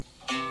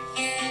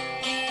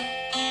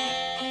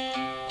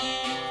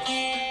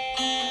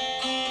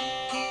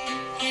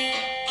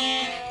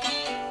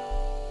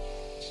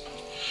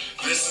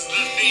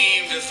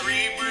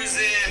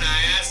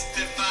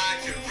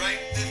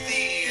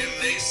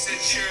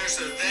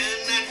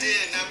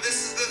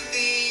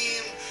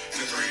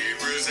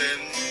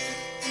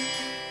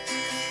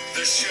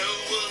The show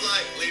will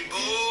likely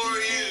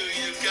bore you.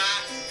 You've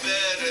got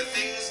better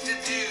things to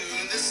do.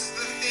 This is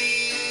the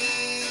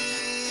theme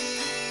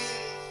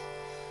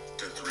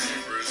to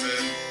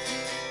 3%.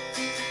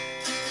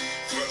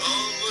 We're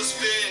almost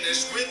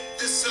finished with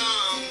the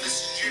song.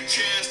 This is your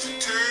chance to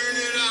turn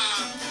it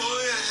off.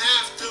 Or you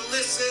have to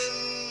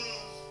listen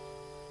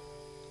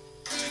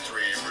to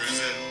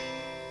 3%.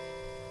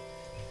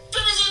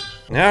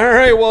 All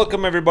right,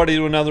 welcome everybody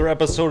to another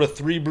episode of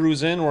Three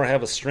Brews In, where I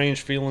have a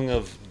strange feeling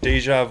of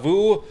deja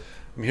vu.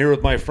 I'm here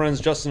with my friends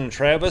Justin and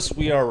Travis.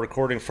 We are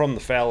recording from the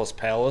Phallus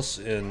Palace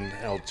in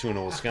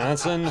Altoona,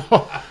 Wisconsin.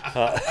 Because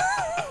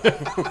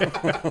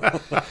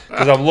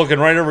I'm looking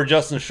right over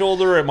Justin's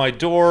shoulder at my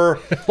door.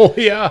 Oh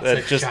yeah,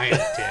 That's just giant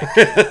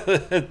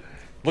dick.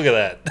 look at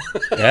that.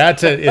 yeah.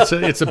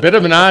 It's a bit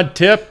of an odd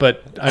tip,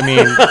 but I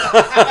mean,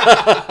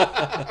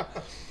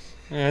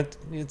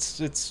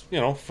 It's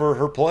for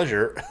her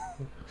pleasure.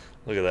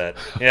 Look at that.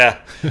 Yeah.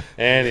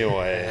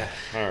 Anyway,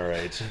 all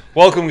right.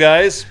 Welcome,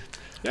 guys.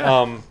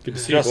 yeah. Good to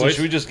see Justin, you, boys.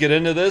 should we just get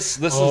into this?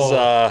 This is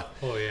Oh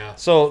yeah.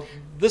 so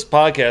this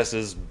podcast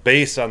is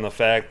based on the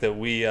fact that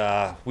we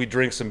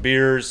drink some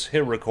beers,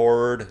 hit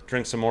record,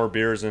 drink some more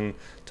beers, and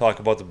talk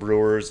about the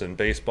Brewers and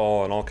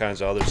baseball and all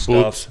kinds of other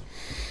stuff.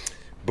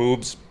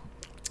 Boobs.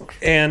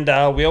 And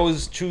we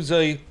always choose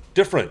a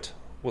different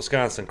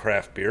Wisconsin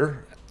craft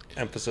beer.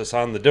 Emphasis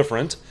on the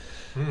different.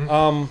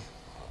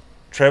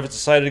 Travis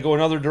decided to go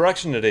another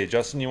direction today.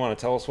 Justin, you want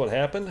to tell us what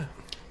happened?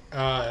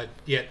 Yeah.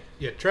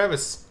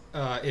 Travis,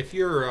 if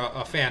you're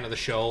a fan of the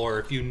show, or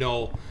if you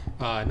know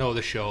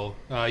the show,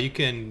 you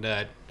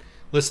can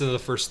listen to the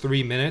first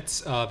 3 minutes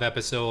of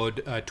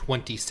episode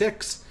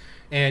 26,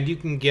 and you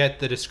can get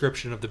the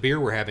description of the beer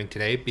we're having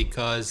today,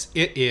 because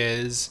it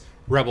is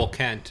Rebel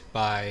Kent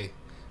by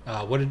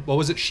what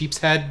was it? Sheep's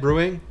Head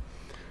Brewing.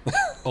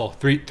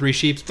 Three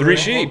Sheeps. Three Brewing?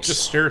 Sheeps.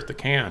 Just stare at the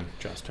can,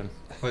 Justin.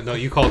 Well, no,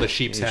 you called it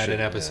Sheep's Head should, in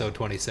episode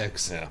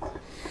 26. Yeah.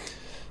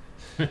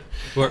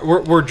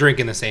 We're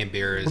drinking the same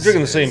beer. We're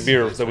drinking the same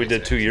beer that we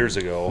did 2 years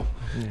ago.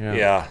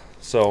 Yeah.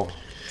 So,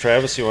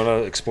 Travis, you want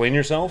to explain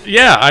yourself?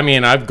 Yeah, I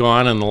mean, I've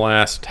gone in the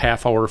last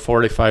half hour,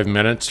 45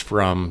 minutes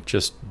from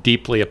just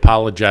deeply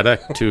apologetic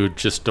to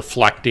just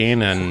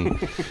deflecting and,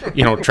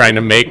 trying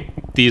to make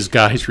these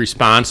guys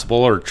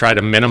responsible or try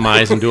to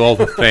minimize and do all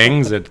the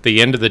things. At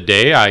the end of the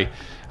day, I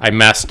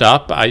messed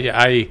up.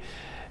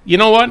 You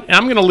know what?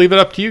 I'm going to leave it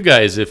up to you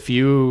guys if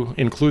you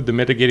include the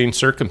mitigating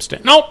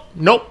circumstance. Nope.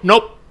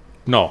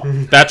 No,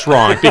 that's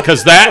wrong,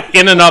 because that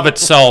in and of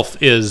itself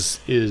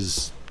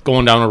is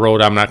going down a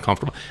road I'm not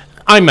comfortable.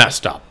 I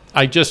messed up.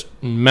 I just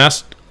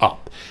messed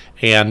up.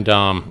 And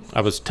I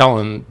was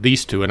telling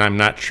these two, and I'm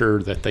not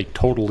sure that they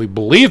totally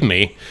believe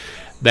me,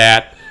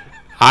 that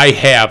I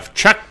have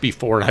checked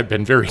before, and I've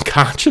been very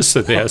conscious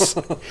of this.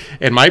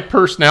 And my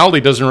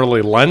personality doesn't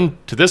really lend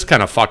to this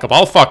kind of fuck up.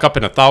 I'll fuck up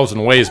in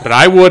 1,000 ways, but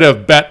I would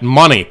have bet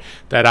money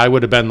that I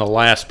would have been the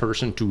last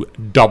person to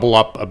double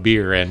up a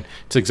beer. And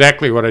it's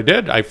exactly what I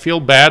did. I feel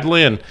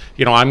badly, and,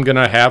 I'm going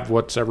to have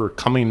what's ever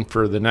coming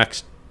for the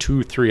next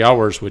 2-3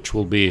 hours, which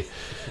will be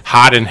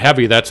hot and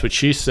heavy. That's what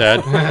she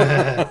said.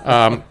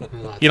 I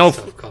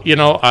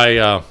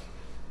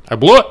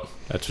blew it.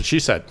 That's what she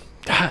said.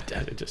 God,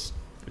 it's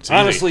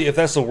Honestly, if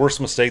that's the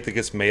worst mistake that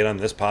gets made on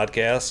this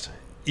podcast,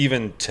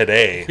 even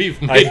today,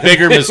 we've made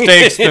bigger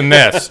mistakes than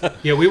this.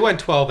 Yeah, we went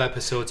 12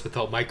 episodes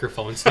without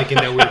microphones, thinking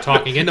that we were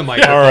talking into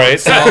microphones. All right.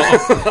 So,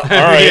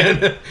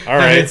 All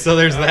right. So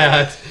there's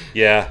that.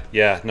 Yeah.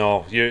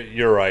 No,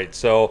 you're right.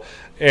 So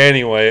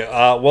anyway,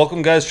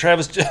 welcome, guys.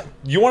 Travis,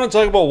 you want to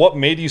talk about what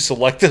made you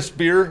select this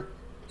beer?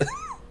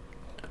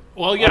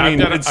 Well, yeah, I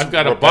mean, I've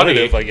got a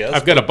repetitive, buddy. I guess.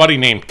 I've got a buddy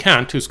named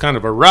Kent who's kind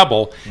of a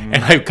rebel,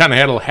 and I kind of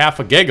had half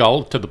a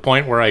giggle to the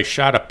point where I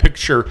shot a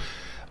picture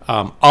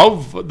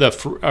of the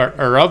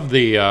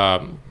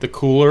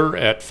cooler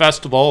at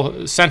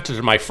festival, sent it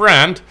to my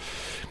friend.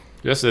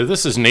 Just said,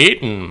 this is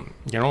neat, and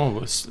 3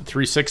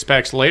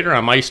 6-packs later,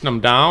 I'm icing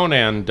them down,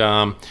 and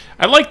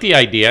I like the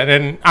idea.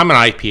 And I'm an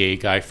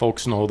IPA guy,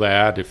 folks know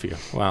that.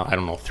 I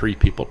don't know, 3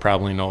 people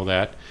probably know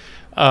that.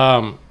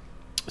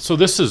 So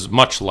this is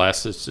much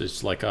less.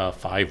 It's like a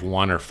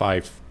 5.1 or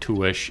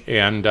 5.2-ish,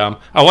 and I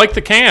like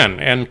the can,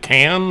 and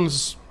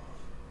cans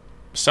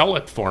sell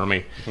it for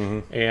me.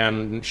 Mm-hmm.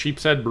 And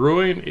Sheep's Head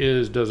Brewing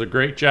does a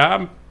great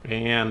job,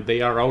 and they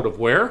are out of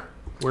where?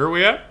 Where are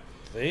we at?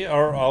 They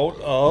are out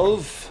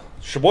of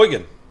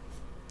Sheboygan.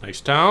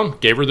 Nice town.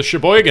 Gave her the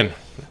Sheboygan.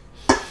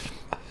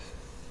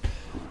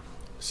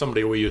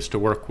 Somebody we used to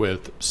work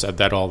with said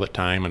that all the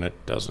time, and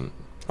it doesn't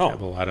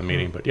have a lot of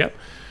meaning, but yep.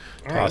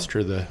 Tossed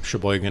her the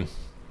Sheboygan.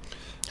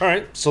 All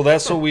right, so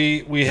that's what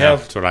we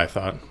have. That's what I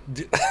thought.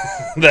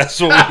 That's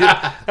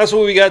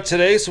what we got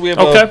today. So we have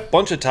a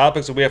bunch of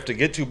topics that we have to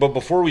get to. But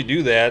before we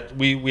do that,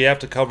 we have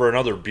to cover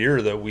another beer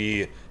that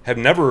we have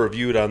never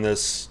reviewed on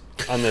this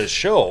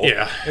show.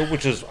 Yeah.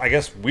 Which is, I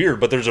guess, weird.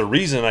 But there's a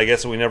reason, I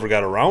guess, that we never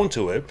got around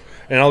to it.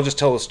 And I'll just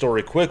tell the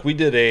story quick. We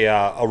did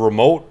a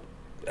remote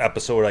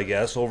episode, I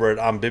guess, over at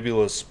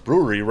Ambibulous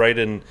Brewery right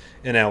in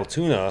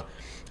Altoona.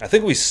 I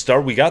think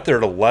we got there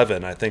at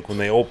 11, I think, when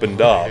they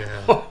opened up,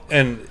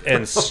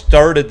 and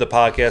started the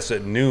podcast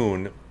at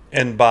noon,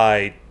 and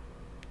by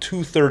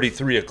 2:30,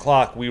 3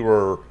 o'clock, we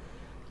were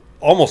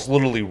almost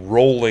literally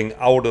rolling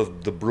out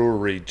of the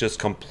brewery, just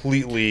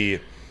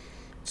completely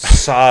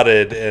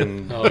sodded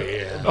and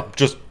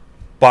just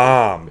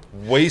bombed,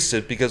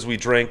 wasted, because we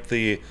drank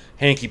the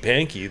Hanky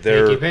Panky.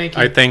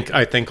 I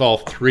think all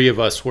three of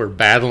us were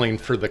battling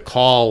for the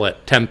call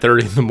at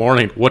 10:30 in the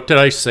morning. What did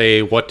I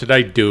say? What did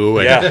I do?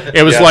 And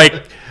it was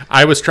like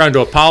I was trying to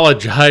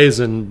apologize,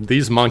 and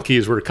these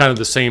monkeys were kind of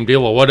the same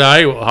deal. Well,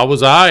 how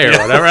was I, or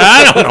whatever?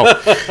 I don't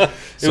know.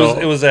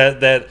 It was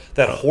that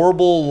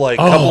horrible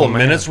couple of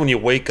minutes when you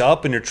wake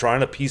up and you're trying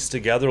to piece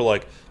together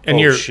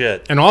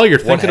shit. And all you're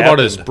thinking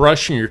about is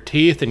brushing your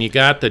teeth, and you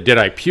got the did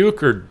I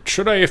puke or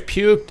should I have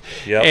puked?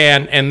 Yep.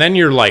 And then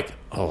you're like,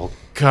 oh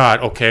God,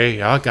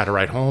 okay, I got to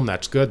ride home.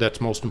 That's good.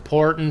 That's most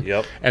important.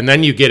 Yep. And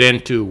then you get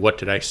into what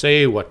did I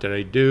say? What did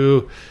I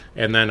do?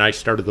 And then I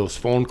started those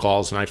phone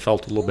calls, and I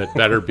felt a little bit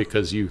better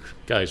because you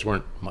guys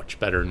weren't much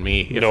better than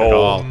me, if at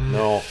all.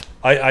 No.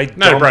 I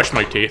brushed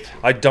my teeth.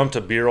 I dumped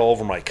a beer all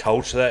over my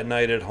couch that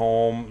night at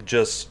home.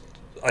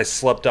 I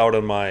slept out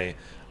in my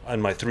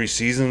Three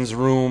Seasons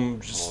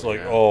room.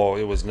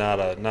 It was not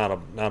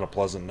a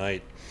pleasant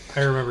night.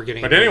 I remember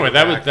getting. But anyway,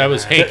 that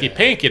was Hanky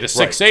Panky to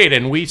 6'8",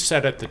 and we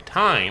said at the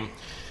time,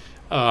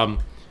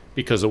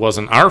 because it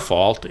wasn't our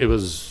fault, it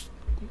was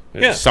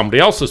somebody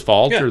else's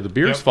fault or the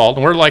beer's fault,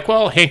 and we're like,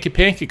 well, Hanky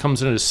Panky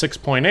comes in at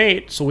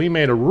 6.8, so we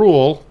made a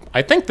rule.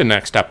 I think the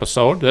next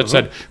episode that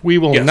said we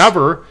will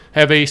never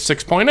have a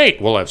 6.8.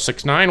 We'll have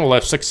 6.9. We'll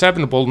have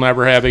 6.7. We'll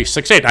never have a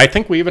 6.8. I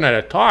think we even had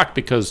a talk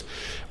because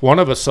one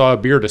of us saw a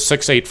beer to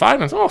 6.85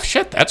 and I thought, oh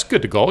shit, that's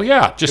good to go.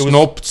 Yeah, just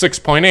no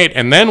 6.8.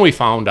 And then we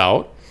found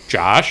out,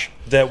 Josh,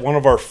 that one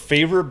of our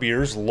favorite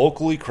beers,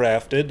 locally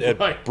crafted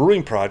at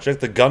Brewing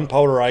Project, the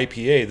Gunpowder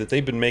IPA that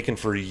they've been making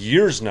for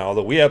years now,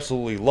 that we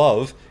absolutely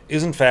love,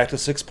 is in fact a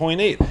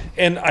 6.8.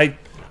 And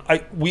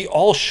we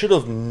all should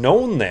have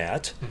known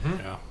that,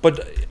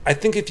 but I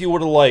think if you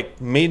would have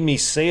made me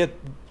say it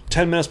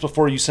 10 minutes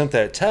before you sent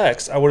that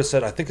text, I would have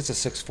said I think it's a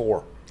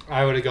 6.4.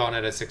 I would have gone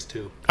at a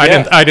 6.2.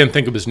 I didn't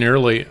think it was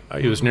nearly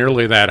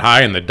that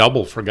high, and the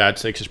double, for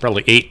God's sakes, is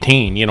probably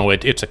 18.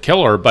 It's a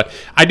killer, but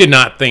I did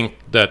not think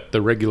that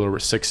the regular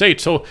was 6.8.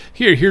 So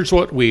here's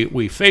what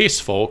we face,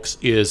 folks,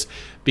 is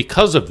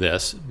because of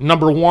this.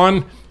 Number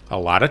one, a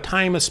lot of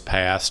time has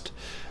passed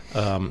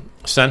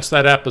since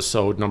that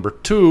episode. Number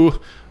two,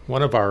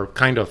 one of our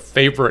kind of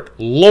favorite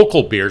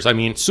local beers,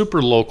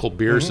 super local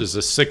beers, is a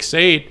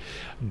 6.8.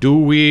 Do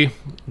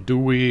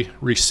we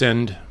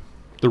rescind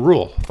the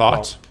rule?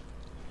 Thoughts?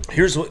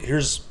 Well,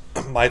 here's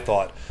my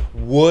thought.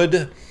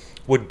 Would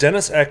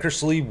Dennis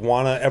Eckersley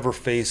want to ever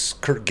face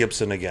Kirk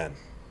Gibson again?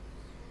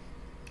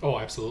 Oh,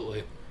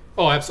 absolutely.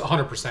 Oh,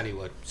 100% he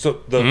would. So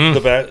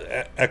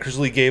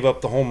Eckersley gave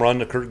up the home run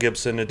to Kirk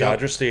Gibson at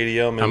Dodger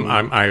Stadium. And,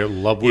 I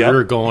love where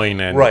you're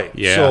going. And, right.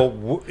 Yeah.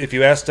 So if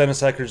you ask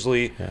Dennis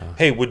Eckersley,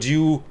 hey, would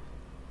you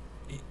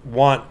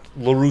want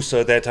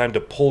LaRussa at that time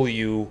to pull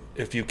you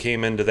if you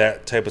came into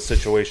that type of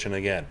situation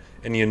again?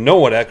 And you know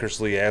what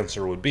Eckersley's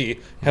answer would be.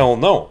 Hell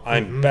no.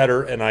 I'm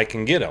better and I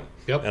can get him.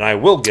 Yep. And I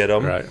will get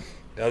him. Right.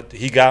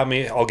 He got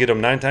me. I'll get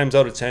him 9 times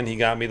out of 10. He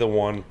got me the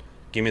one.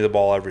 Give me the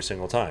ball every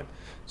single time.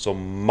 So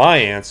my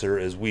answer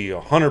is we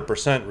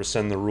 100%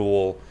 rescind the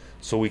rule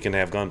so we can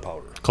have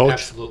gunpowder. Coach?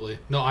 Absolutely.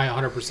 No, I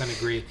 100%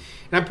 agree.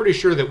 And I'm pretty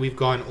sure that we've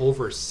gone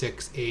over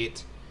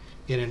 6.8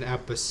 in an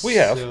episode. We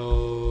have.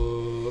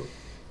 Oh,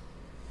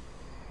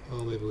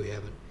 maybe we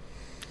haven't.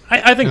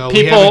 I think no,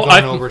 people... we haven't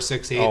gone over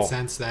 6.8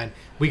 since then.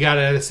 We got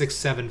it at a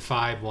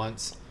 6.75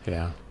 once.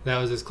 Yeah. That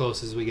was as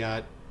close as we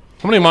got.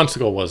 How many months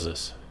ago was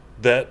this?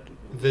 That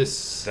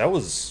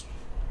was...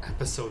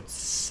 Episode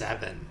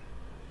 7.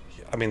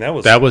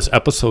 That was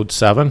episode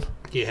 7?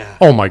 Yeah.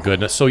 Oh my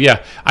goodness. So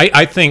yeah,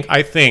 I think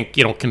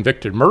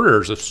convicted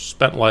murderers have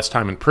spent less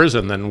time in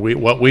prison than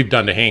what we've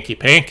done to Hanky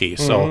Panky.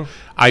 So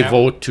I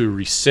vote to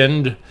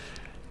rescind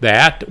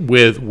that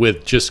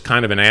with just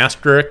kind of an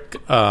asterisk.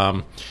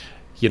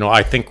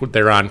 I think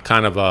they're on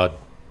kind of a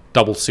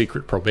double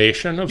secret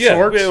probation of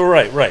sorts. Yeah,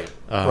 right. Right.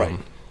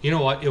 You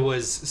know what? It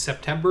was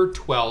September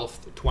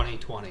 12th,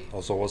 2020.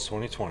 Also was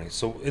 2020.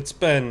 So it's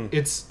been...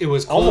 It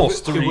was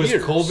almost 3 years.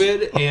 It was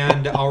COVID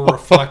and our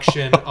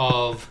reflection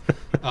of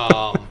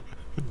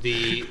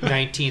the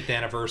 19th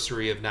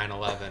anniversary of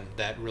 9/11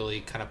 that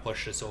really kind of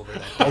pushed us over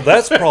that. Oh,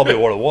 that's probably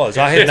what it was.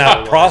 I had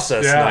not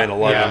processed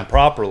 9/11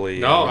 properly.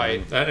 No,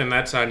 right. And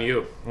that's on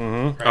you.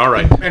 Mm-hmm. Right. All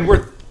right. And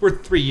we're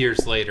 3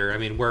 years later.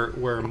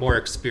 We're more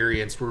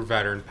experienced. We're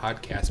veteran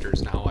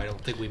podcasters now. I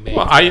don't think we made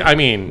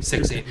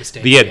 6-8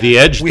 mistakes. The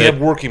edge we have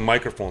working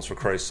microphones, for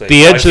Christ's sake.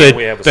 The edge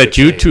that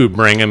you two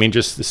bring.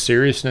 Just the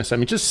seriousness.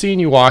 Just seeing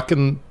you walk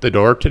in the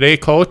door today,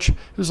 Coach. It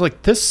was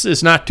like, this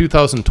is not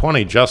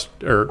 2020.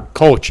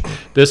 Coach.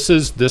 This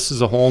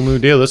is a whole new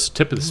deal. This is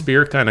tip of the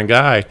spear kind of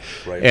guy.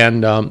 Right.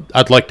 And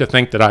I'd like to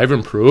think that I've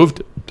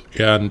improved.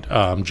 And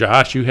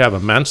Josh, you have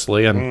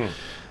immensely. And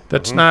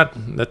that's not.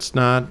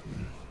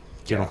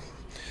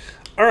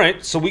 All All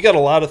right, so we got a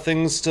lot of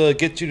things to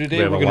get to today.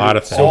 We have We're a gonna lot do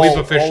of things. So all- we've all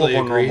officially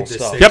of our agreed normal the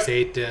stuff.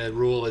 6-8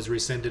 rule is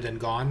rescinded and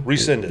gone.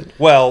 Rescinded.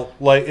 Well,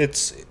 like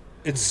it's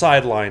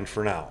sidelined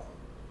for now.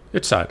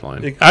 It's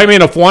sidelined. I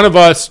mean, if one of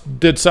us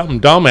did something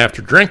dumb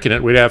after drinking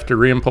it, we'd have to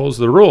reimpose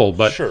the rule.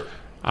 But Sure.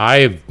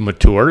 I've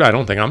matured. I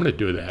don't think I'm going to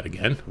do that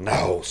again.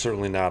 No,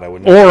 certainly not. I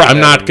wouldn't. Or I'm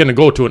not going to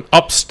go to an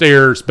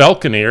upstairs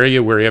balcony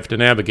area where you have to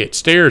navigate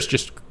stairs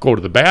just to go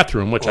to the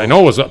bathroom, which I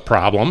know is a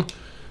problem.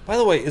 By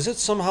the way, is it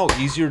somehow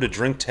easier to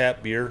drink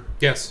tap beer?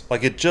 Yes.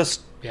 Like it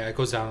just Yeah, it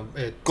goes down.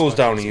 It goes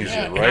down easier,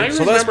 and right? I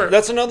So remember-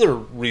 that's another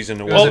reason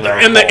it Well, wasn't our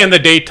and fault. the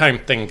daytime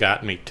thing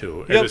got me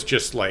too. It Yep. was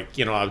just like,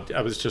 you know,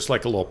 I was just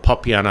like a little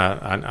puppy on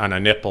a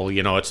nipple.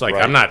 You know, it's like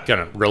Right. I'm not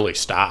gonna really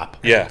stop.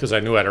 Yeah. because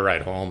I knew I had to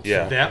ride home.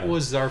 Yeah. That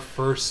was our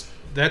first.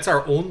 That's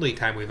our only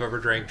time we've ever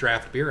drank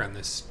draft beer on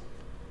this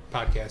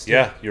podcast.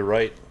 Yeah, you're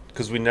right.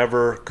 Because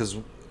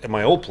at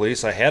my old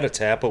place I had a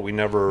tap, but we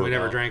never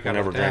drank out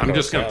of the tap. out I'm of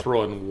just going to tap.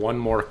 throw in one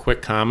more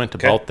quick comment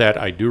about that.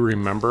 I do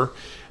remember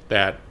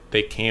that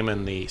they came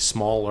in the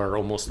smaller,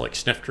 almost like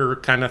snifter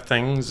kind of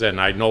things,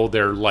 and I know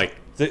they're like.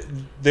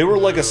 They were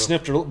like a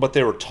snifter, but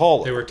they were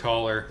taller. They were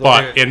taller.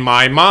 But in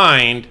my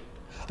mind,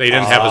 they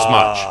didn't have as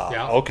much.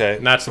 Yeah. Okay.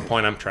 And that's the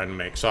point I'm trying to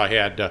make. So I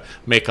had to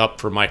make up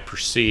for my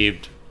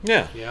perceived.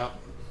 Yeah. Yeah.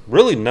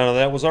 Really, none of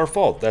that was our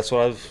fault. That's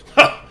what I've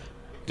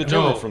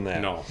determined No, from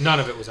that. No. None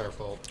of it was our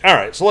fault. All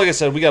right. So, like I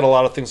said, we got a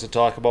lot of things to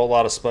talk about, a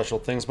lot of special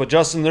things. But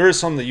Justin, there is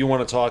something that you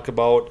want to talk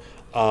about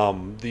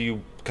that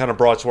you kind of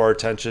brought to our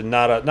attention.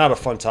 Not a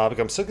fun topic.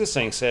 I'm sick of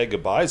saying sad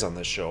goodbyes on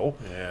this show.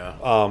 Yeah.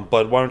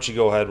 But why don't you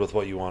go ahead with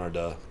what you wanted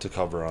to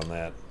cover on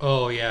that?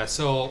 Oh yeah.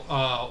 So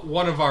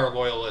one of our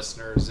loyal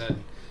listeners,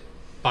 and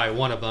by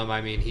one of them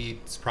I mean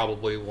he's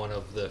probably one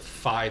of the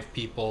 5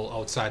 people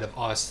outside of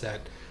us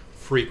that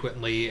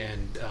frequently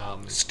and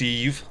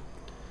Steve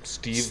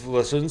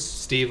listens.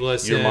 Steve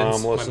listens. Your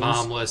mom listens. My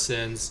mom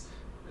listens.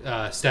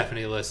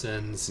 Stephanie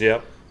listens.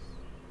 Yep.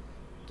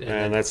 And And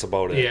then- that's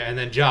about it. Yeah, and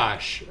then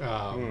Josh.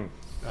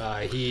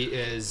 He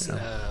is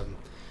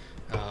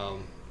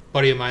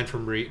buddy of mine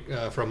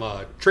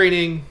from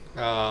training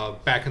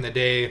back in the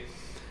day.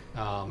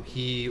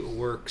 He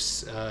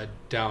works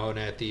down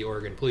at the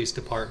Oregon Police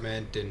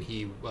Department, and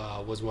he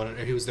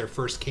was their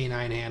first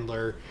canine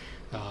handler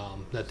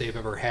that they've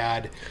ever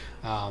had.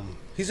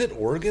 He's at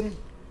Oregon.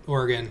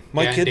 Oregon.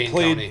 My in kid Dane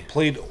County.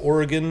 played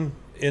Oregon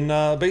in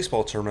a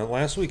baseball tournament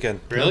last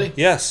weekend. Really?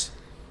 Yes.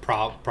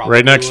 Probably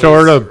Right next was,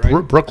 door to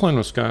right? Brooklyn,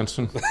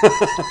 Wisconsin,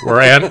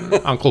 where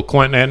Uncle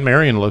Quentin and Aunt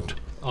Marion lived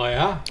Oh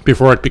yeah.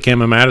 before it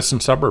became a Madison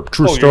suburb.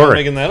 True Oh, you're not story.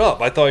 making that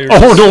up. I thought you were.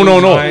 Oh,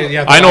 no.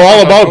 I I know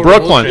all about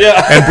Brooklyn. bullshit.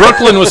 Yeah. And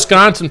Brooklyn,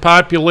 Wisconsin,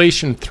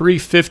 population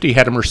 350,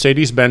 had a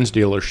Mercedes-Benz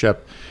dealership.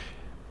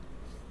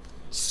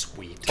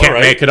 Sweet. Can't All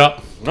right. make it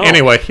up. No.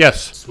 Anyway,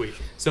 yes. Sweet.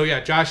 So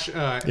yeah, Josh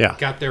Yeah.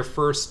 got their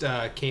first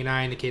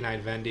canine, the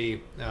canine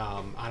Vendy,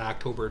 on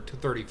October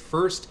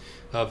 31st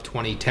of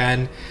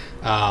 2010.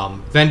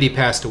 Vendy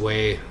passed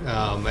away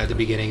at the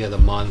beginning of the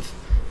month.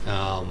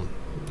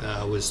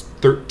 Was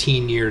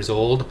 13 years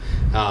old.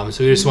 So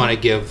we just want to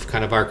give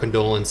kind of our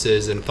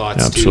condolences and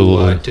thoughts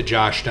Absolutely. to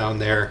Josh down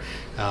there.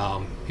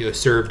 He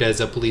served as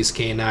a police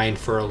canine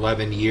for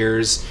 11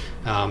 years.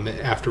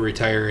 After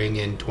retiring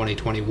in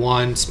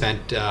 2021,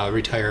 spent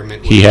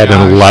retirement with He had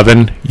an Josh.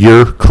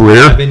 11-year career.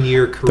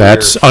 11-year career.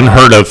 That's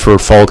unheard of for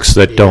folks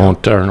that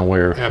aren't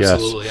aware.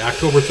 Absolutely.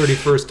 October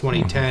 31st,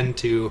 2010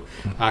 to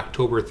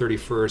October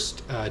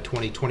 31st,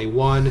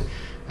 2021.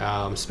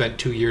 Spent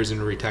 2 years in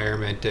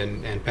retirement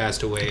and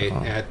passed away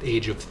at the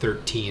age of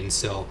 13.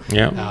 So,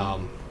 Yeah.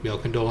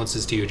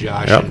 condolences to you,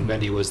 Josh. Yep. And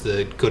Bendy was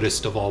the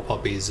goodest of all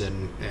puppies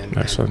and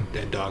Excellent.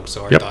 and dogs.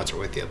 So our Yep. thoughts are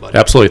with you, buddy.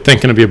 Absolutely.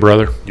 Thinking of you,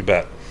 brother. You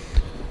bet.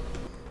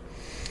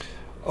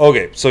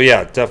 Okay, so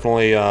yeah,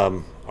 definitely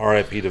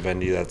R.I.P. to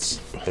Vendy. That's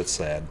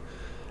sad.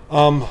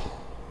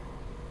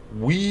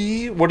 What do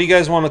you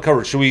guys want to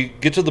cover? Should we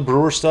get to the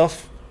Brewer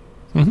stuff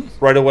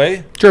right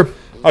away? Sure.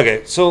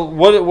 Okay, so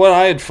what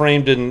I had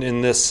framed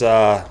in this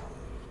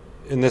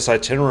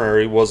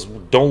itinerary was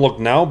don't look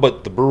now,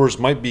 but the Brewers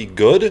might be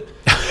good,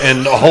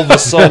 and all of a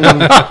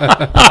sudden,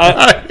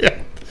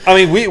 I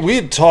mean, we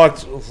had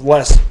talked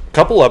last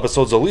couple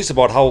episodes at least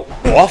about how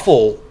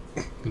awful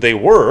they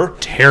were.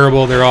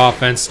 Terrible their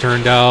offense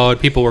turned out.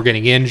 People were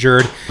getting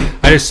injured.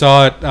 I just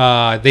saw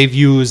it. They've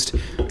used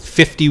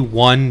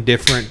 51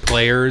 different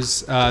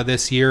players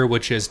this year,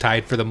 which is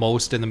tied for the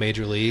most in the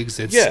major leagues.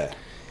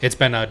 It's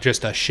been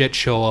just a shit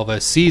show of a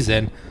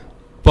season,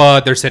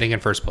 but they're sitting in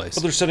first place.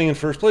 But they're sitting in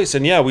first place,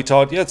 and we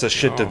talked. Yeah, it's a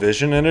shit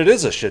division, and it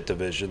is a shit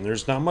division.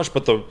 There's not much,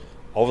 but all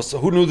of a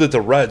sudden, who knew that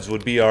the Reds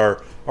would be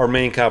our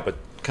main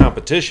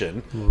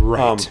competition?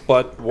 Right.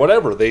 But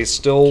whatever, they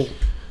still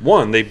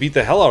won. They beat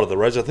the hell out of the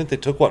Reds. I think they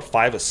took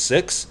 5 of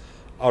 6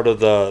 out of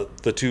the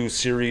 2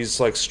 series,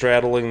 like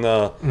straddling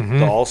the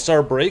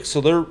All-Star break. So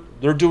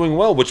they're doing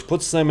well, which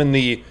puts them in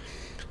the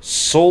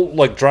sole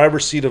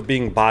driver's seat of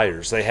being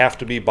buyers. They have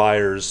to be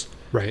buyers.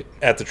 Right.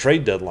 At the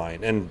trade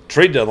deadline. And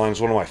trade deadline is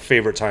one of my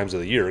favorite times of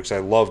the year because I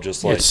love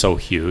just It's so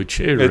huge.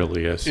 It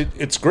really is.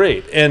 It's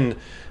great. And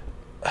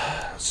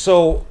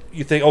So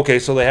you think, okay,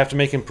 so they have to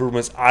make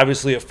improvements,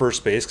 obviously, at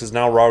first base, because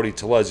now Rowdy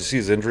Tellez, you see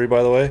his injury,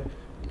 by the way?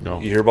 No.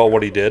 You hear about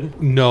what he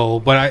did? No,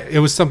 but it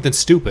was something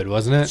stupid,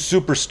 wasn't it?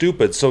 Super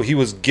stupid. So he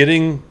was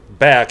getting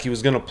back. He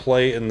was going to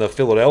play in the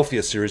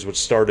Philadelphia series, which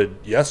started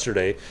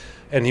yesterday,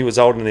 and he was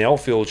out in the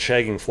outfield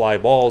shagging fly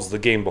balls the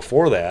game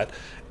before that,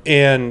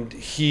 and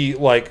he,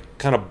 like,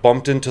 kind of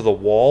bumped into the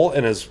wall,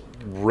 and his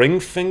ring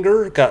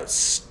finger got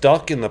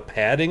stuck in the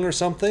padding or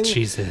something.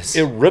 Jesus.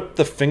 It ripped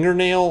the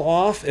fingernail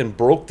off and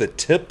broke the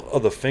tip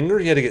of the finger.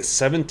 He had to get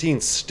 17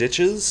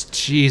 stitches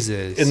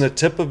Jesus. in the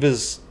tip of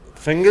his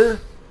finger.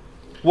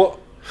 Well,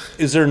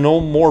 is there no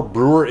more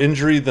Brewer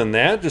injury than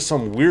that? Just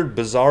some weird,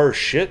 bizarre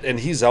shit, and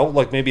he's out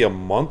like maybe a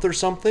month or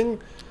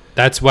something?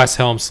 That's Wes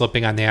Helm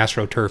slipping on the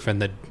AstroTurf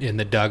in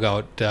the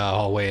dugout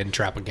hallway in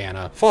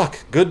Tropicana. Fuck.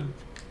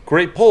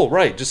 Great pull,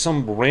 right. Just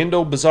some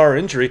rando, bizarre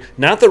injury.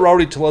 Not that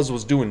Rowdy Tellez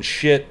was doing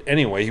shit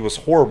anyway. He was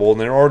horrible,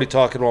 and they're already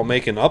talking about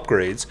making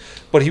upgrades.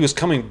 But he was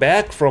coming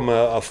back from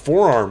a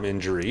forearm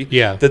injury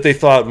that they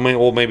thought,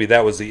 well, maybe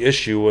that was the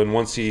issue, and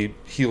once he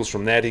heals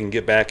from that, he can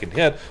get back and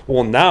hit.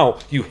 Well, now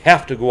you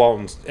have to go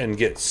out and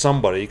get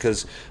somebody,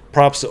 because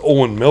props to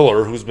Owen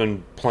Miller, who's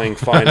been playing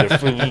fine,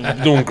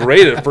 doing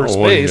great at first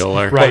base.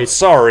 Miller. But Right.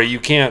 sorry, you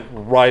can't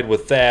ride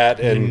with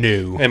that. And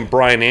No. and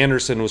Brian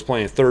Anderson, who was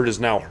playing third, is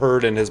now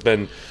hurt and has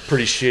been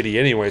pretty shitty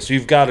anyway. So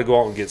you've got to go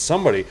out and get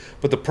somebody.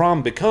 But the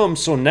problem becomes,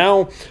 so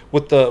now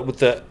with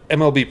the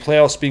MLB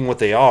playoffs being what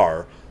they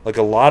are, like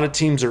a lot of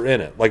teams are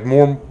in it. Like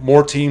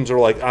more teams are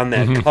like on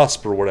that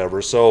cusp or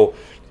whatever. So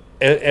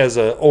as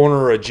a owner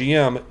or a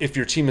GM, if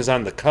your team is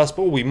on the cusp,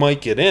 we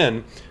might get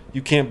in.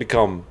 You can't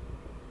become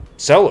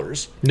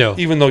sellers. No.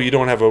 Even though you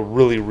don't have a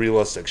really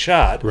realistic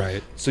shot.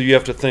 Right. So you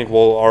have to think,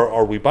 well,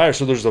 are we buyers?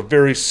 So there's a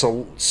very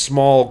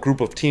small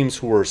group of teams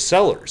who are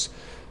sellers.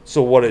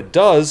 So what it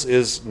does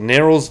is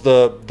narrows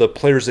the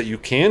players that you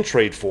can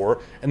trade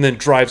for, and then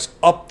drives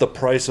up the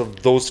price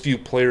of those few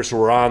players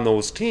who are on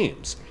those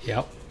teams.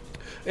 Yep.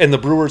 And the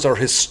Brewers are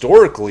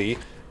historically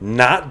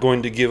not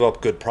going to give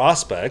up good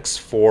prospects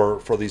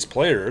for these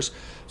players.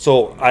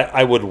 So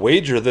I would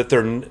wager that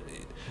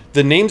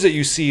the names that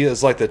you see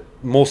as like the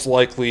most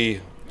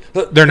likely.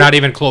 They're not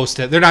even close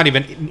to. They're not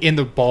even in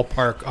the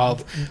ballpark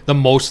of the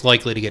most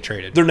likely to get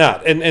traded. They're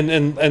not.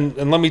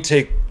 And let me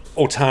take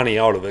Ohtani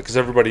out of it, because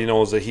everybody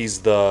knows that he's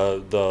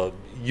the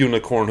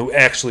unicorn who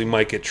actually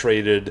might get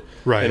traded.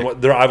 Right.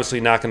 And they're obviously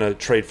not going to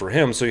trade for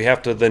him. So you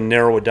have to then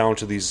narrow it down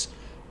to these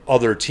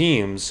other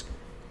teams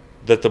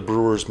that the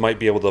Brewers might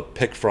be able to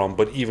pick from,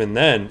 but even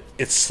then,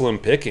 it's slim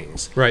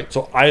pickings. Right.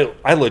 So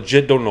I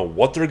legit don't know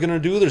what they're going to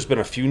do. There's been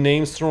a few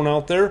names thrown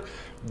out there.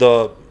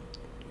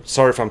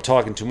 Sorry if I'm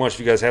talking too much. If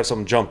you guys have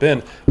something, jump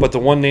in. But the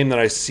one name that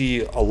I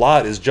see a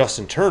lot is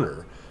Justin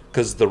Turner,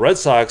 because the Red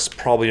Sox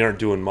probably aren't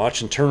doing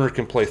much, and Turner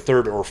can play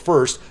third or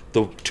first,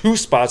 the two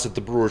spots that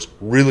the Brewers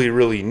really,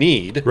 really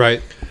need.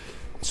 Right.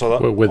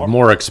 So With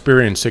more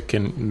experience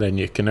than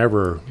you can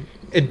ever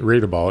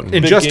read about. And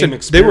Big Justin, game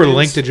they were experience.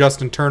 linked to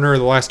Justin Turner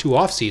the last two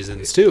off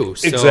seasons too.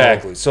 So.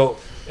 Exactly. So,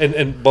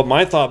 but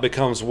my thought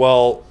becomes,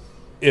 well,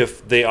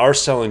 if they are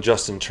selling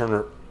Justin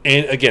Turner,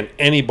 and again,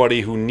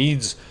 anybody who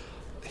needs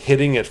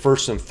hitting at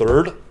first and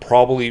third,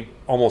 probably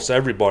almost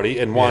everybody,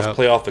 and wants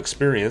playoff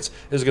experience,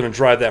 is going to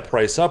drive that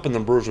price up, and the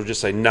Brewers will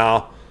just say,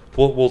 nah,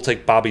 we'll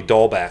take Bobby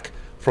Dahlback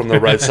from the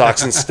Red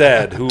Sox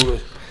instead. Who?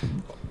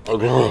 All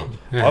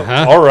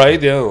right,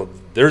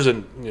 that's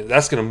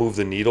going to move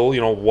the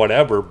needle,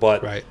 whatever.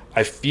 But Right.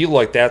 I feel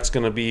like that's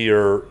going to be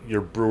your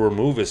Brewer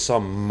move, is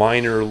some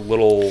minor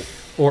little.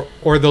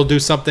 Or they'll do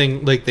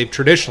something like they've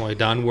traditionally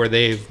done, where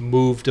they've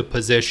moved a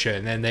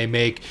position and they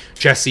make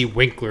Jesse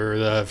Winkler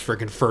the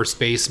freaking first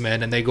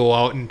baseman, and they go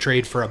out and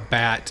trade for a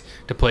bat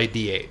to play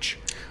DH.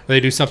 Or they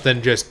do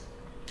something just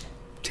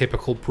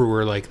typical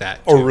Brewer like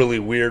that. Or too. really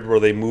weird where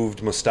they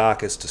moved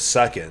Moustakas to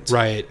second.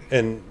 Right.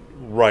 And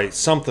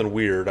something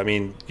weird. I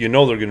mean, they're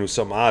going to do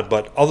something odd,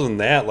 but other than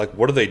that, like,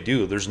 what do they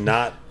do? There's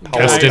not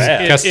power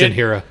back. Keston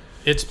Hira.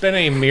 It's been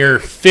a mere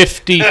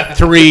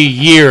 53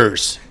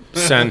 years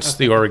since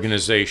the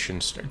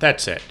organization started.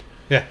 That's it.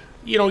 Yeah.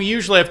 You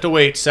usually have to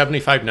wait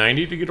 75,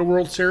 90 to get a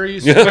World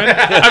Series.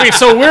 I mean,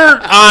 so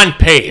we're on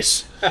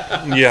pace.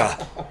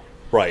 Yeah,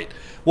 right.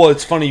 Well,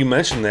 it's funny you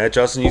mentioned that,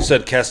 Justin. You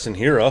said Keston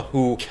Hira,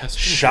 who,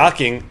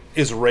 shocking,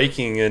 is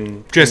raking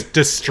and Just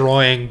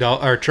destroying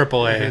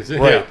AAA.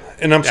 right. Yeah.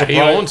 And I'm Yeah, surprised. he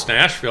owns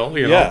Nashville.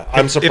 Yeah,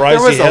 I'm If there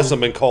surprised was he a- hasn't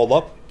been called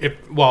up.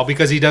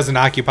 Because he doesn't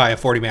occupy a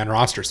 40-man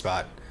roster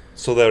spot.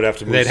 So they would have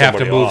to move. They'd have to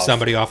somebody move off.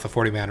 somebody off the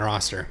 40-man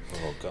roster.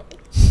 Oh, God.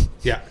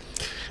 Yeah.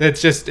 It's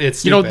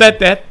stupid.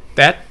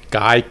 that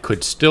guy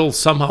could still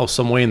somehow,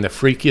 some way, in the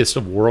freakiest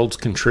of worlds,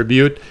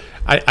 contribute.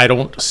 I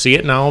don't see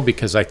it now,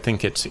 because I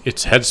think it's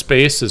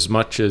headspace as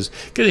much as.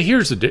 Because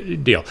here's the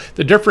deal: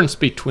 the difference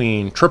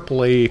between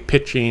AAA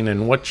pitching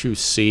and what you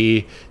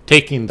see,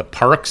 taking the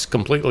parks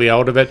completely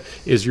out of it,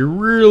 is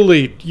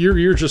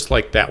you're just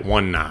like that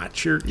one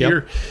notch.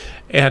 You're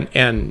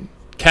and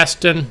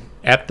Keston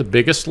at the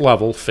biggest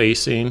level,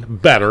 facing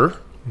better,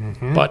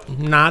 but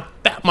not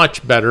that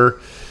much better.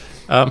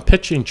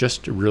 Pitching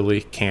just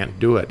really can't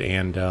do it,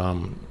 and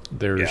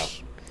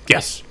there's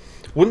yes.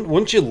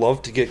 Wouldn't you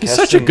love to get He's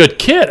Keston? such a good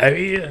kid. I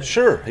mean,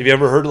 Sure. Have you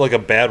ever heard like a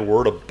bad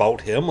word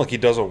about him? Like he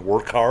doesn't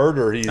work hard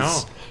or he's No.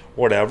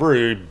 whatever.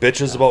 He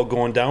bitches about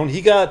going down.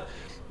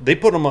 They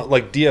put him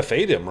like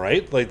DFA'd him,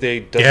 right? Like they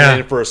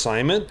designated for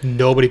assignment.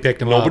 Nobody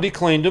picked him up. Nobody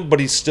claimed him, but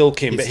he still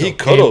came back. still He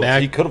came could back.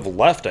 have. He could have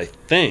left, I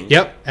think.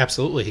 Yep,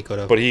 absolutely, he could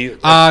have. But he.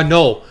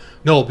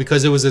 No,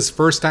 because it was his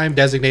first time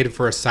designated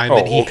for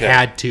assignment. Oh, okay. He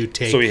had to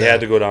take. So he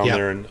had to go down Yep,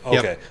 there and yep.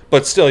 okay,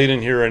 but still, you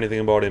didn't hear anything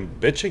about him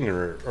bitching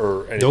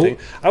or anything. Nope.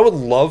 I would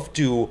love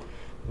to,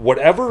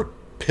 whatever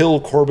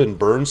pill Corbin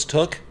Burns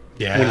took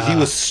when he Yeah.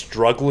 was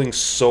struggling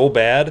so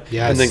bad,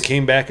 Yes. and then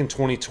came back in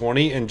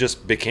 2020 and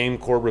just became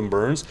Corbin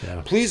Burns.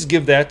 Yeah. Please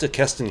give that to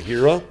Keston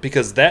Hiura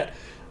because that.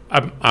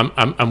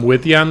 I'm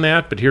with you on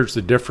that, but here's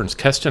the difference.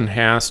 Keston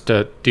has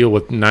to deal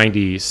with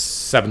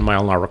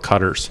 97-mile-an-hour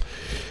cutters,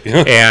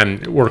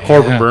 and where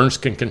Corbin Burns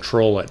can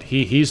control it.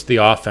 He's the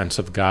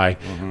offensive guy.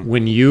 Mm-hmm.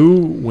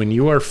 When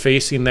you are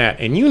facing that,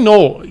 and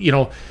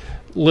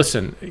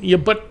listen,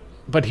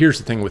 but here's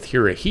the thing with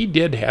Hiura. He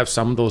did have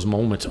some of those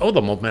moments. Oh,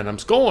 the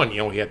momentum's going.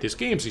 He had these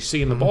games. He's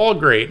seeing the ball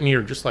great, and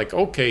you're just like,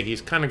 okay,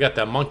 he's kind of got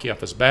that monkey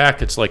off his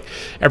back. It's like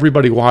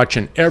everybody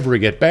watching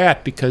every at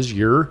bat because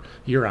you're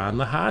on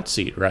the hot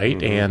seat, right?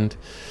 Mm-hmm. And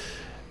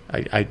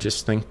I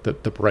just think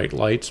that the bright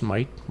lights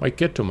might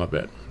get to him a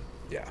bit.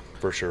 Yeah,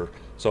 for sure.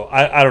 So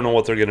I don't know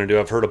what they're going to do.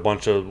 I've heard a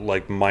bunch of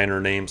like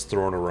minor names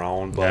thrown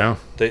around, but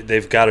Yeah.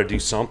 they've got to do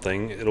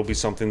something. It'll be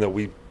something that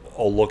we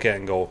all look at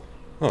and go,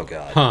 oh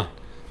God. Huh.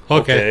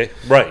 Okay.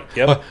 Right.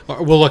 Yep.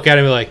 We'll look at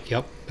it and be like,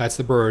 yep, that's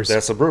the Brewers.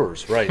 That's the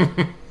Brewers, right.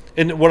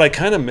 And what I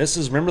kind of miss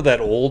is, remember that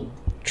old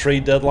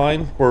trade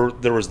deadline where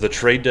there was the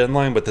trade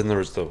deadline, but then there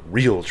was the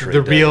real trade the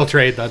deadline. real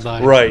trade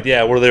deadline. Right,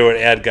 yeah, where they would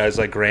add guys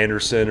like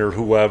Granderson or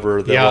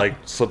whoever that Yeah. like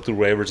slipped through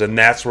waivers, and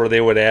that's where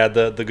they would add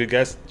the good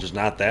guys. There's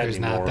not that There's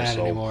anymore. not that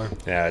so, anymore.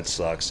 Yeah, it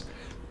sucks.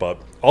 But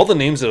all the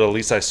names that at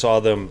least I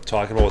saw them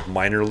talking about with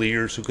minor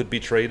leaguers who could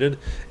be traded,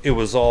 it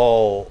was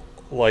all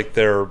like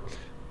their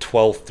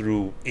 12th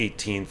through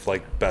 18th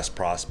like best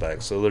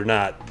prospects. So they're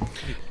not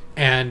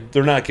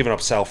giving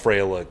up Sal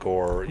Frelick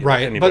or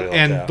Right, anybody but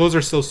like that. those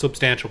are still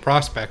substantial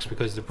prospects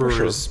because the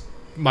Brewers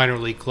minor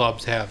league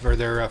clubs or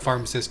their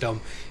farm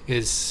system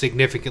is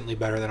significantly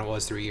better than it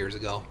was 3 years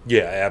ago.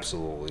 Yeah,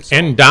 absolutely. So,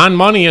 And Don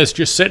Money is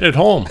just sitting at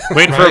home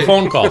waiting for a Right.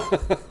 phone call.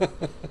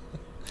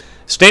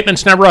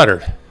 Statements never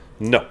uttered.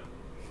 no.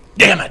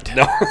 Damn it!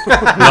 No.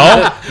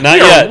 No? Not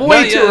yet.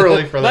 way Not too yet.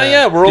 early for Not that.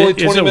 yet. We're only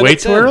 20 Is it minutes way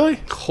too in. early?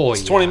 Oh,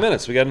 It's 20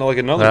 minutes. We got like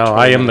another Well,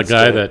 20 I am the minutes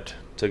guy to- that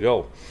to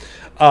go.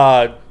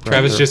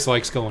 Travis just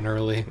likes going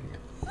early.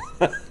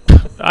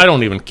 I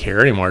don't even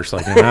care anymore. It's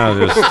like,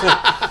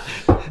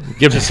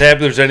 Just happy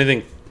there's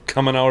anything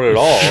coming out at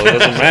all. It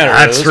doesn't matter.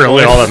 That's At this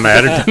really point. all that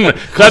matters. A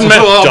Doesn't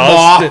matter.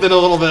 moth and a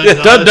little bit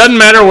of dust. Doesn't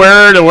matter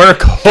where it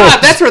goes.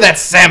 God, that's where that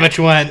sandwich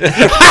went.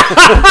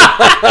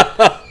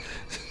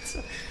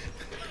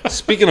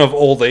 Speaking of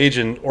old age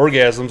and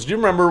orgasms, do you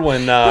remember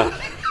when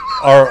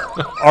our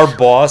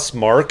boss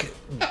Mark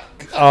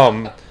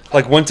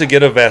like went to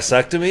get a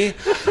vasectomy,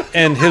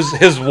 and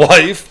his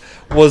wife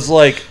was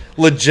like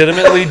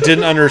legitimately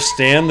didn't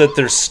understand that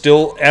there's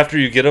still, after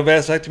you get a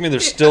vasectomy,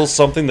 there's still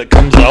something that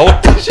comes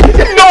out.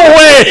 No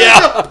way!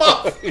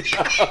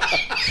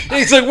 And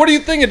he's like, "What do you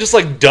think?" And just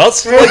like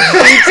dust like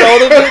shoots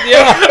out of it.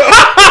 Yeah,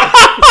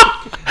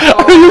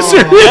 Are you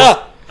serious?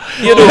 yeah.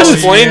 He had to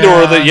explain to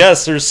her yeah. that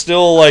yes, there's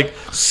still like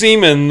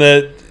semen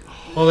that.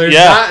 Well, there's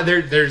Yeah. not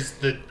there's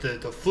the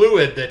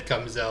fluid that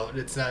comes out.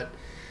 It's not.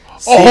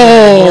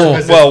 Oh,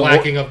 because well, it's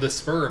lacking of the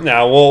sperm.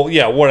 Nah, well,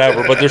 yeah,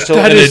 whatever. But there's still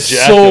That an is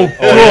so ejaculate.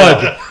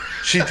 good. Yeah.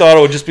 She thought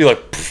it would just be like.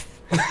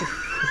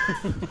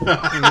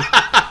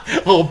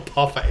 A little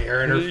puff of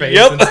air in her face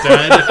Yep.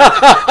 instead.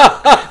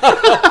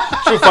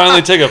 She'll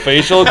finally take a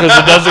facial because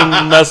it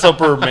doesn't mess up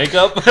her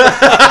makeup.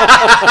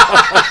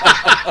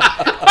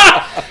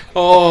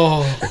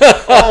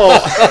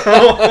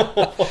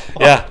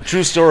 Yeah,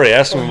 true story.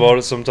 Ask him about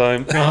it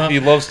sometime. He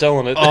loves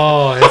telling it.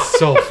 Oh, it's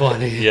so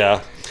funny.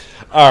 Yeah.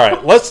 All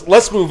right,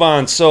 let's move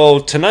on. So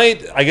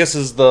tonight, I guess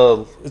it's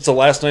the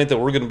last night that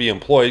we're going to be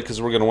employed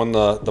because we're going to win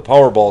the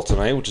Powerball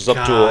tonight, which is up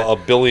to God.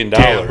 $1 billion.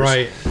 Damn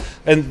right.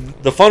 And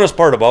the funnest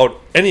part about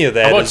any of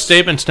that How about is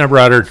statements never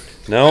uttered?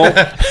 no.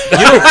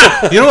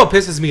 You know what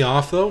pisses me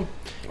off though?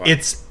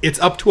 It's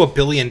up to $1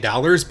 billion,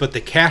 but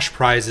the cash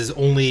prize is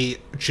only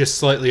just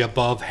slightly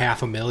above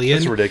 $500,000.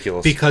 That's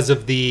ridiculous. because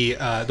of the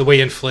way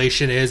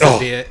inflation is. Oh.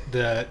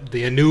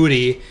 The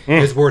annuity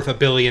is worth $1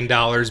 billion,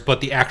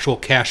 but the actual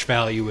cash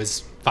value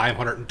is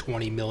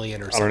 $520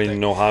 million or I something. don't even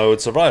know how it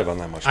would survive on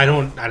that much. I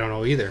don't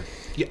know either.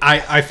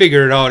 I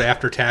figured it out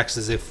after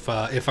taxes. If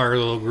our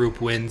little group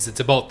wins, it's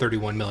about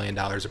 $31 million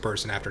a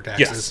person after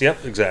taxes. Yes.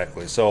 Yep.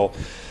 Exactly. So,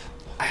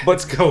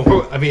 Let's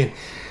go. I mean,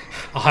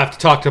 I'll have to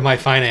talk to my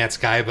finance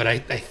guy, but I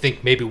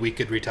think maybe we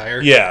could retire.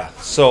 yeah.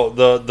 So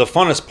the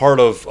funnest part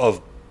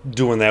of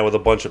doing that with a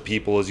bunch of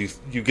people is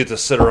you get to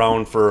sit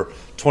around for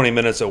 20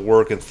 minutes at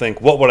work and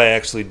think, what would I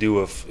actually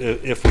do if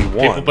we won?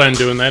 People been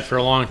doing that for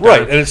a long time.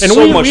 Right, and it's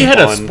so much we had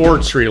fun. a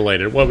sports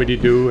related. What would you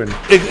do? And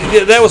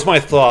That was my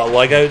thought.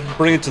 Like, I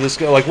bring it to this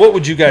guy. Like, what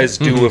would you guys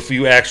do if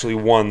you actually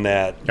won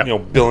that, Yep.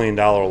 $1 billion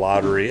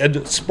lottery?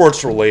 And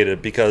sports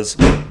related, because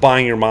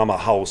buying your mom a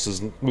house is,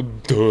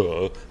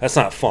 duh, that's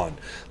not fun.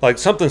 Like,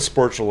 something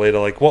sports related,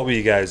 like, what would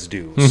you guys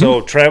do?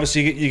 So, Travis,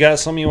 you got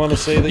something you want to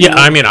say? That yeah,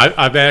 I mean,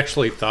 I've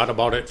actually thought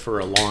about it for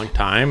a long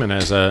time, and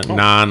as a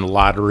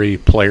non-lottery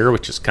player,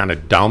 which is kind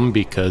of dumb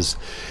because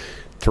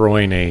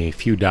throwing a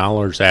few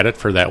dollars at it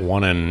for that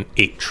 1 in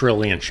 8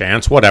 trillion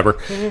chance, whatever.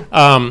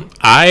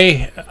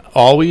 I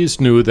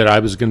always knew that I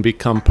was going to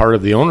become part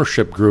of the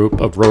ownership group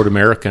of Road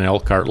America and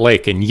Elkhart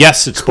Lake. And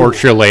yes, it's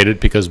sports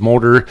related because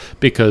motor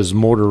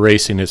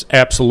racing is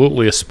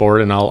absolutely a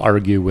sport, and I'll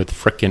argue with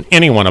frickin'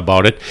 anyone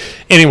about it.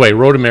 Anyway,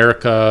 Road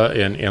America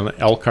in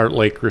Elkhart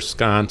Lake,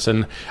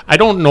 Wisconsin. I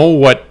don't know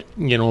what,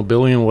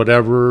 billion,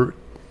 whatever,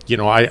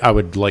 I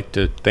would like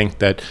to think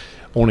that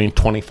owning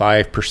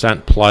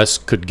 25% plus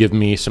could give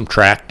me some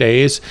track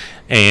days,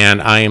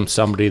 and I am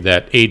somebody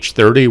that age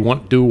 30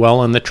 won't do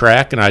well in the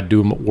track, and I'd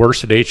do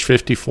worse at age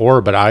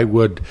 54, but I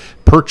would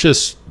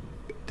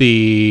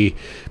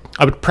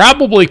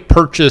probably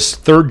purchase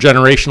third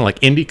generation like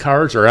Indy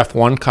cars or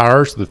F1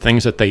 cars, the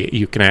things that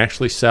you can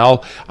actually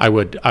sell. I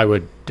would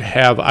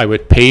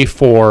pay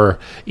for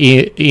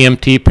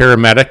EMT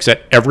paramedics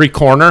at every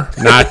corner,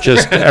 not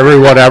just every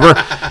whatever,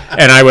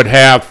 and I would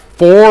have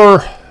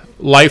 4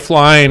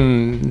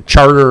 Lifeline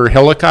charter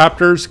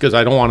helicopters because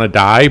I don't want to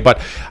die,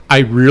 but I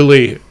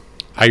really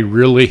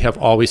have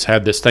always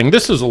had this thing.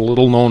 This is a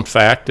little known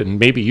fact, and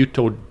maybe you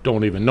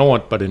don't even know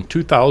it, but in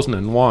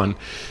 2001,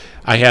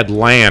 I had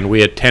land.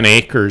 We had 10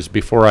 acres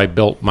before I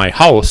built my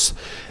house,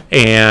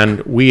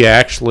 and we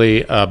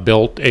actually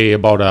built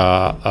about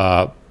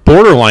a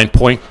borderline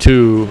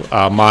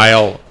 0.2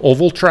 mile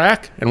oval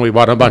track, and we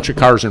bought a bunch of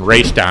cars and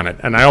raced on it.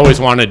 And I always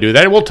wanted to do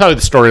that. We'll tell you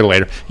the story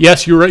later.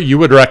 Yes, you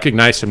would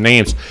recognize some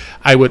names.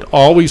 I would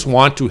always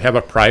want to have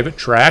a private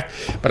track,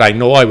 but I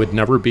know I would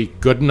never be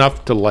good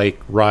enough to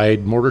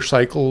ride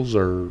motorcycles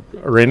or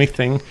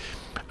anything.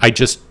 I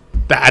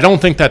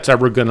don't think that's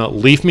ever going to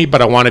leave me,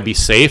 but I want to be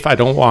safe. I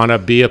don't want to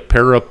be a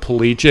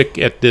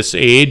paraplegic at this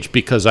age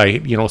because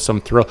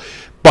some thrill.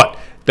 But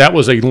that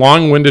was a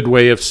long-winded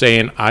way of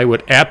saying I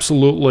would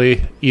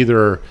absolutely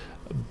either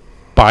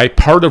buy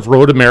part of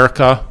Road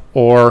America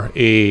or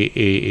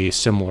a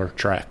similar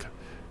track.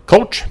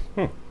 Coach?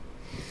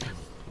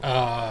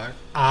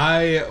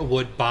 I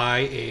would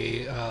buy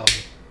a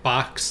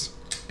box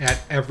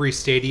at every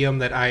stadium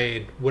that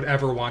I would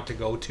ever want to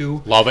go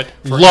to. Love it.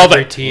 For Love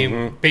every it.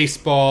 team,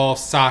 baseball,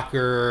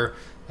 soccer,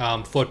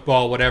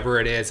 football,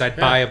 whatever it is. I'd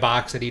buy a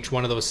box at each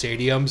one of those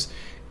stadiums.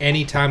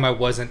 Anytime I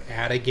wasn't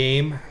at a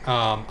game,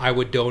 I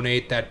would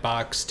donate that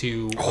box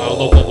to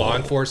local law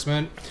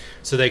enforcement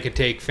so they could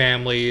take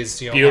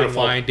families,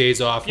 online days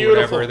off or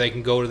whatever. They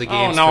can go to the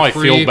games. Oh, now for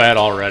free. I feel bad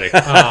already.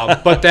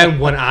 But then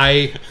when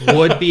I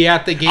would be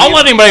at the game, I'll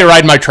let anybody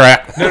ride my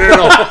track. No.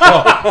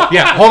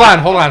 Yeah, hold on.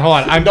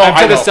 I'm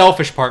to the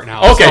selfish part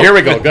now. Okay, here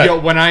we go.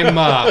 Good. When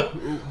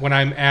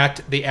I'm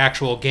at the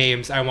actual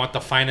games, I want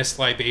the finest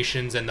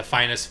libations and the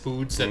finest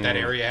foods that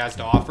area has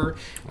to offer.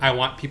 I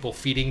want people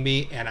feeding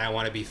me, and I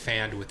want to be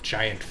fanned with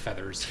giant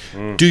feathers.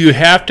 Do you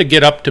have to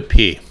get up to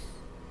pee?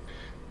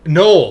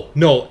 No.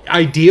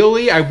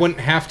 Ideally, I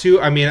wouldn't have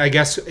to. I mean, I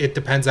guess it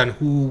depends on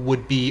who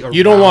would be around.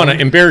 You don't want to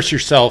embarrass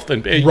yourself,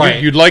 and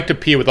Right. you'd like to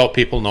pee without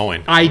people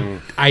knowing.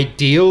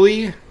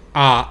 Ideally,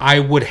 I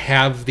would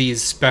have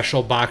these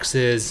special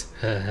boxes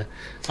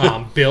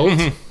built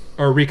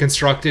or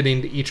reconstructed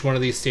into each one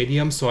of these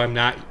stadiums, so I'm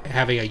not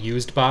having a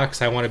used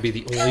box. I want to be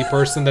the only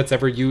person that's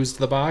ever used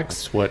the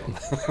box. That's what.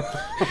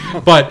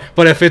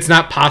 But if it's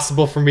not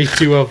possible for me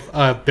to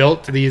have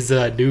built these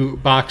new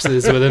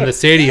boxes within the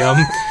stadium,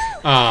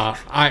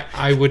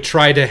 I would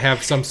try to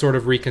have some sort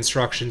of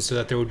reconstruction so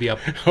that there would be a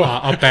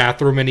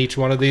bathroom in each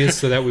one of these,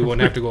 so that we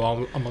wouldn't have to go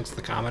all amongst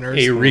the commoners.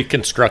 A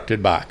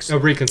reconstructed box. A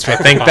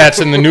reconstructed I think box. that's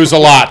in the news a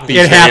lot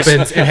these days.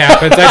 It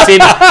happens. I've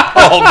seen.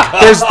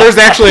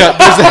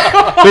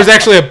 There's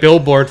actually a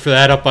billboard for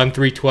that up on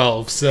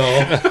 312. So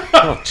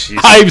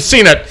I've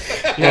seen it.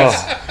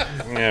 Yes.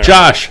 Yeah.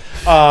 Josh.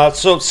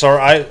 So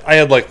sorry, I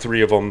had like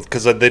 3 of them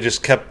because they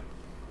just kept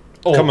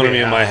coming to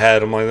me in my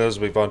head. I'm like, this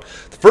will be fun.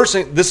 The first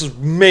thing,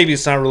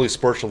 it's not really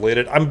sports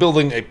related. I'm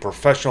building a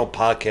professional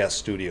podcast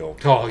studio.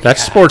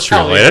 That's sports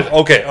related.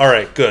 Okay, all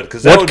right, good.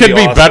 Because What could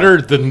be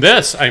better than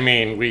this? I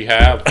mean, we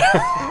have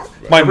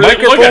my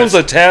microphone's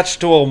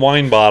attached to a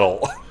wine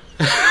bottle.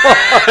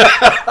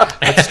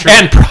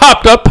 and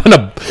propped up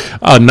on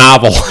a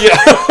novel.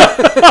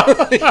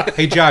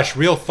 Hey Josh,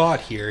 real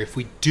thought here. If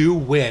we do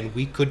win,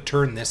 we could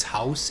turn this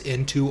house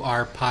into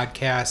our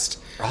podcast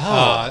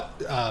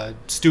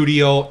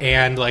studio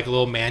and like a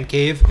little man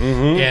cave,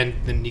 and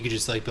then you could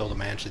just like build a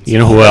mansion. You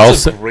know who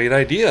else? That's a great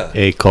idea.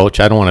 Hey,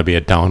 Coach, I don't want to be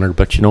a downer,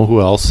 but you know who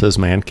else says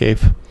man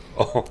cave?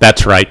 Oh.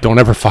 That's right. Don't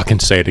ever fucking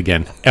say it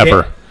again.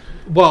 Ever.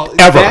 Well,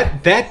 Ever.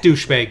 that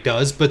douchebag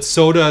does, but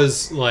so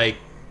does like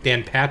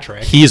Dan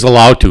Patrick. He's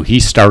allowed to. He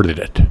started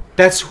it.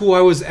 That's who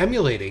I was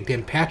emulating,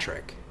 Dan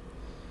Patrick.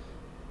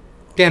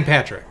 Dan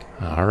Patrick.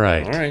 All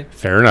right. All right.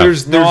 Fair enough.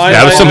 There's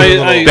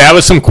That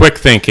was some quick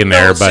thinking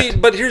there, No, but see,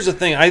 but here's the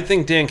thing. I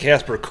think Dan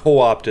Casper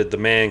co-opted the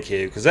man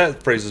cave because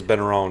that phrase has been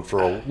around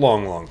for a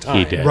long, long time.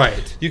 he did.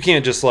 right. You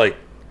can't just like,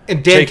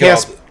 And Take it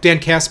off. Dan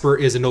Casper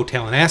is a no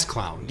talent ass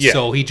clown, Yeah.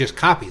 so he just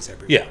copies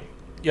everything. yeah,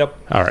 yep.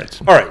 All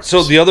right. All right.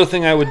 So the other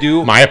thing I would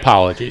do, My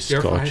apologies,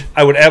 You're Coach. fine.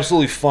 I would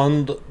absolutely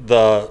fund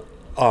the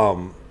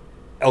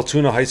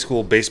Altoona High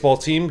School baseball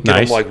team. Get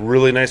Nice. them like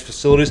really nice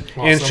facilities,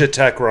 and Awesome.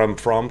 Chautauqua where I'm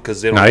from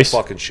because they don't Nice. get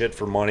fucking shit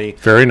for money.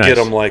 Very nice. Get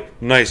them like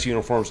nice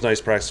uniforms,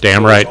 nice practice.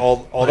 Damn facilities, right.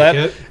 All Like that,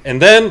 it.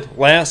 and then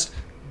last,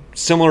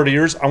 similar to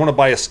yours, I want to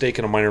buy a stake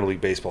in a minor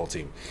league baseball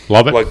team.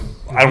 Love it. Like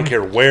I don't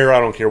care where,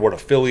 I don't care what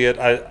affiliate,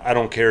 I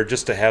don't care,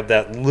 just to have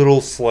that little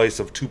slice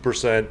of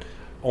 2%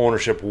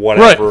 ownership,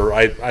 whatever.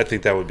 I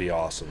think that would be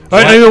awesome.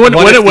 I mean,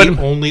 What if when-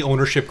 the only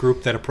ownership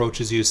group that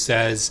approaches you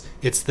says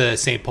it's the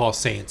St. Paul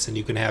Saints and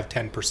you can have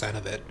 10%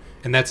 of it,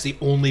 and that's the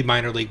only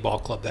minor league ball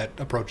club that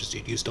approaches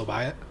you? Do you still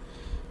buy it?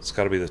 It's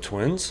got to be the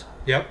Twins.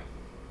 Yep.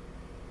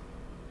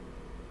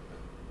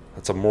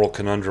 That's a moral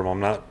conundrum I'm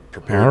not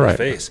prepared All to right.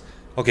 face.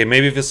 Okay,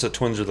 maybe if it's the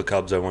Twins or the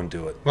Cubs, I wouldn't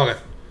do it. Okay.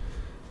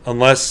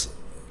 Unless,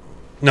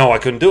 no, I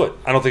couldn't do it.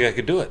 I don't think I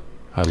could do it.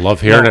 I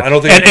love hearing No, it. I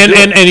don't think I and, can and, do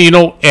and, and you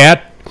know,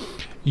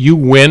 you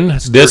win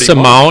this dirty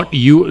money.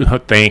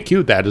 amount. Thank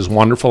you. That is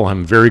wonderful.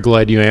 I'm very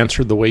glad you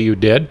answered the way you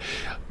did.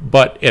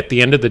 But at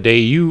the end of the day,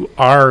 you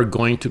are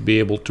going to be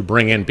able to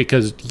bring in,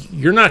 because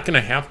you're not going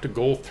to have to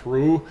go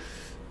through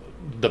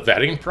the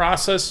vetting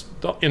process.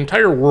 The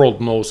entire world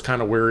knows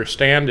kind of where you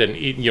stand, and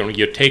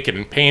you take it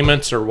in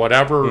payments or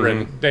whatever,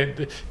 and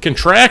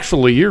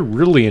contractually you're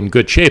really in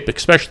good shape,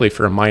 especially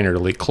for a minor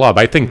league club.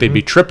 I think they'd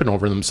be tripping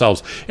over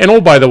themselves. And oh,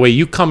 by the way,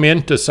 you come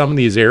into some of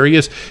these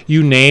areas,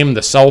 you name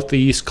the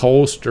Southeast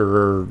Coast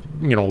or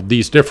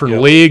these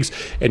different leagues,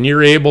 and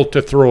you're able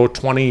to throw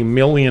 $20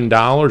 million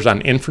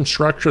on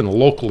infrastructure and the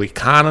local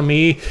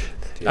economy.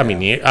 I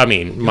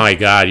mean, my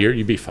God,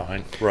 you'd be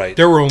fine. Right.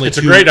 There were only It's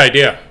two, a great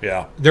idea.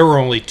 Yeah. There were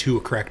only two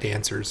correct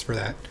answers for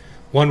that.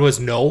 One was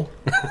no,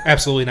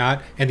 absolutely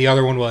not, and the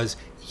other one was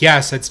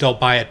yes, I'd still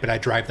buy it, but I'd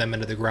drive them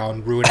into the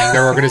ground, ruining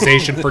their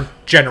organization for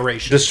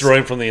generations.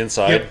 Destroying from the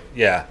inside. Yep.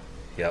 Yeah.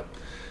 Yep.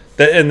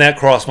 That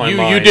crossed my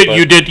mind.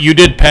 You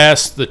did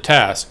pass the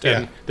test,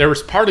 and Yeah. there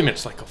was part of me.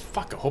 It's like, oh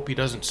fuck! I hope he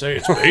doesn't say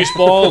it's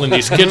baseball, and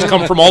these kids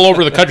come from all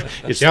over the country.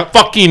 It's Yep.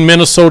 fucking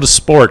Minnesota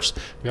sports.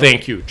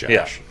 Thank you,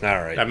 Josh. Yeah.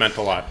 All right. That meant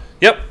a lot.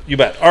 Yep, you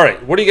bet. All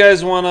right, what do you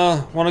guys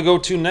wanna go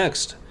to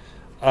next?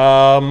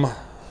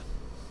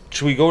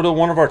 Should we go to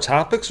one of our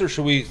topics, or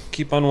should we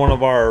keep on one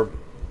of our?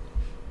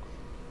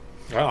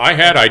 Well, I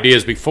had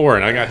ideas before,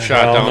 and I got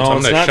shot down. No, So I'm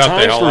it's going to not shut the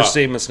time hell for up.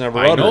 statements never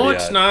I uttered know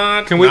yet. it's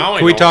not. Can we Now I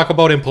can we know. talk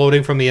about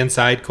imploding from the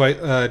inside quite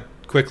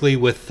quickly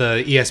with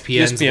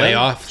ESPN's ESPN?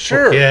 layoff?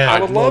 Sure. Yeah. I'd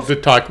would love love- to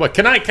talk about.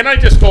 Can I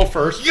just go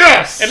first?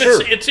 Yes, And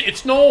sure.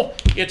 it's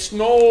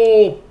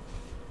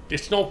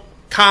no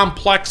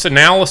complex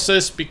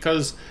analysis,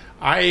 because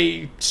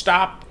I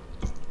stopped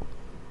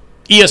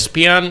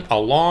ESPN a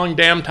long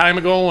damn time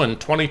ago, and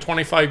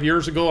 25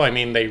 years ago. I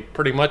mean, they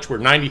pretty much were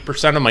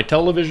 90% of my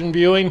television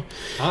viewing.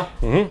 Huh?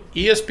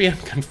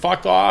 ESPN can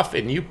fuck off,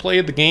 and you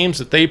play the games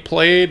that they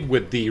played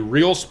with the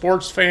real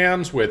sports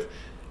fans, with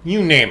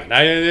you name it.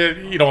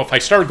 If I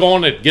start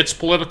going, it gets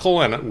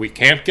political, and we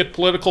can't get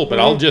political, but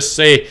I'll just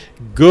say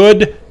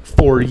good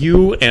for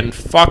you and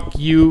fuck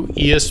you,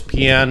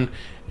 ESPN,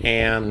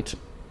 and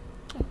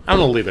I'm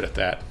going to leave it at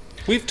that.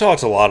 We've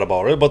talked a lot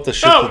about it, about the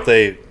shit Oh. that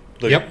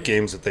the Yep.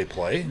 games that they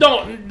play.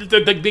 No,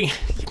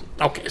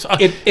 okay. So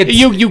It's-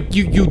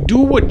 you do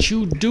what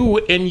you do,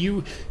 and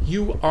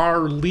you are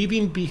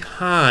leaving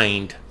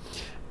behind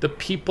the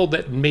people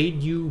that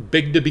made you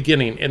big to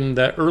beginning. In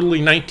the early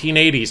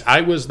 1980s,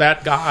 I was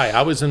that guy.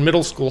 I was in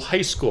middle school,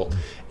 high school,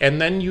 and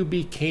then you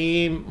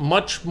became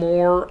much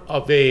more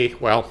of a They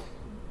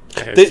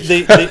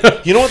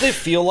you know what they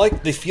feel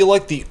like? They feel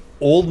like the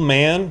old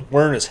man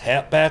wearing his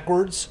hat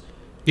backwards.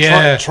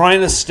 Yeah.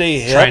 Trying to stay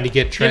hip. Trying to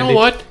get You trendy. know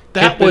what?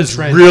 That Hip and was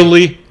trendy.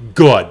 really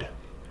good.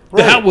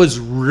 Right. That was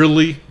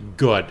really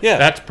good. Yeah.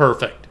 That's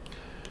perfect.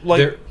 like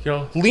They're- You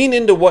know, lean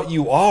into what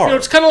you are.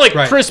 it's kind of like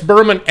Right. Chris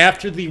Berman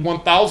after the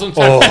 1,000th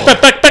time,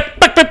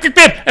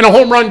 Oh. and a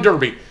home run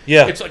derby.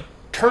 Yeah. It's like,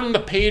 turn the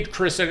page,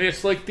 Chris, and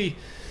it's like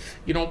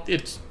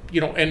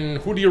and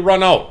who do you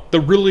run out? The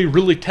really,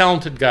 really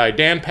talented guy,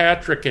 Dan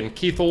Patrick, and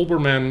Keith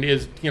Olbermann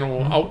is,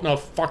 out in a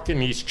fucking,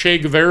 he's Che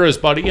Guevara's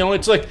buddy.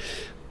 It's like,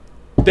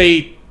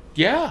 they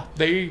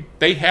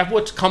have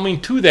what's coming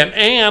to them.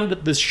 And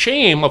the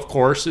shame, of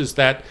course, is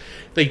that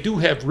they do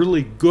have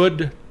really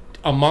good,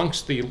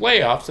 amongst the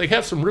layoffs, they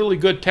have some really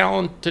good,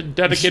 talented,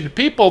 dedicated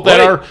people that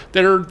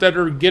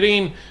are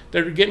getting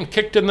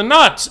kicked in the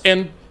nuts.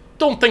 And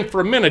don't think for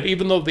a minute,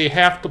 even though they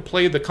have to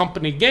play the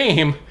company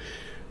game,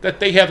 that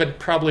they haven't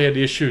probably had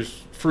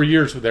issues for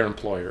years with their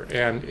employer,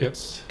 and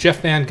it's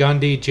Jeff Van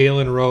Gundy,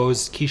 Jalen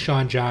Rose,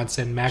 Keyshawn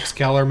Johnson, Max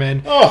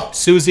Kellerman, Oh.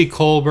 Susie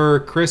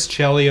Kolber, Chris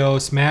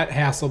Chelios, Matt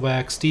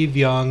Hasselbeck, Steve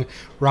Young,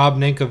 Rob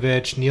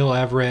Ninkovich, Neil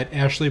Everett,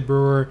 Ashley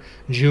Brewer,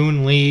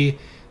 June Lee,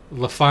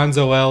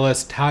 LaFonso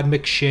Ellis, Todd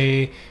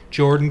McShay,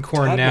 Jordan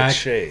Cornett,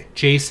 McShay.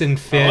 Jason I like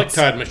Fitz.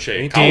 Todd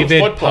McShay. David College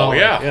football, Pollard.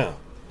 yeah.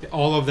 Yeah.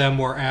 All of them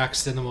were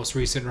axed in the most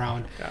recent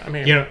round. I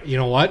mean, You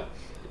know what?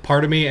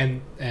 Part of me,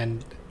 and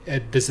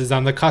this is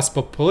on the cusp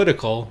of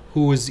political.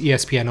 Who is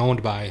ESPN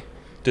owned by?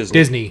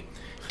 Disney.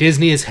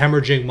 Disney is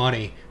hemorrhaging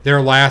money. Their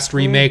last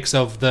remakes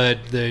of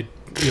the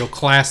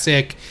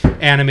classic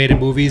animated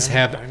movies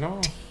have I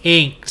know.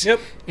 tanked. Yep.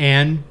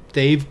 And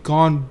they've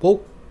gone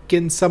woke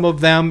in some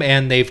of them,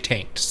 and they've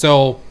tanked.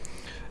 So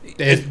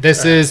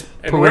this is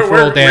And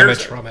peripheral damage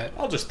where's- from it.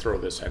 I'll just throw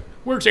this in.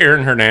 Where's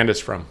Aaron Hernandez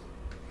from?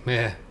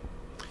 Yeah.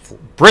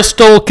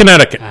 Bristol,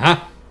 Connecticut. Uh-huh.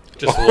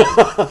 Just a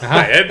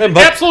little.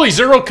 Absolutely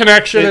zero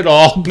connection at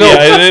all. No,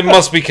 it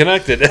must be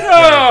connected.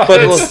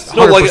 but it's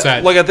no,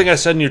 100%. like I think I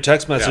said in your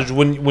text message, Yeah.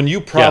 when you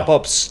prop Yeah.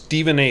 up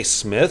Stephen A.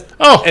 Smith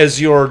Oh. as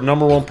your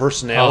number one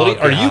personality,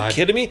 Oh, are you God.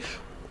 kidding me?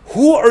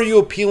 Who are you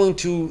appealing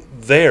to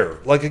there?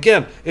 Like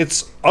again,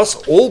 it's us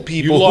old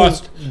people You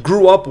lost. who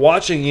grew up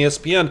watching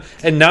ESPN,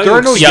 and now There you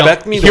are no-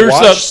 expect me to here's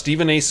watch the-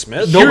 Stephen A.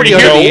 Smith? Nobody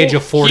under Here- the age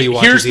of 40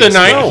 watches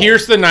ESPN.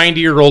 Here's the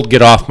 90-year-old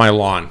get off my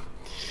lawn.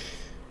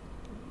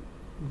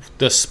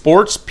 The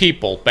sports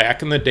people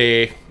back in the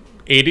day,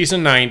 80s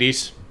and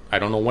 90s, I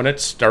don't know when it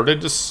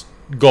started to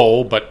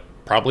go, but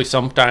probably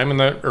sometime in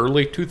the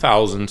early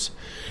 2000s,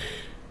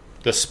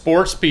 the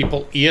sports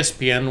people,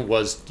 ESPN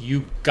was,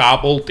 you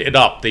gobbled it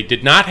up. They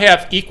did not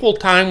have equal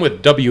time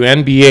with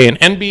WNBA and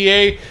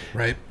NBA,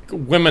 Right.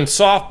 women's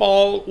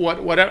softball,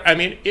 whatever. I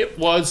mean, it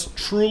was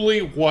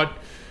truly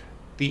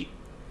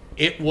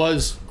it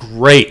was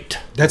great.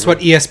 That's what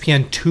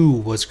ESPN 2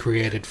 was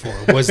created for.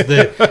 Was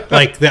the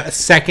like the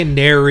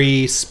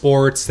secondary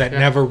sports that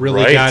never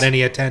really Right. got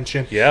any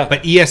attention. Yeah.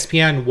 But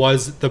ESPN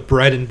was the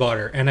bread and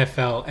butter.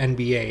 NFL,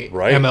 NBA,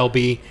 Right.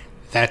 MLB,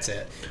 that's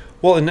it.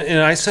 Well, and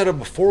I said it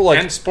before, like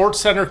And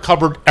SportsCenter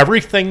covered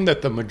everything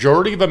that the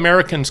majority of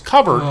Americans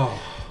covered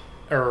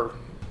or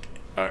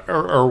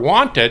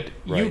wanted.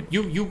 Right.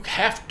 You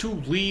have to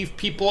leave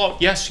people out.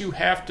 Yes, you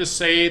have to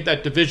say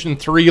that Division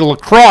III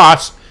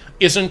lacrosse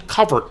isn't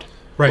covered.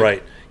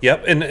 right,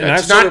 yep, and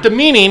It's I not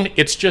demeaning.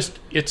 It's just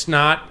does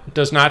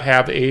not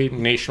have a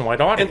nationwide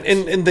audience.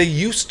 and they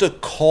used to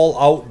call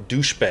out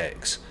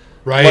douchebags,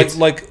 Right.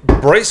 Like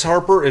Bryce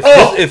Harper,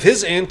 if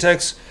his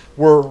antics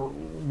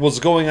was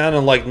going on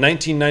in like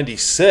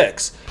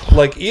 1996,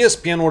 like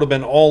ESPN would have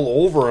been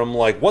all over him.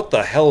 Like, what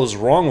the hell is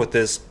wrong with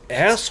this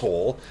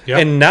asshole? Yep.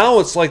 And now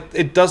it's like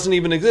it doesn't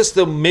even exist.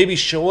 They'll maybe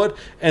show it,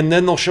 and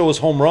then they'll show his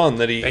home run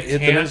that he They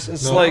hit. can't.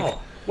 It's No. like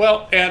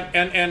Well,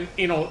 and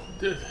you know,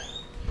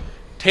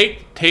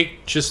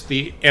 take just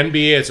the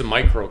NBA as a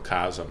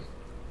microcosm.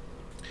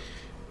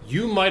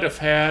 You might have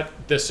had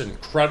this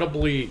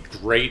incredibly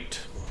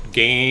great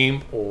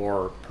game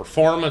or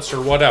performance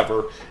or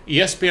whatever.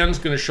 ESPN's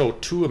going to show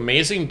two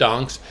amazing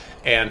dunks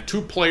and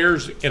two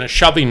players in a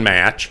shoving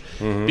match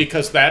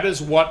because that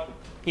is what,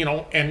 you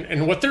know,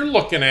 and what they're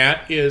looking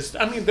at is,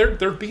 I mean,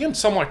 they're being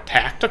somewhat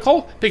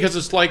tactical because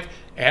it's like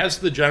as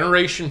the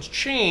generations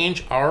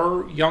change,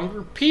 our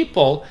younger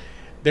people,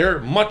 they're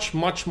much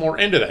more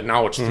into that.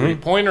 Now it's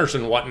 3-pointers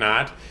and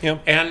whatnot.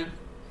 Yep. And,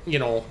 you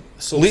know,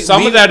 so Le- some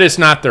leave- of that is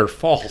not their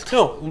fault.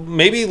 no,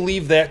 maybe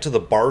leave that to the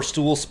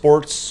Barstool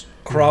Sports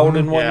crowd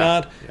and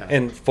whatnot, Yeah.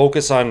 and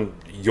focus on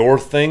your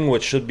thing,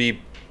 which should be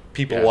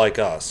people Yeah. like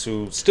us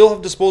who still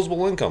have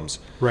disposable incomes.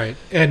 Right.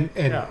 And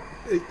Yeah.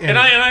 And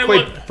I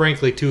quite would-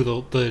 frankly too,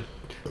 the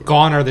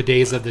gone are the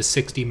days of the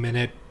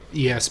 60-minute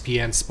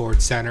ESPN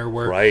Sports Center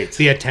where Right.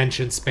 the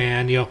attention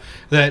span,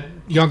 that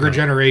younger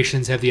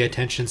generations have the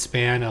attention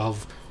span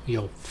of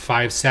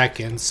 5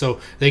 seconds, so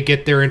they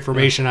get their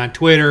information on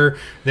Twitter,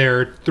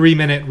 their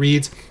 3-minute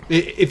reads.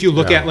 If you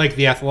look Yeah. at like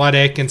the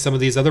Athletic and some of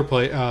these other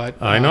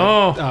I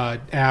know.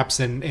 apps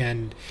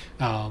and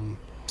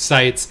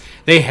sites,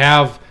 they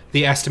have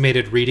the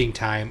estimated reading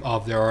time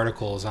of their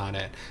articles on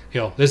it.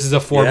 This is a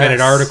 4-minute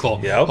Yes. article.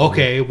 Yep.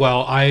 Okay,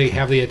 well, I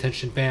have the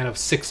attention span of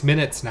 6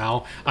 minutes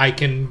now. I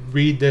can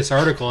read this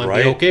article and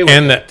Right. be okay with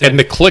And it.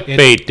 the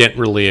clickbait didn't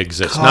really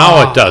exist.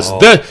 Now it does. Oh,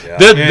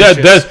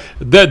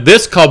 The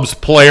this Cubs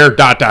player ...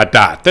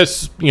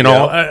 This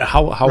Yeah.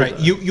 how Right.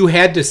 You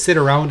had to sit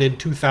around in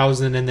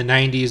 2000 and the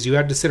 90s. You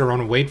had to sit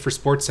around and wait for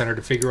SportsCenter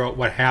to figure out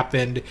what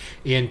happened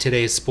in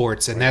today's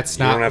sports, and that's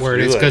You don't not have where to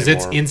it do is that because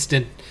it's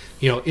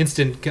anymore.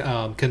 instant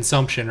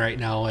consumption right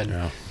now, and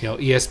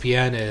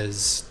ESPN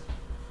is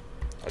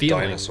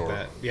feeling dinosaur.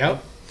 that.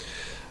 Yep.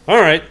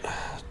 All right,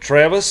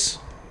 Travis,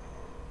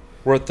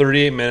 we're at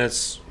 38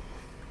 minutes.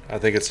 I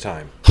think it's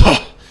time.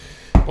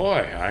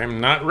 boy, I'm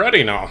not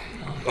ready now.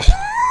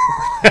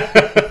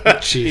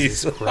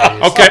 Jesus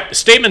Christ. Okay,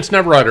 statements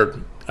never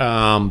uttered.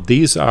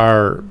 These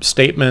are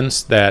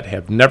statements that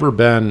have never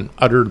been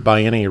uttered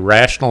by any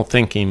rational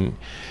thinking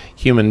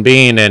human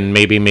being, and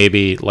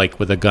maybe like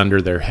with a gun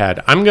to their head.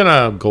 I'm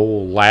gonna go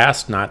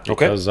last, not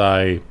because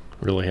I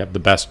really have the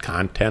best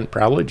content,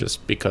 probably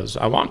just because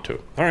I want to.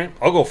 All right,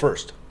 I'll go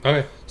first.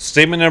 Okay.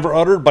 Statement never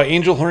uttered by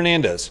Angel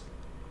Hernandez.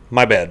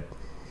 My bad.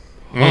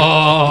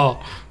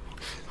 Oh.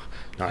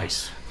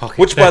 Nice. Okay.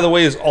 Which, by the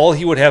way, is all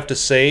he would have to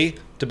say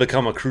to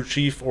become a crew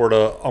chief or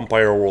to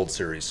umpire a World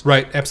Series.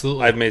 Right,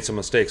 absolutely. I've made some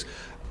mistakes.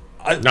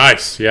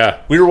 Nice,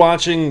 yeah. We were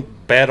watching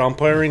bad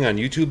umpiring on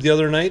YouTube the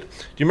other night. Do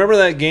you remember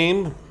that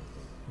game?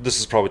 This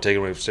is probably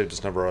taken away from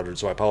statements never uttered,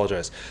 so I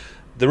apologize.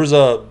 There was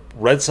a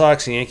Red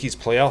Sox-Yankees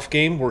playoff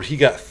game where he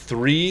got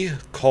 3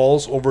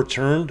 calls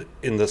overturned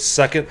in the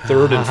second,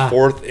 third, and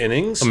fourth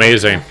innings.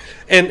 Amazing.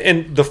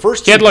 And the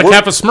first He two had like weren't-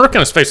 half a smirk on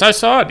his face. I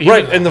saw it.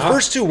 Right, and the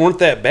first 2 weren't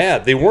that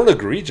bad. They weren't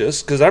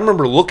egregious because I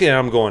remember looking at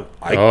him going,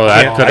 that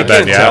I could have can't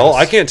been, yeah. tell.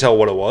 I can't tell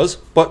what it was,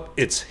 but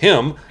it's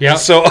him. Yeah.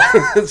 So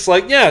it's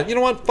like, yeah, you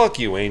know what? Fuck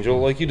you, Angel.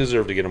 Like, you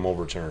deserve to get him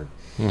overturned.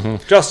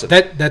 Justin.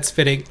 That's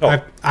fitting.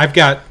 Oh. I've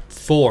got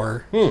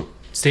 4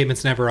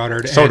 statements never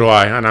uttered. So and- do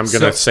I, and I'm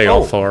going to say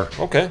all 4.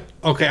 Okay.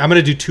 Okay, I'm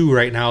going to do 2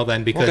 right now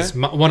then because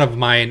Okay. one of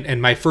mine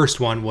and my first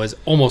one was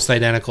almost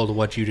identical to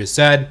what you just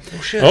said.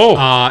 Oh, shit.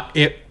 Oh,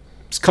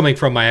 It's coming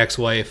from my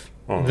ex-wife.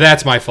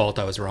 That's my fault.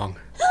 I was wrong.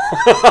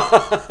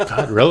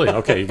 God, really?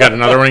 Okay, you got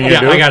another one you Yeah,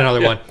 do? I got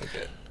another one.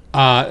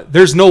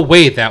 There's no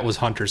way that was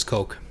Hunter's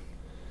Coke.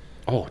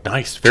 Oh,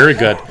 nice. Very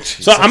good.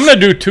 So I'm going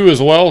to do 2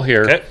 as well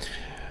here. Okay.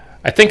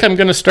 I think I'm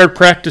going to start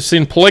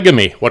practicing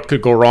polygamy. What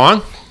could go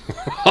wrong?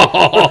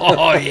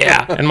 Oh,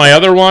 yeah. And my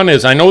other one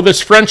is I know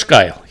this French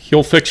guy.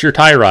 He'll fix your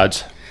tie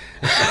rods.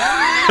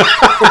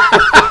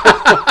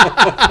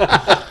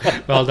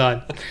 Well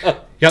done.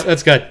 Yep,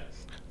 that's good.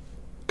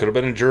 Could have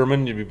been a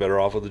German. You'd be better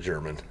off with a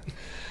German.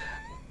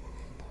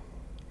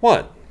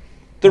 What?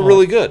 They're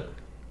really good.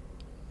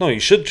 No, you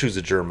should choose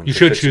a German. You to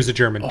should fix choose a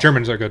German.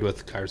 Germans are good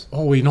with cars.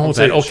 Oh, we know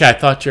say- that. Okay, I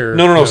thought you're...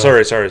 No.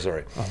 Sorry.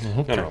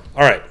 No.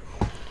 All right.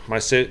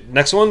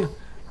 Next one.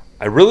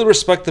 I really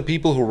respect the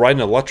people who ride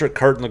an electric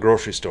cart in the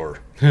grocery store.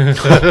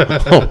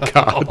 Oh,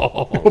 God.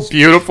 Oh,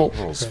 beautiful.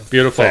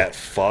 Beautiful. Fat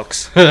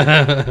fucks.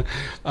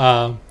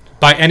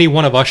 By any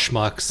one of us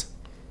schmucks.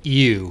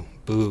 Ew,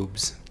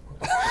 boobs.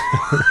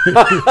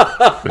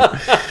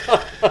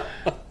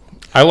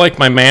 I like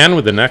my man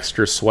with an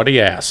extra sweaty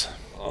ass.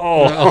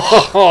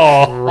 Gross.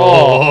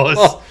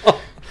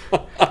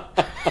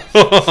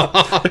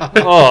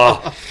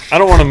 I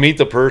don't want to meet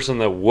the person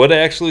that would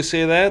actually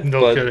say that.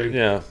 No but kidding.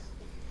 Yeah.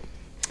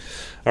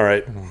 All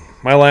right.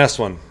 My last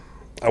one.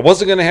 I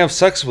wasn't going to have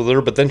sex with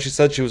her, but then she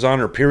said she was on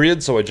her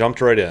period, so I jumped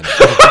right in.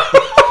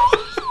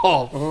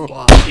 Oh,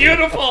 fuck.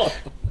 Beautiful.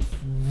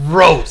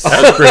 Gross.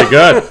 That's pretty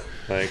good.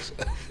 Thanks.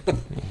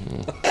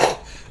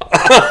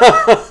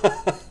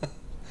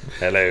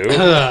 Hello.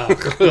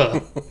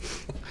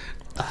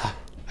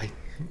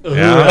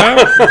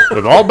 Yeah,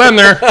 we've all been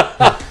there.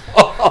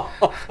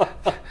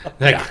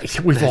 Yeah,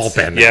 we've all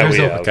been there. Yeah, we There's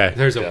have. Okay.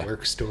 There's a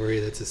work story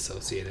that's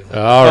associated with it.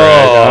 All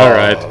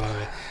right. All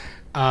right.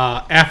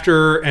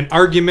 After an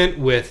argument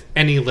with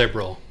any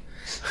liberal.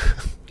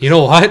 You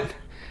know what?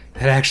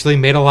 That actually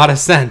made a lot of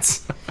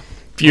sense.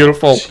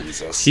 Beautiful.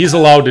 Jesus. He's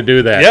allowed to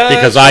do that Yeah,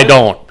 because that's I fine.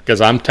 don't, because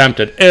I'm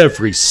tempted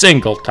every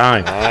single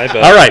time. I bet.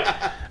 All right.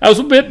 I was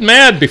a bit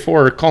mad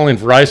before calling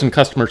Verizon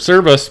customer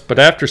service, but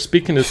after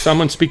speaking to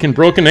someone speaking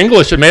broken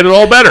English, it made it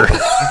all better.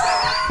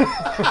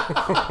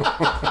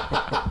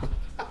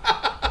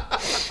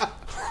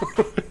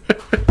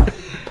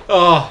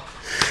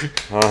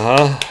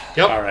 Oh.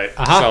 Yep. All right.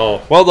 Uh-huh.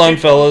 So, Well done,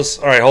 fellas.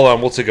 All right, hold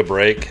on. We'll take a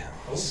break.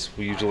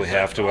 We usually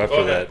have to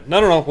after that.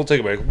 No. We'll take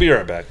a break. We'll be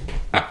right back.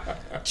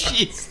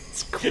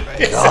 Jesus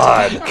Christ.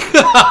 God.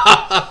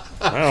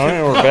 All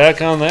right, we're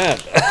back on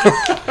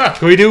that.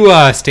 Can we do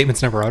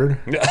statements never uttered?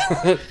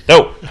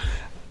 No.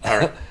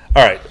 All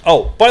right.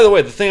 Oh, by the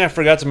way, the thing I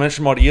forgot to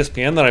mention about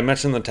ESPN that I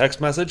mentioned in the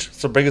text message,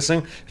 it's the biggest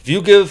thing. If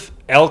you give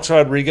Alex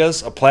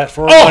Rodriguez a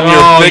platform on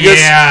your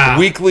biggest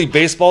weekly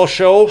baseball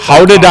show,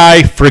 how did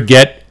I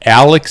forget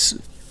Alex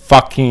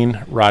fucking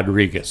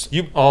Rodriguez?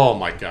 Oh,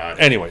 my God.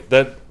 anyway,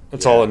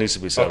 that's all that needs to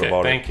be said Okay,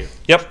 about thank it. you.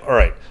 Yep. All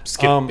right.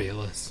 Skip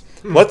Bayless.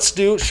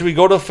 Should we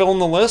go to fill in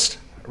the list?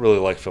 I really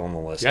like filling the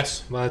list.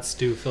 Yes. Let's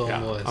do fill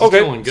in the list. Okay,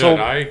 Feeling good. so-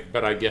 I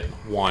bet I get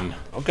 1.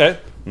 Okay.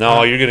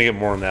 No, you're going to get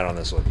more than that on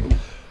this one.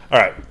 All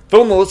right.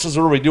 Fill in the list is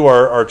where we do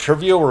our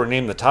trivia, where we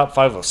name the top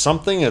 5 of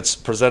something. It's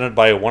presented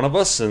by one of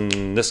us,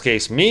 in this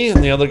case me,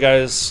 and the other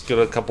guys get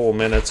a couple of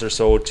minutes or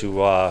so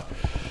to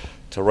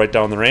write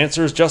down their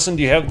answers. Justin,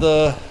 do you have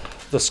the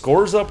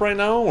scores up right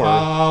now?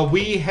 Or?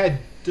 We had,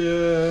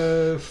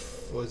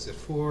 what was it,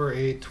 4,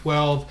 8,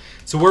 12.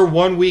 So we're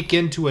 1 week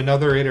into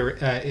another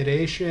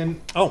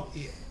iteration.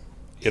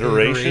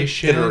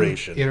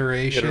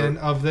 Iteration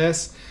of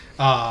this.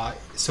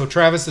 So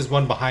Travis is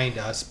 1 behind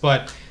us,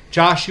 but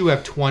Josh, you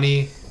have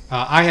 20.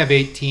 I have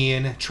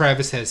 18.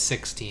 Travis has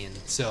 16.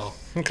 So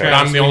Okay. But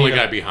I'm the we only need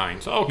a- guy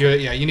behind. So,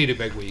 okay. you need a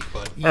big week,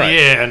 bud. right.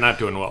 Yeah, not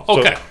doing well. So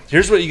Okay.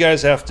 here's what you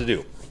guys have to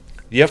do.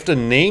 You have to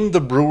name the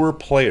Brewer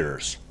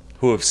players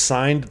who have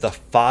signed the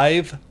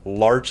 5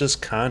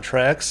 largest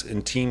contracts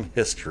in team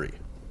history.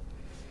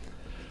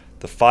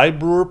 The 5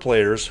 Brewer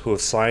players who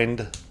have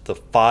signed the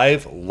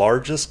 5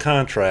 largest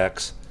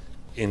contracts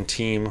in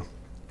team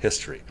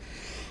history.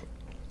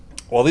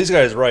 While these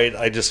guys write,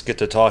 I just get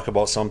to talk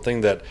about something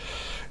that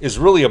is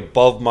really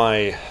above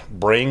my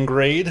brain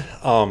grade.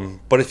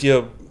 But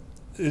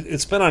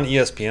it's been on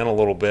ESPN a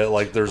little bit.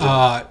 Like there's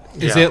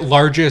is it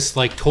largest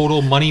like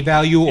total money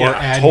value or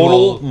annual?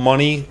 total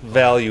money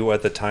value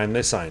at the time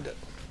they signed it.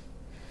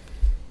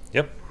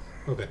 Yep.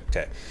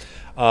 Okay.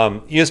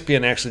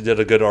 ESPN actually did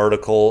a good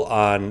article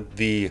on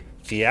the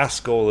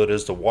fiasco that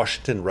is the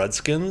Washington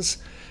Redskins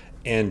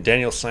and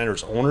Daniel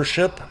Snyder's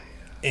ownership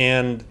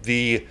and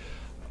the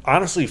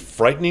honestly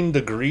frightening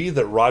degree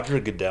that Roger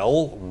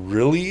Goodell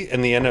really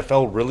and the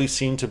NFL really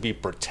seemed to be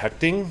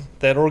protecting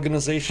that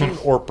organization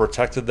or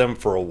protected them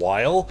for a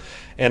while.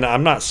 And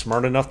I'm not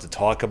smart enough to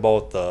talk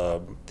about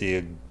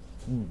the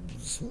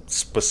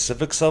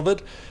specifics of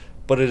it,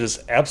 but it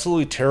is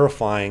absolutely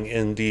terrifying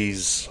in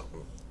these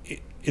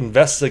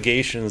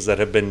investigations that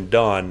have been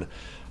done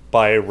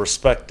by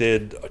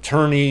respected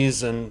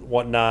attorneys and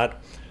whatnot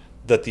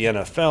that the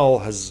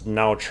NFL has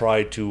now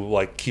tried to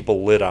like keep a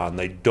lid on.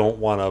 They don't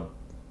want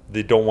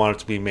it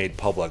to be made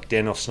public.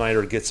 Daniel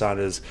Snyder gets on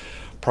his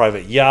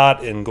private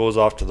yacht and goes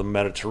off to the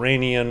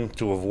Mediterranean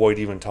to avoid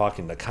even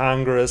talking to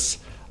Congress.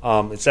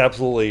 It's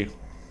absolutely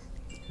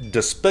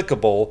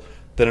despicable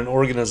that an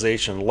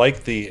organization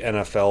like the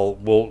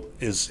NFL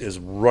is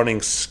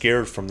running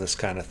scared from this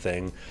kind of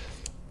thing.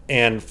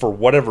 And for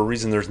whatever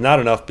reason, there's not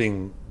enough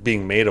being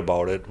made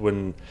about it.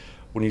 When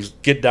you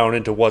get down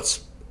into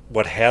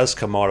what has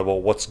come out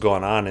about what's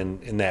gone on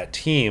in that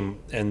team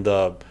and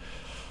the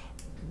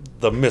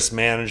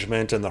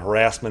mismanagement and the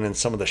harassment and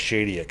some of the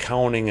shady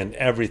accounting and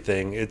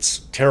everything, it's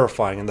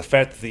terrifying. And the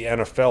fact that the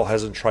NFL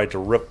hasn't tried to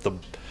rip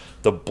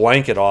the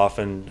blanket off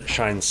and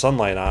shine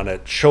sunlight on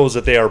it shows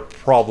that they are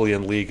probably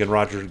in league and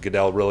Roger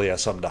Goodell really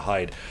has something to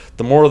hide.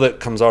 The more that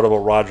comes out about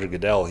Roger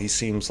Goodell, he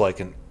seems like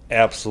an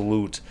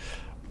absolute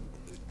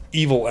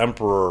evil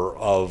emperor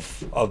of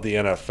the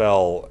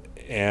NFL,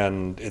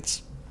 and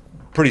it's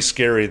pretty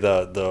scary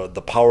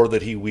the power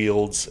that he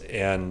wields.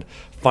 And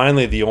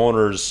finally the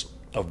owners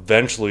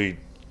eventually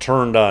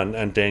turned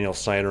on Daniel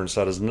Snyder and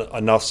said,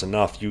 enough's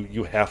enough,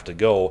 you have to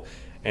go,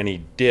 and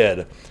he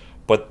did.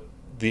 But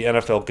the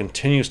NFL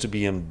continues to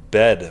be in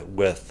bed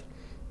with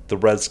the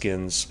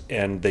Redskins,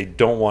 and they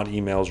don't want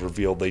emails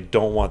revealed, they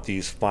don't want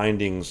these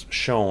findings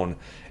shown,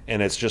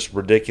 and it's just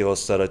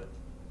ridiculous that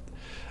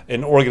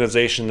an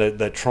organization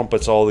that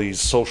trumpets all these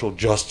social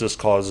justice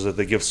causes that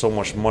they give so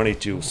much money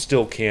to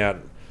still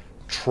can't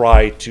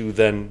try to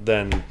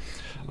then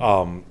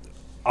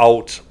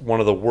out one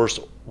of the worst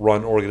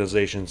run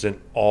organizations in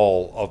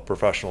all of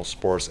professional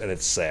sports, and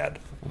it's sad.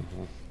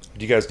 Mm-hmm.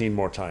 Do you guys need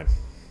more time?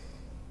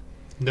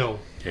 No.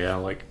 Yeah,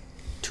 like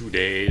 2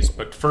 days.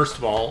 But first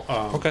of all,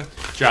 okay,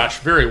 Josh,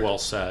 very well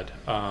said.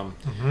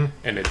 And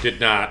it did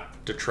not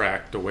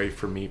detract away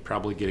from me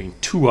probably getting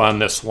 2 on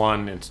this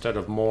one instead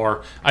of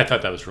more. I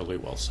thought that was really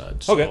well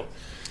said. So, okay.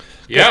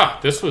 Yeah,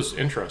 this was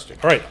interesting.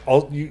 All right.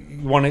 You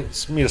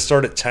want me to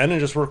start at 10 and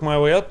just work my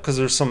way up? Because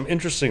there's some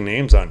interesting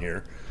names on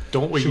here.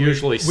 Don't we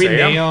usually say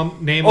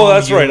them? Name oh,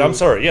 that's right. I'm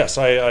sorry. Yes,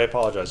 I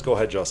apologize. Go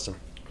ahead, Justin.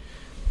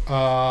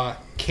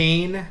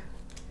 Kane,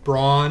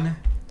 Braun,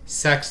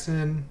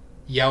 Sexton,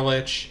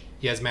 Yelich,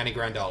 Yasmani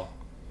Grandal.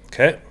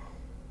 Okay.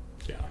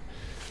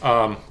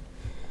 Yeah.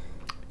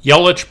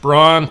 Yelich,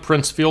 Braun,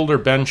 Prince Fielder,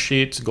 Ben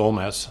Sheets,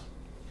 Gomez.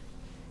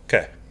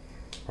 Okay.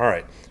 All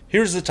right.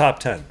 Here's the top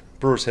 10.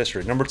 Brewers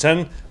history. Number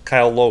 10,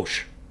 Kyle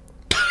Loesch.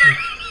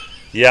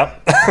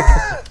 Yep.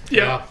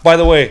 Yeah. By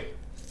the way,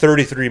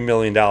 $33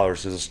 million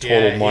is his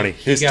total money.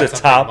 He's the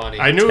top money.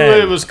 I knew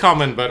 10. it was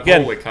coming, but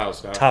Again, holy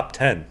cows. Top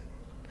 10.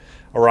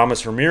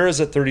 Aramis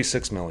Ramirez at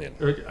 $36 million.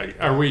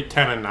 Are we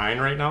 10 and 9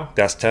 right now?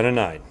 That's 10 and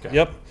 9. Okay.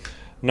 Yep.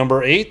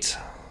 Number 8.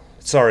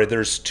 Sorry,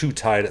 there's 2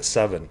 tied at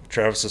 7.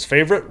 Travis's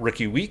favorite,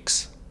 Ricky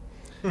Weeks.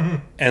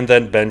 And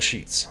then Ben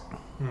Sheets.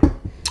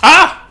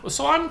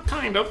 So I'm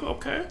kind of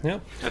okay.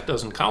 Yep. That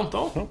doesn't count,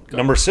 though. Nope.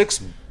 Number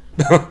 6,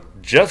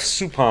 Jeff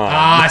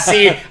Suppan.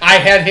 See, I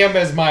had him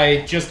as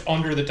my just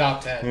under the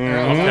top 10.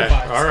 Okay.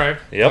 All right.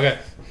 Yep. Okay.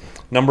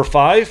 Number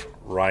 5,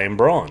 Ryan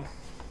Braun.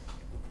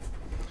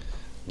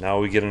 Now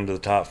we get into the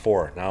top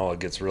 4. Now it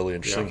gets really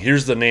interesting. Yeah.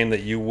 Here's the name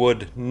that you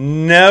would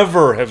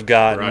never have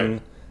gotten.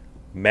 Right.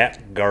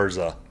 Matt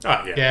Garza. No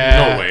way.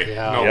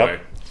 Yeah. No way.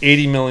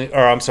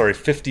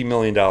 $50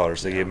 million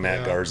they gave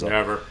Matt Garza.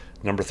 Never.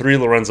 Number 3,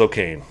 Lorenzo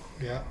Cain.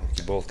 Yeah.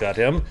 You both got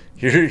him.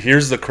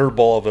 Here's the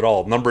curveball of it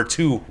all. Number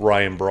 2,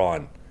 Ryan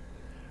Braun.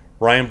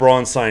 Ryan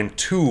Braun signed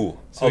 2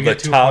 So of we the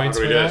get 2 top. points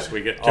We for that? just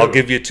we get 2. I'll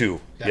give you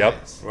 2. Yep.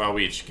 Nice. Well,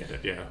 we each get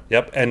it. Yeah.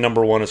 Yep. And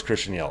number 1 is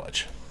Christian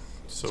Yelich.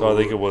 So I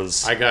think it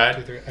was I got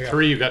 2, 3. I got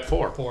 3. You got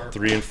 4. 4.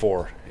 3 and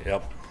 4.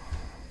 Yep.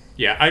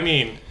 Yeah. I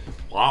mean,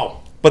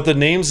 wow. But the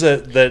names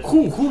that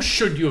Who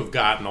should you have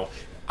gotten? Though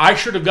I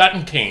should have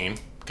gotten Kane.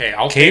 Okay,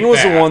 I'll Kane take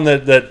was that. the one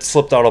that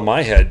slipped out of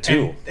my head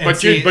too.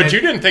 But you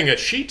didn't think of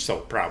Sheets, though,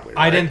 probably.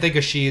 Right? I didn't think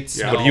of Sheets.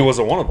 Yeah. no. But he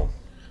wasn't one of them.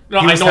 No,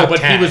 he I was know, top but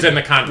 10. he was in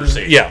the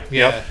conversation. Yeah.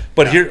 Yeah.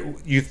 But here,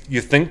 you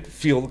think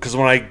Field, because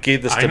when I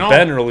gave this I to know.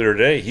 Ben earlier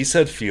today, he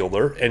said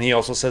Fielder, and he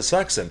also said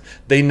Sexton.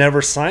 They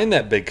never signed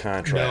that big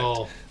contract.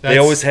 No, they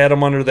that's- always had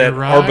him under that You're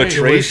right,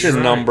 arbitration it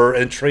was- number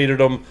and traded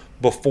him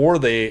before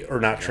they, or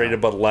not traded,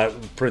 but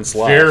Prince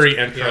left. Very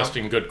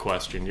interesting. Good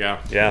question. Yeah.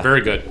 Yeah.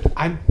 Very good.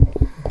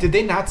 Did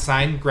they not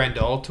sign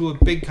Grandal to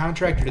a big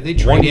contract, or did they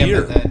trade 1 him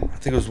year. and then I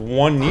think it was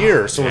 1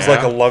 year, so it was Yeah.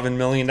 like $11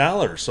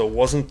 million. So it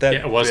wasn't that. Yeah,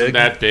 it wasn't big.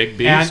 that big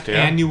beast.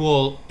 yeah.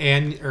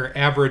 or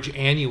average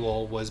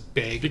annual was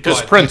big? Because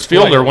but Prince the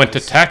point Fielder went to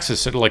was-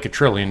 Texas at like $1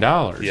 trillion,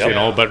 Yep. you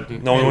know, but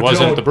No, it went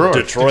wasn't to the Brewers.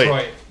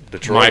 Detroit.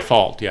 My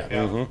fault, yeah.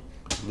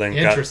 Then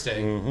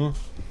Interesting.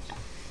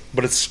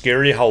 But it's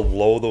scary how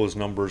low those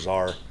numbers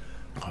are.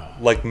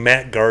 Like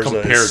Matt Garza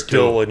Compared is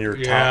still to- in your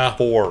Yeah. top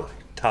four.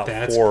 Top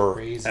That's four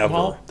crazy. ever.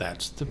 Well,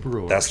 that's the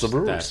Brewers. That's the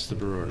Brewers. That's the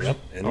Brewers.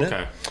 Isn't it?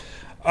 Okay.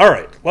 All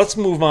right, let's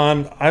move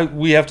on.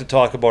 We have to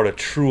talk about a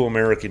true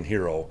American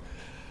hero.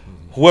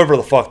 Whoever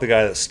the fuck the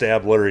guy that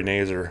stabbed Larry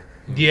Nassar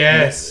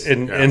Yes.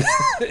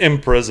 in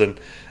prison.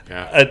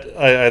 Yeah.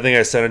 I think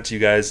I sent it to you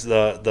guys.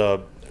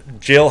 The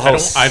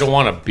jailhouse. I don't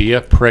want to be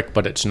a prick,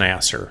 but it's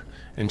Nasser.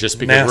 And just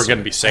because we're Nassar. going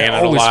to be saying I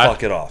it a always lot.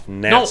 fuck it off.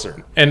 No,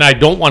 Nassar. and I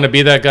don't want to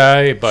be that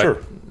guy, but Sure.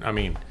 I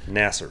mean,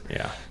 Nassar.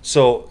 yeah.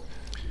 So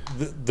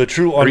the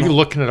true. Are you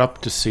looking it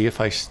up to see if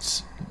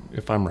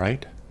I'm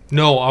right?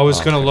 No, I was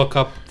going to look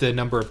up the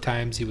number of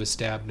times he was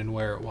stabbed and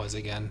where it was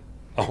again.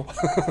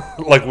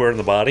 like where in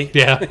the body?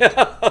 Yeah.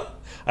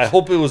 I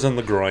hope it was in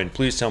the groin.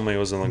 Please tell me it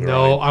was in the groin.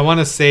 No, I want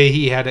to say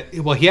he had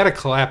a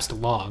collapsed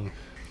lung.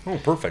 Oh,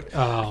 perfect.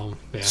 Yeah,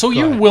 So go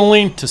you're ahead.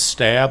 willing to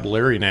stab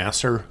Larry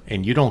Nassar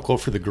and you don't go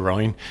for the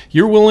groin?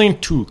 You're willing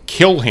to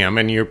kill him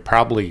and you're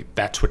probably,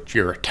 that's what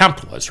your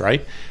attempt was,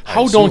 right?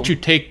 How don't you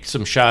take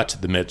some shots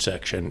at the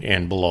midsection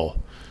and below?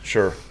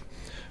 Sure.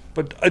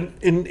 But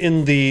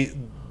in the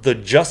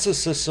justice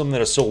system that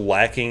is so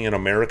lacking in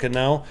America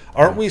now,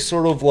 aren't we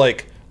sort of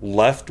like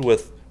left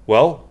with,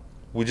 well,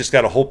 we just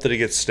got to hope that he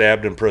gets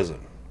stabbed in prison,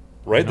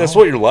 right? That's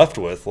what you're left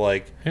with.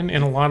 Like, In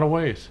a lot of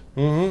ways.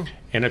 Mm-hmm.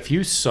 And if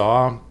you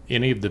saw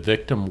any of the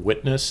victim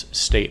witness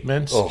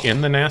statements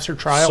in the Nassar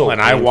trial, so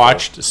and I painful.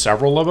 watched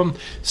several of them,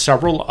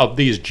 several of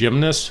these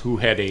gymnasts who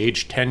had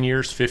aged 10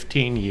 years,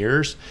 15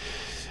 years,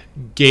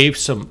 gave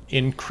some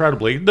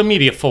incredibly, the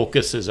media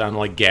focuses on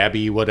like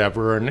Gabby,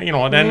 whatever, and you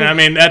know, and I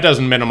mean, that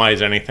doesn't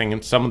minimize anything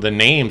in some of the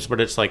names, but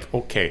it's like,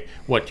 okay,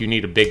 what, you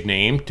need a big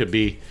name to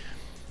be,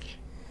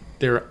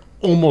 there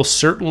almost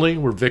certainly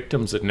were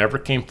victims that never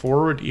came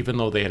forward, even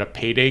though they had a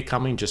payday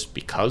coming just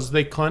because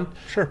they couldn't.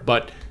 Sure.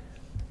 But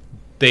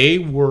they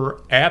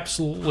were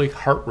absolutely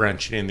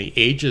heart-wrenching in the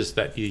ages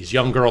that these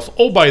young girls,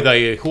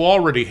 who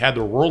already had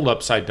their world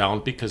upside down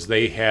because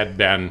they had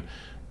been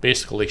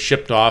basically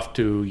shipped off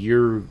to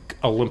your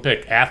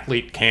Olympic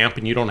athlete camp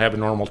and you don't have a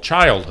normal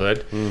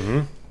childhood.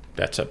 Mm-hmm.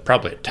 That's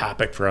probably a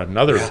topic for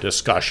another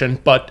discussion,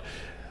 but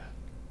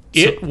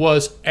it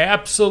was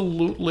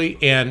absolutely,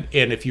 and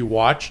if you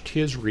watched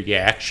his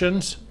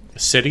reactions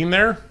sitting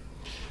there,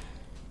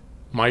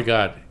 my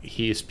God,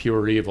 he's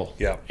pure evil.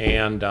 Yeah.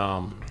 And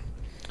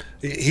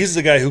he's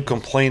the guy who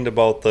complained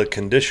about the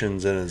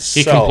conditions in his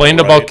he cell, complained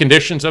right? about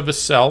conditions of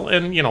his cell,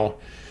 and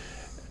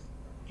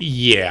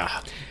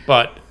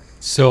but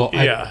So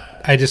Yeah.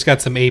 I just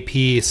got some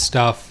AP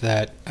stuff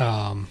that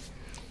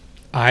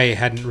I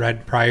hadn't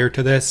read prior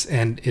to this,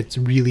 and it's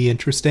really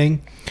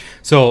interesting.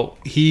 So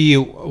he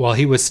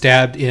was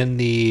stabbed in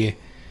the.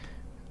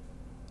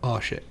 Oh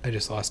shit! I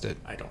just lost it.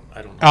 I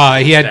don't know.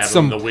 He had Stab him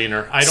some in the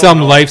wiener. I don't some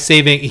know.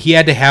 life-saving. He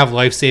had to have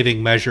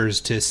life-saving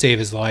measures to save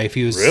his life.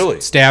 He was Really?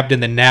 stabbed in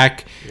the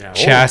neck, Yeah.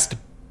 chest,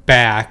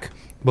 back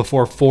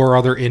before 4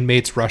 other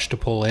inmates rushed to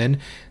pull in.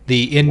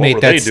 The inmate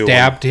were they that doing?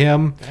 stabbed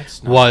him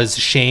That's not- was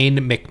Shane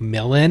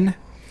McMillan,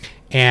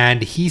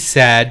 and he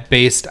said,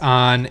 based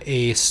on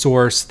a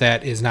source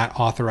that is not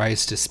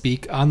authorized to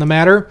speak on the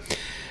matter,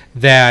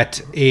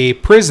 that a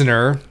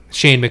prisoner,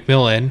 Shane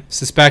McMillan,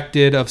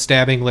 suspected of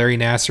stabbing Larry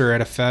Nassar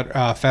at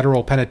a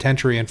federal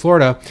penitentiary in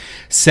Florida,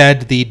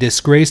 said the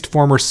disgraced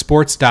former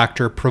sports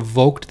doctor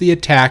provoked the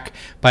attack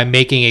by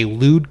making a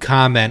lewd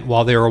comment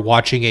while they were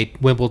watching a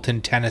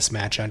Wimbledon tennis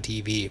match on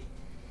TV.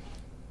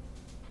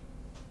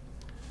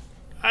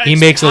 He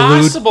makes a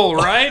lewd- possible,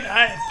 right?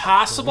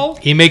 Possible.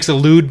 He makes a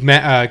lewd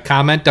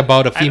comment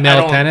about a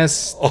female don't-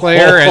 tennis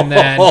player and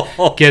then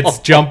gets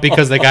jumped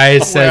because the guy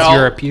says Well,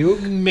 you're a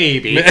puke.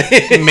 Maybe.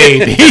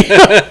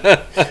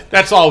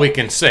 That's all we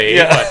can say.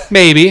 Yeah. But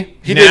Maybe.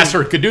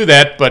 Nassar could do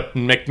that, but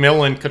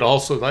McMillan could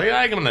also, like,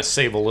 I'm going to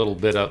save a little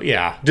bit of,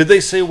 Did they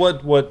say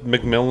what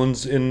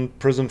McMillan's in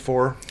prison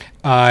for?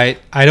 I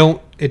don't.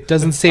 It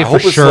doesn't say I for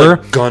hope it's sure.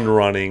 like gun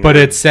running. But or-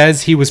 it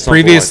says he was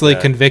something previously like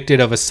that.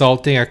 convicted of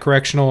assaulting a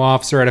correctional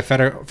officer at a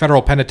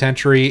federal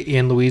penitentiary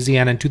in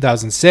Louisiana in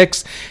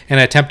 2006 and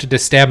attempted to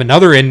stab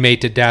another inmate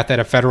to death at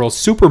a federal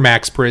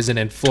supermax prison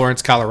in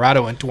Florence,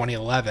 Colorado in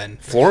 2011.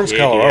 Florence,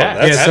 Colorado. Yeah,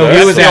 That's, so he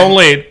that's was the at-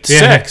 only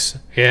Yeah. Mix.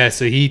 Yeah,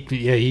 so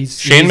he's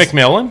Shane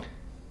McMillan.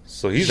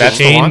 So he's That's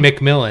the Shane one?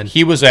 McMillan.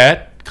 He was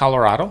at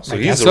Colorado. so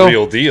he's guess a so.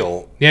 real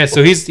deal. Yeah,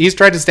 so he's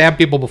tried to stab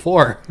people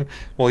before.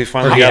 Well, he Or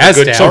finally he got has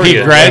a good stabbed. So he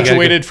target.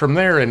 graduated from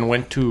there and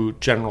went to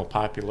general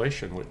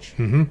population, which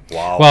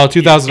Wow. Well,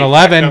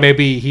 2011, He- he-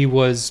 maybe he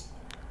was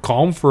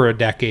calm for a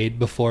decade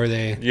before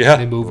they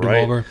moved right.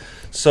 him over.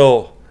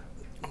 So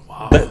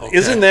okay.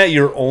 isn't that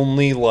your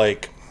only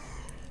like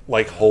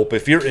hope?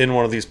 If you're in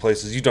one of these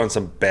places, you've done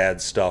some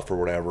bad stuff or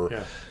whatever.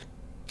 Yeah.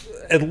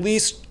 At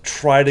least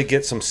try to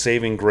get some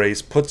saving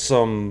grace, put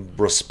some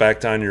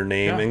respect on your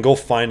name, Yeah. and go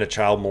find a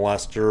child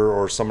molester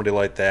or somebody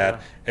like that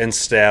and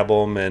stab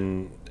them.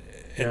 And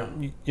Yeah.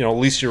 you know, at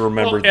least you're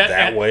remembered Well,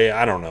 that way.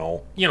 I don't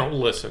know. You know,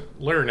 listen,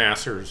 Larry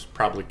Nasser is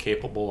probably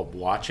capable of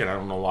watching. I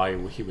don't know why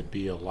he would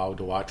be allowed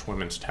to watch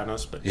women's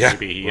tennis, but Yeah,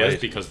 maybe he right. is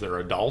because they're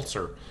adults,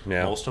 or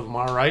Yeah. most of them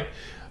are, right?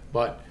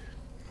 But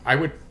I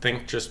would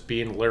think just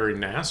being Larry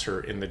Nasser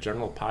in the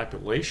general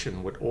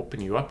population would open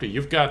you up to.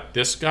 You've got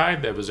this guy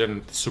that was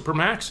in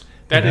Supermax.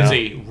 That is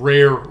a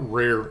rare.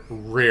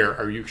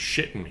 Are you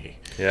shitting me?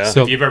 Yeah.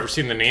 So- If you've ever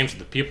seen the names of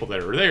the people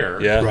that are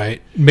there, yeah.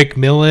 Right.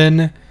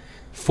 McMillan,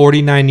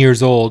 49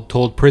 years old,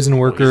 told prison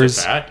workers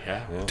he's a vet,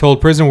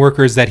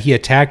 yeah. that he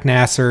attacked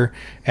Nasser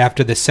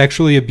after the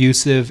sexually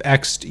abusive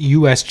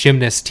ex-U.S.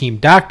 gymnast team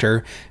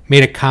doctor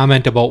made a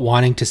comment about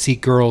wanting to see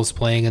girls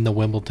playing in the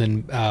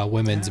Wimbledon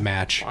women's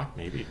match. Fuck,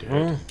 maybe he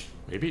did.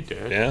 Maybe he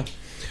did. Yeah.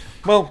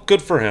 Well,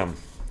 good for him.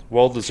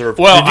 Well deserved.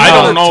 Well, Did you I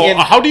know don't that-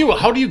 know.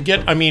 How do you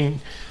get? I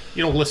mean,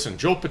 you know, listen.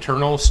 Joe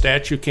Paterno's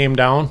statue came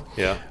down.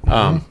 Yeah.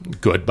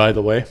 Good, by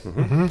the way.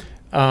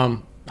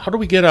 How do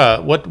we get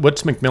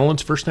what's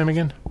McMillan's first name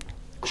again?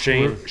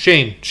 Shane.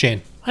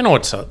 I know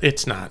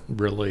it's not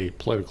really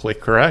politically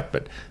correct,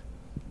 but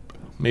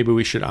maybe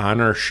we should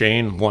honor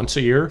Shane once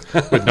a year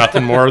with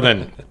nothing more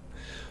than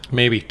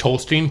maybe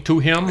toasting to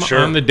him Sure.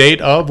 on the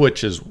date of,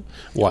 which is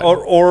what,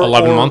 Or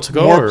 11 months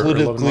ago, More or 11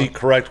 politically months?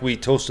 correct, we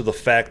toasted the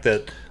fact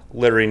that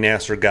Larry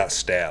Nasser got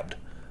stabbed.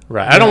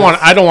 Right. I don't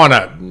want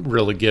to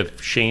really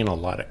give Shane a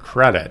lot of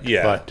credit.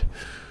 Yeah. But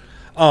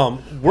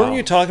Weren't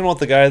you talking about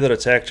the guy that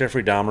attacked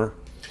Jeffrey Dahmer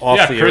off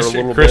yeah, the air a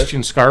little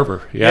Christian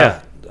Scarver. bit?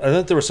 Yeah. I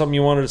think there was something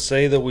you wanted to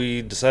say that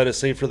we decided to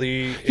say for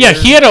the Yeah, air.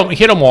 he had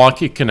a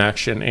Milwaukee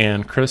connection,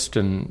 and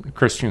Christian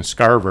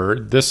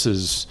Scarver. This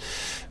is,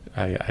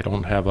 I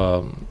don't have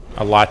a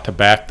lot to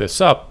back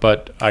this up,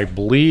 but I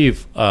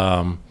believe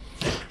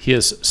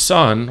his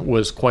son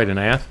was quite an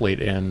athlete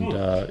and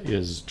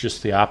is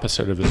just the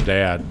opposite of his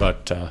dad.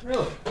 But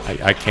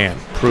I can't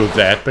prove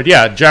that. But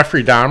yeah,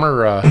 Jeffrey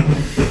Dahmer.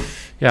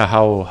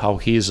 How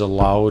he's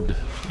allowed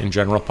in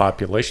general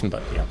population,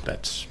 but yeah,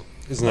 that's.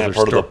 Isn't that another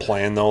part story. of the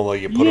plan, though?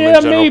 Like you put Yeah, them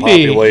in general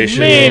maybe, population.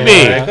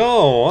 maybe. Like,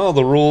 oh, well,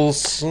 the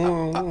rules.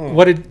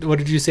 What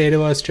did you say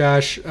to us,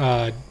 Josh?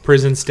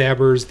 Prison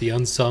stabbers, the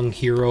unsung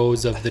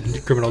heroes of the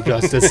criminal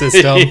justice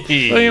system.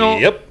 you know-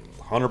 Yep,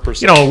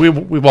 100%. You know,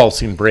 we've all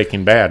seen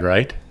Breaking Bad,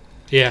 right?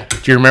 Yeah.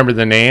 Do you remember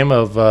the name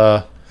of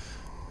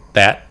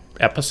that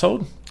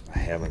episode? I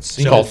haven't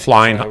seen It's called it.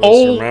 Flying High.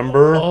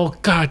 remember? Oh,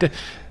 God.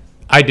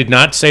 I did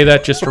not say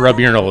that just to rub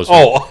your nose.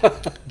 Oh,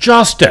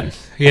 Justin.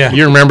 Yeah.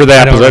 You remember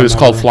that I don't episode? It was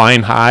called remember.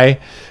 Flying High,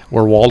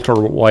 where Walter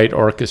White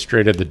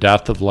orchestrated the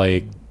death of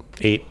like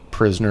 8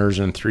 prisoners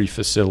in 3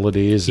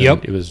 facilities. And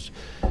Yep. it was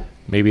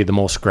maybe the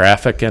most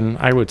graphic and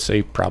I would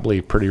say probably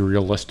pretty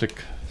realistic.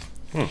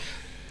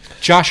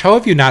 Josh, how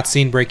have you not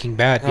seen Breaking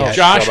Bad yet?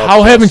 Josh, shut up,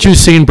 how haven't you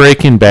seen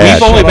Breaking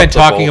Bad? We've only Shut been up to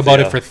talking both, about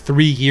yeah. it for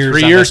 3 years.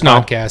 3 on years this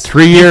now. podcast.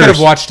 3 You could years. have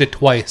watched it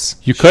twice.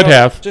 You could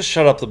have. just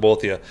shut up, the both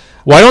of you.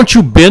 Why don't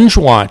you binge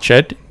watch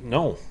it?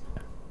 No.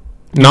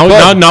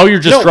 Now you're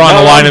just No, drawing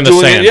now a line I'm in the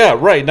doing sand. it- Yeah,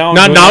 right. Now, I'm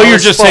Now, doing now it out you're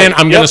of just spite. saying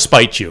I'm going to Yep.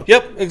 spite you.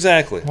 Yep,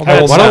 exactly. I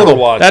That's will not, never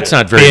watch that's it.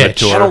 not very Bitch.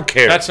 mature. I don't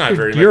care. That's not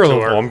very You're a mature.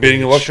 little- Well, I'm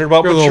being lectured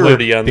about You're a little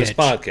maturity bit on this bitch.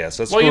 podcast.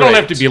 That's Well, you great. don't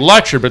have to be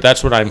lectured, but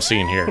that's what I'm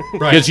seeing here.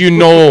 Right. Because you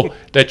know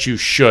that you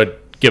should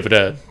give it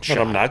a But shot.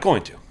 I'm not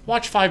going to.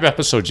 Watch 5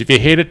 episodes. If you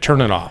hate it, turn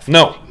it off.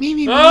 No.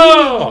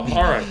 Oh,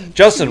 all right.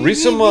 Justin, read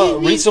some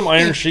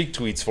Iron Sheik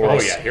tweets for Oh,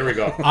 us. yeah, here we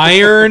go.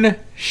 Iron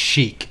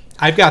Sheik.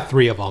 I've got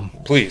 3 of them.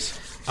 Please.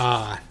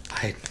 I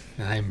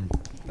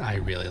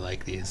really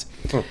like these.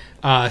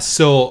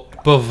 So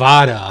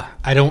Bovada,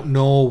 I don't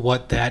know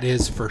what that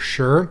is for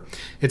sure.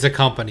 It's a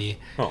company.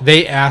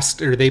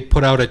 They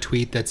put out a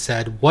tweet that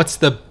said, "What's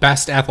the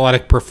best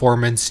athletic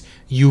performance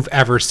you've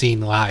ever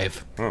seen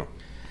live?"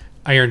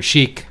 Iron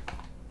Sheik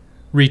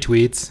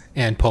retweets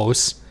and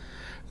posts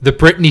the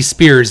Britney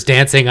Spears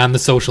dancing on the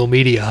social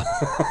media.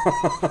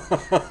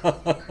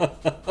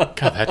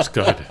 God, that's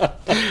good.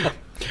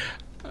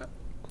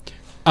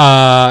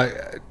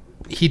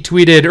 He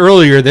tweeted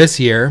earlier this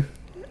year,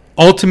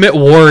 Ultimate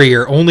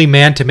Warrior, only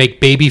man to make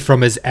baby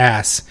from his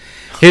ass.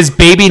 His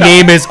baby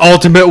name is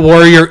Ultimate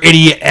Warrior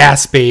Idiot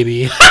Ass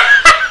Baby.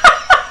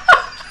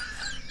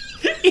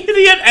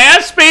 Idiot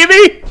ass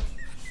baby.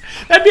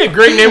 That'd be a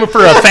great name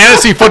for a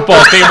fantasy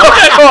football team.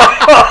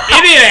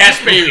 Idiot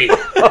ass baby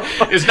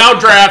is now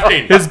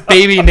drafting. His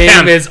baby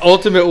name is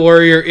Ultimate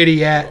Warrior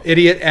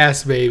Idiot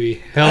Ass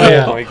Baby. Hell Oh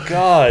yeah. my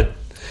God.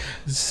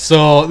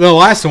 So the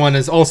last one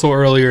is also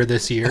earlier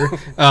this year.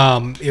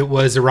 It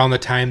was around the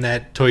time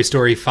that Toy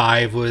Story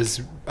 5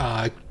 was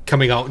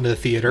coming out into the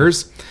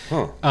theaters.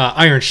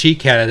 Iron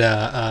Sheik had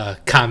a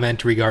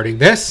comment regarding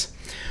this.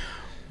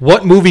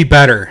 What movie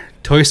better,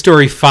 Toy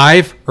Story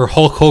 5 or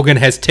Hulk Hogan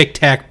Has Tic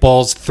Tac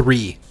Balls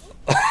 3?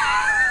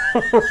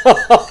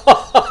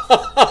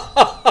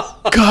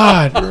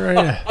 God,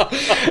 right.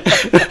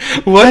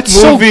 What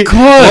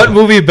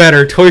movie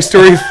better, Toy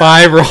Story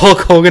 5 or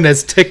Hulk Hogan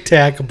Has Tic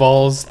Tac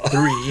Balls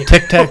 3?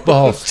 Tic Tac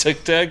balls.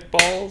 Tic Tac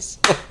balls.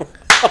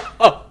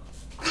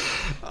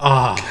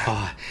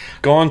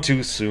 Gone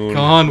too soon.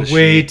 Gone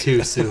way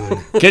too soon.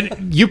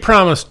 You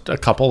promised a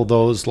couple of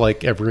those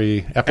like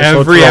every episode.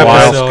 Every for a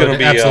while. episode, gonna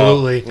be,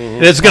 absolutely.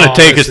 It's going to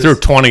take us through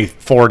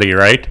 2040,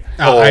 right?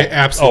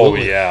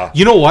 Absolutely. Oh, yeah.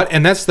 You know what?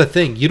 And that's the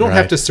thing. You don't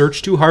have Right. to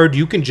search too hard.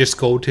 You can just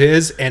go to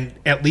his, and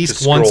at least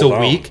Just once a scroll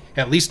down. week.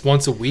 At least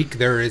once a week,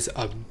 there is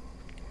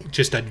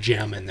just a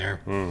gem in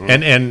there.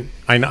 And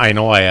I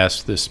know I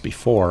asked this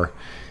before.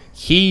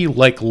 He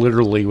like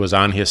literally was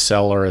on his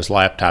cell or his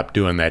laptop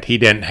doing that. He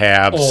didn't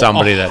have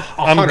somebody that.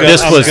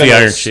 This was the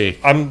Iron Sheik.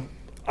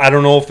 I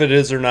don't know if it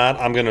is or not.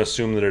 I'm going to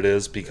assume that it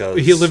is because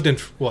He lived in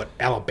what,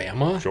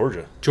 Alabama?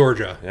 Georgia.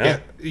 Yeah.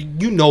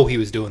 You know he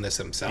was doing this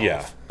himself.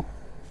 Yeah.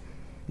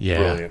 Yeah.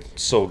 Brilliant.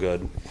 So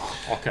good.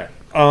 Okay.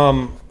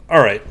 All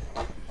right.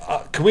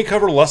 Can we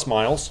cover Les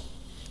Miles?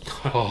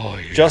 Oh,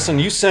 yeah. Justin,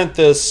 you sent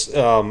this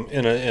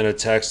in a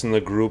text in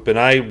the group, and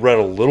I read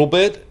a little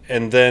bit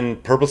and then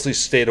purposely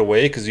stayed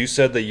away because you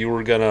said that you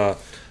were going to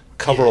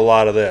cover a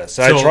lot of this.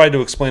 And I tried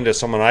to explain to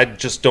someone I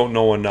just don't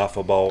know enough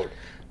about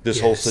this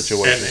whole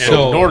situation.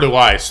 And nor do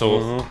I.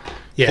 So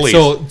Yeah, please.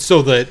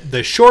 so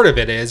the short of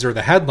it is, or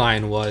the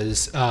headline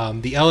was,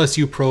 the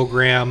LSU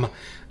program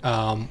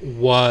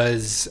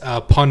was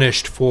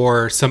punished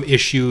for some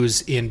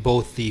issues in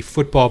both the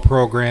football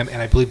program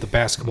and I believe the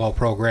basketball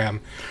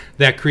program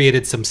that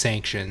created some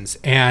sanctions.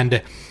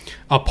 And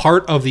a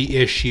part of the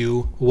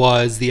issue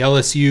was the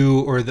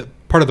LSU, or the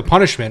part of the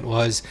punishment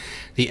was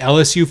the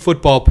LSU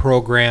football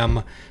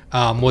program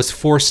was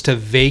forced to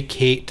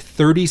vacate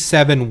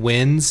 37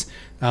 wins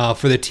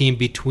for the team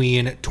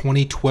between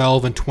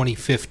 2012 and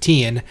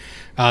 2015.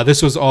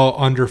 This was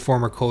all under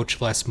former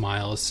coach Les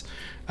Miles.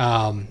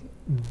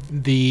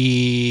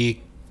 The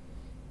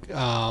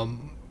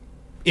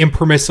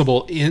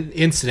impermissible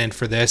incident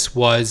for this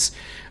was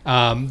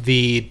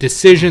the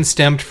decision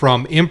stemmed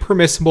from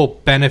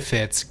impermissible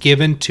benefits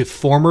given to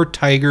former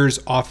Tigers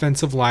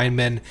offensive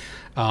lineman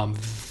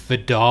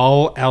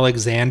Vidal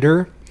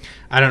Alexander.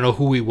 I don't know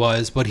who he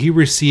was, but he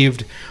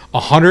received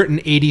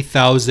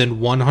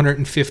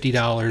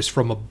 $180,150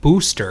 from a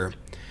booster.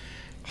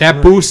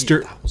 That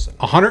booster,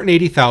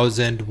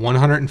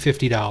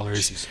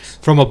 $180,150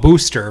 from a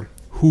booster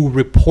who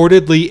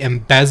reportedly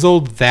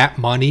embezzled that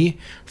money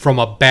from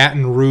a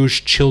Baton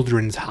Rouge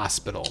Children's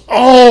Hospital.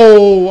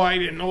 Oh, I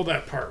didn't know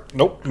that part.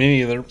 Nope, me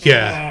neither.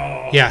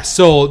 Yeah.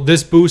 So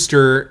this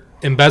booster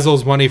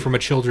embezzles money from a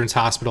children's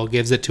hospital,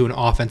 gives it to an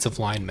offensive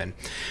lineman.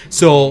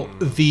 So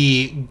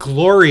the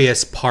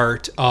glorious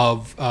part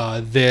of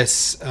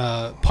this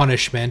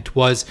punishment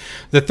was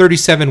the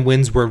 37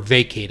 wins were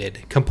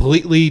vacated,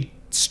 completely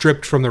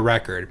stripped from the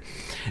record.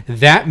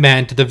 That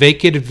meant the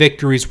vacated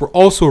victories were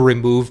also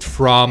removed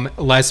from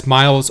Les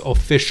Miles'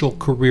 official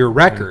career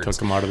records.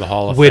 Took him out of the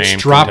Hall of which Fame.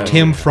 dropped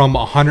him from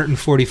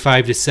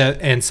 145 to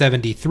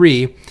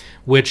 73,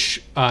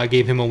 which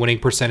gave him a winning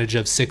percentage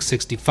of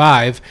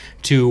 665,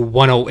 to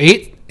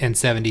 108 and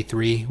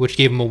 73, which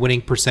gave him a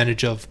winning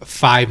percentage of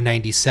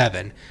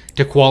 597.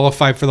 To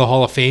qualify for the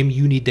Hall of Fame,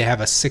 you need to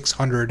have a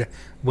 600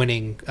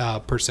 winning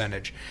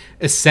percentage.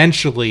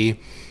 Essentially,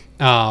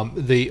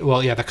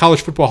 the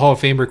College Football Hall of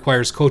Fame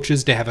requires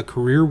coaches to have a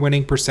career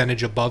winning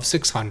percentage above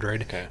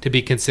 600 to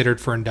be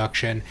considered for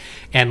induction,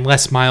 and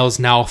Les Miles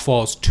now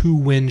falls 2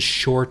 wins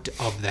short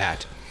of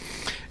that.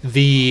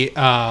 The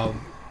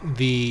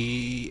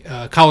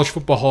College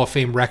Football Hall of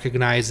Fame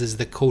recognizes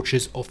the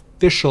coach's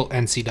official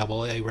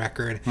NCAA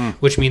record,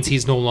 which means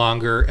he's no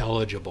longer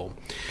eligible.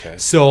 Okay.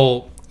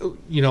 So,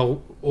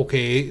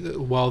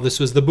 this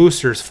was the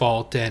booster's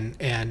fault,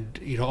 and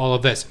all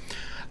of this.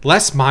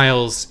 Les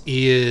Miles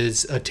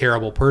is a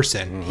terrible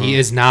person. He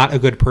is not a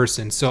good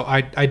person. So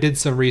I did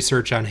some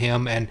research on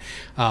him, and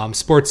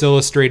Sports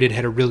Illustrated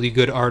had a really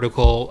good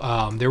article.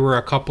 There were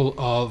a couple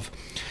of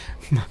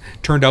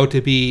turned out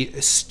to be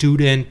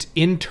student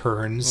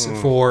interns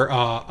for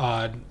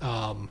a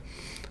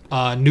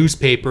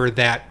newspaper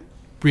that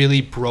really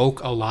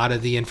broke a lot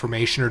of the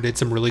information, or did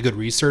some really good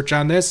research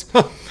on this.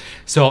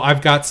 So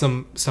I've got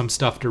some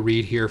stuff to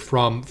read here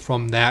from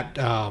that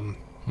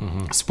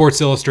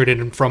Sports Illustrated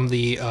and from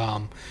the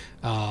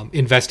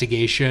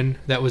investigation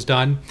that was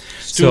done.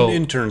 Student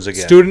interns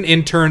again. Student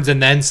interns,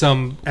 and then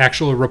some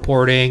actual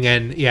reporting,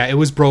 and it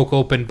was broke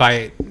open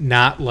by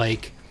not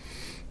like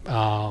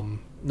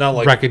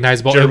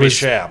recognizable. Jeremy it was,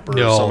 Schaap or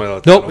no, something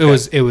like that. nope.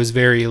 Okay. It was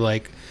very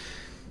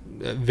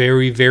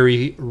very,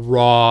 very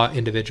raw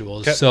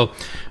individuals. Okay. So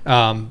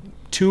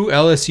 2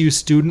 LSU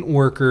student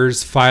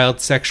workers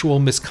filed sexual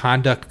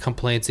misconduct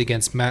complaints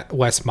against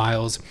Wes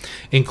Miles,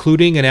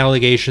 including an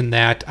allegation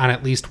that, on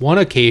at least one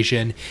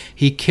occasion,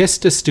 he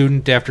kissed a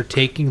student after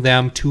taking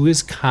them to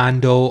his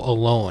condo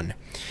alone.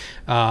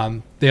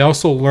 They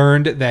also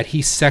learned that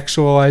he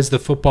sexualized the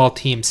football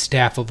team's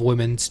staff of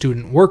women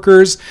student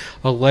workers,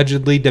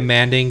 allegedly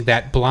demanding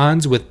that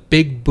blondes with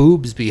big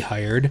boobs be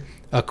hired,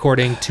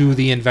 according to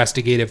the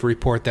investigative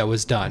report that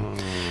was done.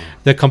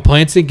 The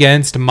complaints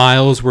against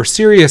Miles were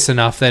serious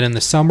enough that in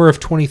the summer of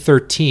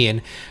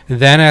 2013,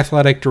 then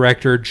athletic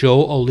director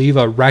Joe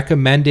Oliva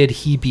recommended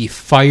he be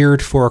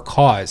fired for a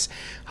cause.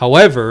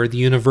 However, the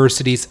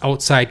university's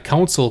outside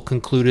counsel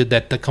concluded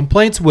that the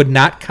complaints would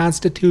not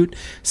constitute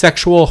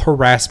sexual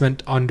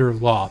harassment under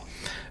law.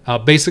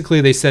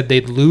 Basically, they said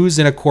they'd lose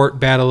in a court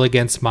battle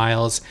against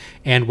Miles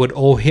and would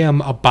owe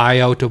him a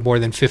buyout of more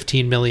than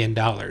 $15 million.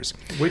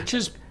 Which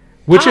is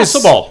Sure.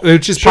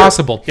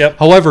 possible. Yep.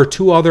 However,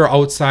 2 other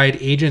outside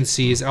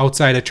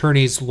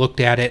attorneys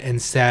looked at it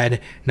and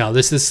said, no,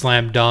 this is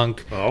slam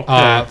dunk.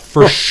 Okay.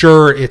 For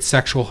sure, it's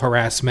sexual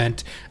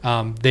harassment.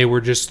 They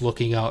were just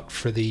looking out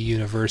for the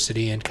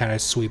university and kind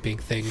of sweeping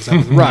things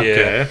under the rug.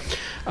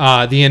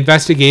 Yeah. The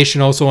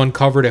investigation also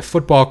uncovered a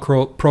football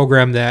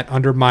program that,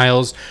 under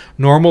Miles,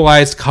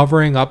 normalized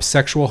covering up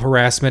sexual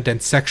harassment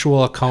and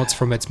sexual accounts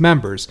from its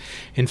members.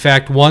 In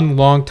fact, one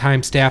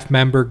longtime staff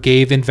member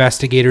gave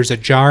investigators a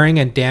jarring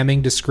and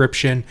damning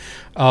description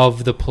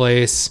of the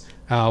place,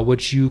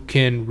 which you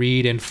can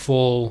read in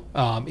full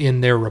in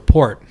their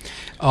report.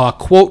 A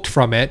quote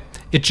from it: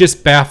 "It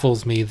just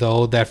baffles me,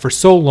 though, that for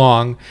so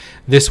long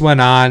this went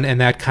on and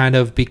that kind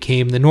of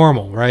became the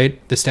normal,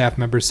 right?" The staff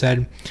member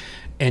said.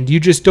 And you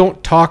just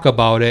don't talk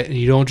about it, and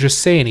you don't just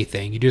say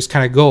anything. You just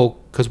kind of go,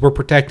 because we're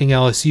protecting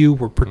LSU,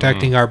 we're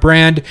protecting our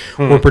brand,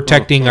 we're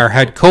protecting our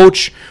head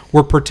coach,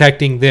 we're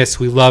protecting this.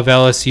 We love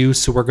LSU,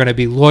 so we're going to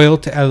be loyal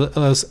to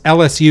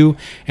LSU,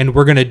 and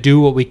we're going to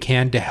do what we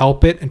can to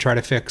help it and try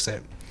to fix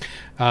it.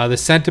 The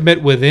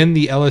sentiment within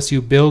the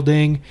LSU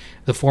building,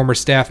 the former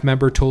staff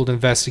member told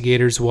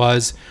investigators,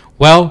 was,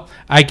 well,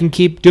 I can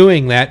keep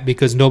doing that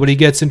because nobody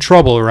gets in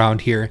trouble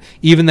around here.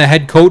 Even the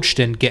head coach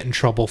didn't get in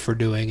trouble for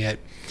doing it.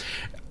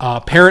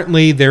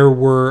 Apparently, there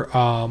were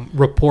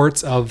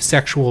reports of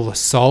sexual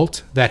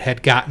assault that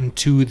had gotten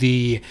to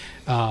the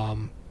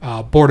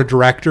board of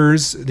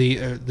directors,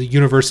 the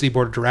university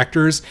board of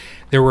directors.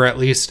 There were at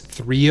least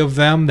 3 of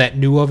them that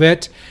knew of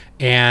it,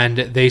 and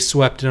they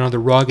swept it under the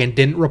rug and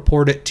didn't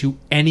report it to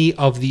any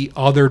of the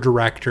other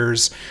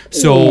directors.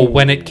 So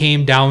when it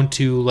came down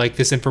to like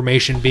this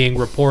information being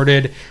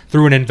reported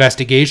through an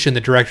investigation, the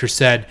director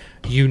said,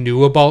 "You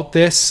knew about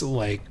this?"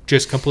 Like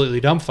just completely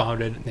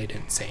dumbfounded, and they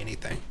didn't say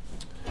anything.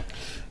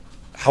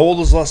 How old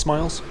is Les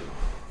Miles?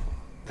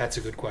 That's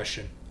a good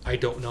question. I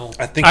don't know.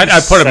 I think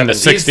I'd put him in the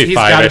 70. He's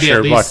got to 65-ish be at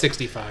or least what.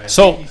 65.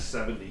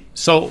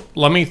 So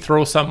let me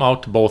throw something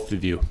out to both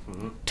of you.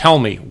 Tell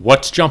me,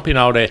 what's jumping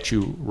out at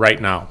you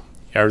right now?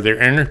 Are there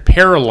any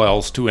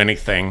parallels to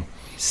anything?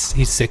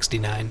 He's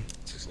 69.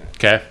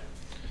 Okay.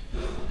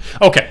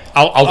 Okay,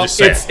 I'll just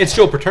say it. It's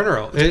Joe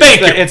Paterno.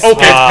 Thank you. It's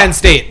Okay. Penn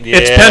State.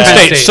 It's Yeah.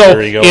 Penn State. So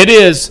There you go. that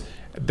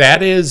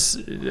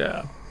is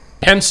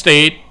Penn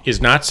State is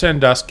not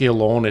Sandusky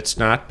alone. It's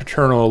not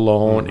Paterno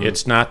alone.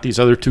 It's not these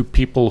other 2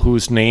 people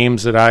whose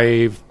names that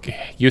I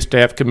used to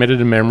have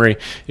committed in memory.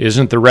 It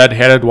isn't the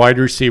red-headed wide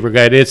receiver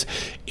guy. It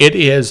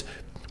is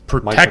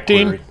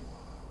protecting. McQuarrie.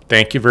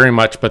 Thank you very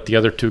much. But the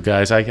other 2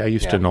 guys, I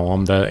used to know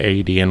them, the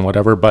AD and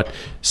whatever. But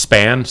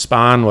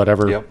Spawn,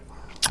 whatever. Yep.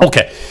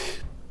 Okay.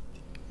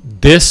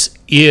 This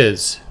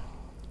is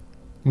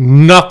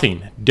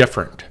nothing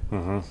different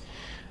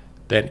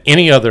than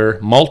any other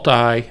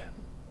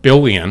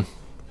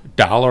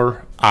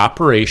multi-billion-dollar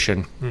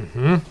operation,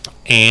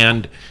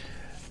 and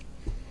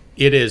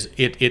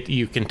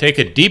you can take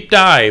a deep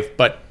dive,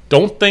 but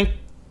don't think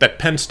that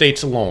Penn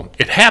State's alone.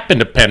 It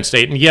happened to Penn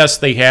State, and yes,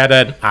 they had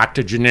an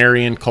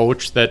octogenarian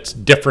coach that's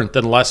different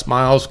than Les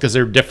Miles because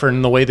they're different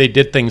in the way they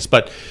did things,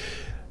 but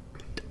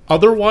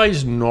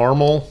otherwise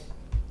normal,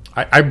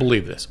 I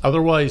believe this,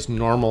 otherwise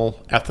normal,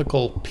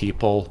 ethical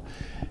people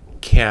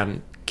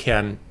can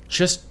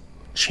just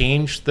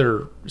change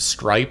their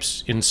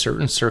stripes in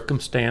certain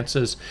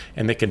circumstances,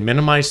 and they can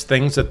minimize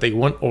things that they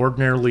wouldn't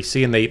ordinarily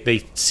see, and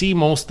they see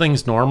most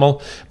things normal,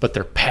 but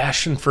their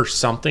passion for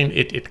something,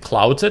 it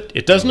clouds it.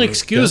 It doesn't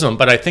excuse them,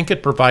 but I think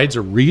it provides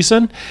a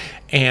reason.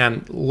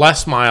 And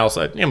Les Miles,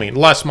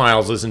 Les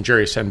Miles isn't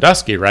Jerry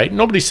Sandusky, right?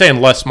 Nobody's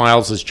saying Les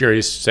Miles is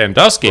Jerry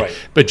Sandusky, Right.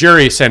 but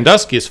Jerry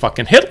Sandusky is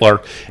fucking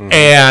Hitler,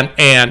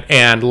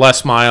 and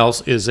Les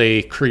Miles is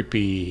a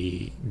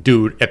creepy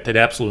dude at the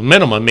absolute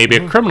minimum, maybe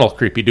a criminal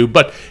creepy dude,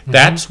 but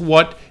that's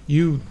what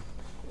you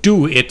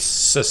do. It's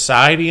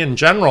society in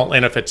general,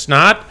 and if it's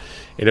not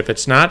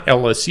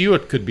LSU,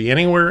 it could be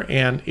anywhere,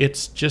 and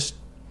it's just,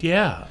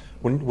 yeah.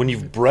 When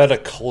you've bred a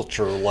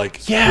culture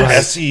like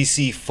Yes.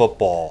 SEC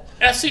football,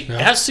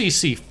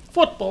 SEC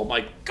football.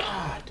 My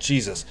God.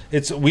 Jesus,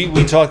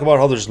 we talk about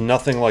how there's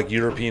nothing like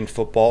European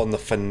football and the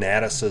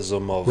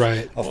fanaticism of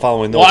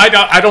following those.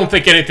 Well, I don't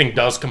think anything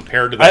does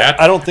compare to that.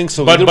 I don't think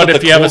so. But either,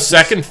 if you have a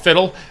second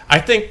fiddle, I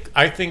think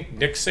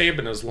Nick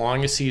Saban, as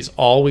long as he's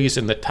always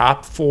in the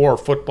top 4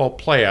 football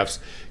playoffs,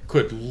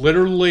 could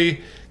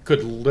literally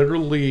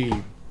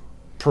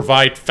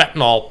provide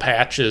fentanyl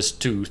patches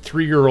to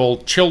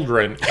 3-year-old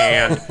children,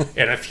 and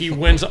if he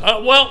wins,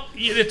 well,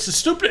 it's a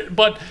stupid.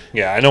 But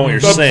yeah, I know what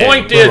you're saying. The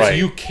point is,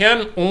 you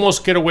can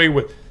almost get away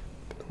with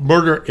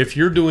murder if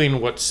you're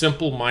doing what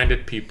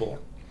simple-minded people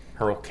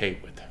are okay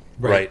with.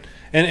 Right.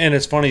 And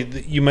it's funny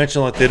you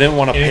mentioned like they didn't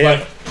want to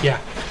pay.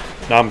 Yeah.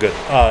 No, I'm good.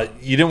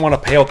 You didn't want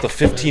to pay out the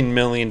 $15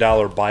 million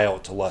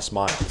buyout to Les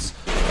Miles.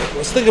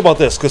 Let's think about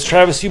this, because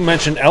Travis, you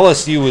mentioned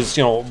LSU is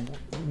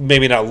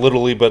maybe not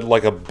literally, but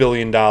like $1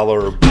 billion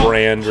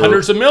brand.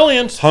 Hundreds of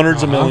millions.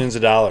 Hundreds of millions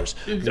of dollars.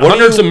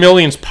 Hundreds of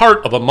millions,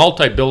 part of a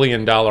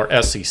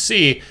multi-billion-dollar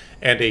SEC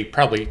and a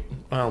probably,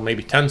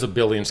 maybe tens of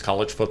billions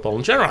college football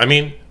in general. I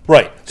mean,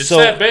 right. It's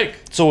that big.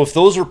 So if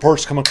those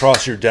reports come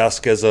across your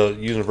desk as a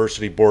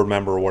university board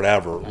member or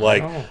whatever,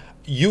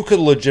 you could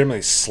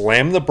legitimately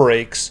slam the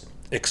brakes,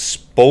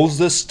 expose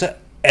this to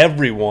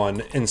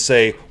everyone, and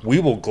say, we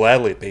will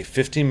gladly pay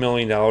 $15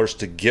 million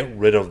to get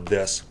rid of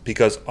this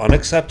because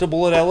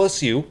unacceptable at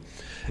LSU,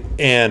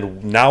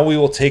 and now we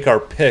will take our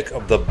pick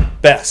of the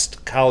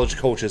best college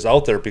coaches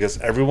out there because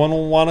everyone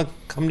will want to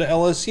come to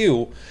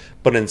LSU.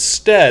 But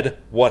instead,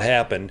 what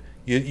happened?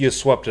 You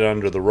swept it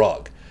under the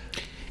rug.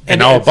 And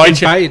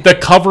the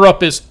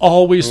cover-up is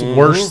always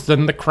worse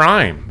than the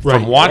crime,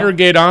 from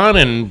Watergate on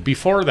and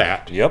before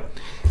that. Yep.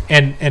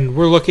 And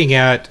we're looking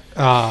at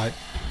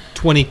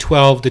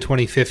 2012 to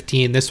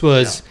 2015. This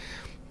was,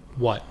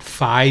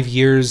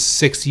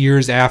 6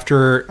 years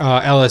after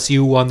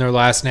LSU won their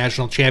last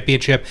national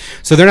championship.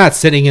 So they're not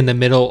sitting in the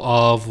middle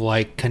of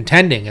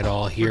contending at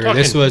all here.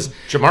 This was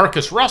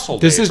Jamarcus Russell.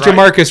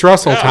 Jamarcus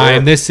Russell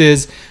time. This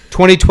is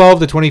 2012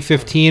 to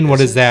 2015.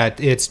 What is that?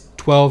 It's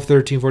 12,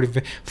 13, 14,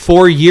 15,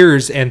 4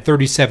 years and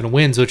 37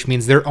 wins, which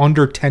means they're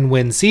under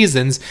 10-win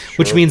seasons,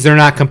 which means they're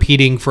not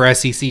competing for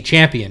SEC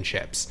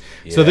championships.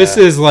 Yeah. So this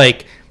is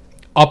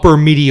upper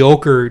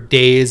mediocre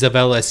days of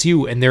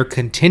LSU, and they're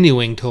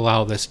continuing to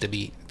allow this to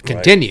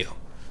continue.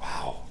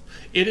 Wow.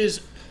 It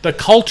is the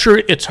culture,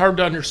 it's hard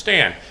to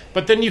understand.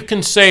 But then you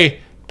can say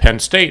Penn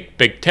State,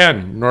 Big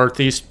Ten,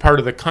 Northeast part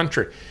of the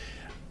country.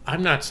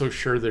 I'm not so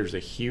sure there's a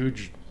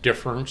huge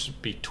difference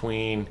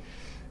between,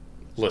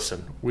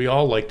 listen, we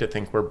all like to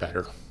think we're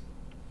better.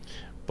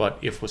 But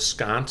if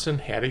Wisconsin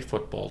had a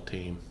football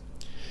team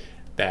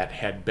that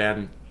had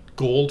been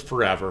gold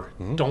forever,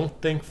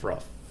 don't think for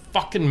a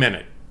fucking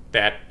minute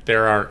that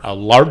there are a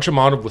large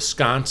amount of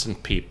Wisconsin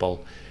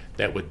people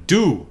that would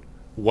do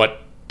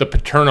what the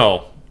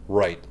Paterno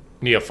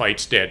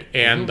neophytes did,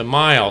 and the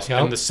Miles,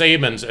 and the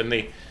Sabans, and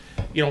the,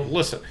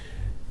 listen,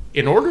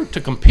 in order to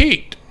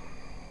compete,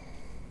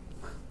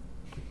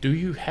 do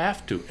you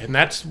have to? And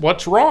that's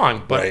what's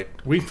wrong, but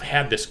we've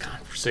had this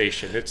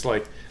conversation. It's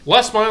like,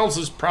 Les Miles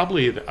is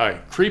probably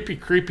a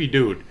creepy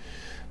dude,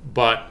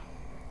 but,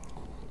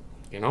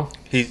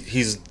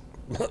 He's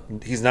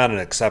not an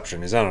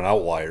exception. He's not an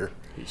outlier.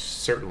 He's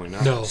certainly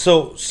not. No.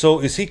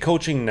 So is he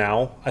coaching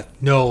now?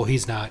 No,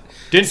 he's not.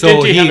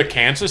 Didn't he have a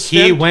Kansas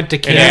stint? He went to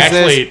Kansas.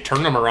 And actually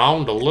turned him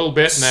around a little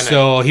bit. And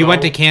then he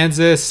went to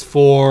Kansas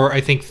for, I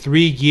think,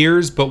 3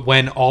 years, but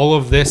when all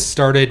of this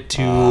started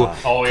to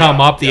come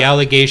up, the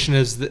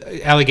allegations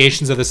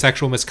of the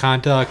sexual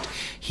misconduct,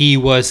 he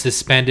was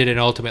suspended and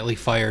ultimately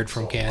fired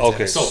from Kansas.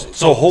 Okay,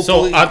 so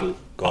hopefully...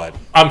 Go ahead.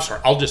 I'm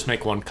sorry. I'll just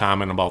make one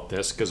comment about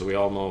this because we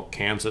all know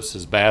Kansas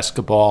is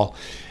basketball,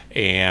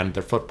 and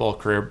their football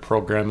career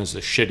program is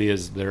as shitty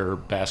as their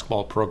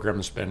basketball program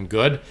has been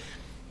good.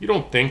 You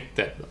don't think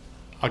that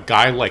a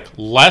guy like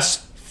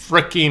Les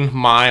freaking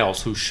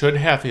Miles, who should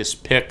have his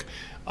pick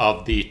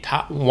of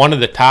one of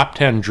the top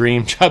 10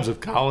 dream jobs of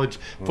college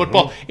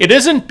football, it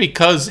isn't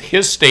because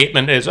his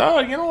statement is,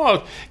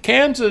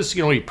 Kansas,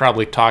 he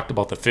probably talked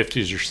about the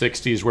 50s or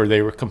 60s where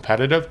they were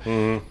competitive.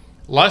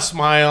 Les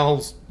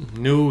Miles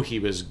knew he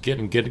was get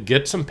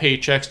some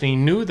paychecks, and he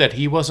knew that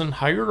he wasn't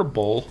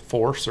hireable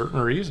for certain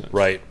reasons.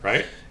 Right.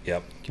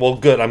 Yep. Well,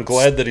 good. I'm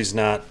glad that he's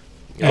not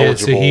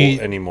eligible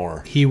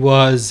anymore. He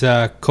was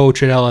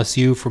coach at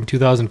LSU from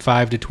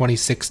 2005 to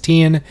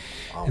 2016,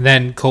 and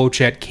then coach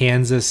at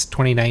Kansas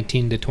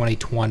 2019 to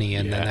 2020,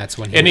 and then that's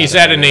when he. And he's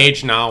at an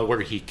age now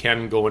where he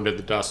can go into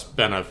the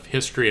dustbin of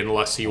history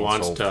unless he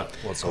wants to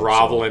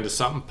grovel into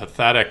something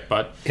pathetic.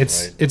 But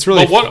it's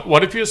really. But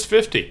what if he was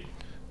 50?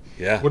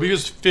 Yeah. What if he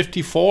was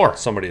 54?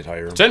 Somebody would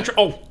hire him.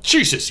 Oh,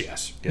 Jesus,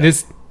 yes. Yeah.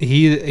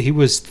 He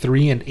was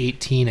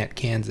 3-18 at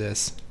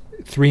Kansas,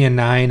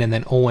 3-9, and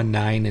then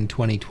 0-9 in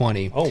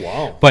 2020. Oh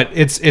wow! But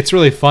it's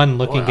really fun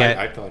looking at.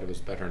 I thought it was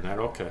better than that.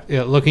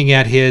 Okay. Looking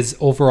at his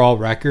overall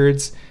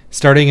records,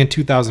 starting in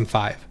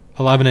 2005,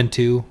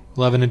 11-2,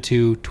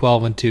 11-2,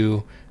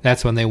 12-2.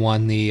 That's when they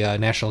won the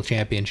national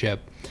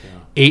championship.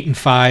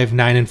 8-5,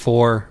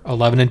 9-4,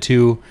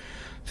 11-2,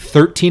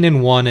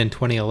 13-1 in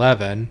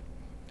 2011.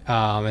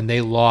 and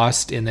they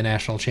lost in the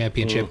national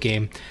championship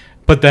game.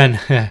 But then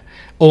 0-3,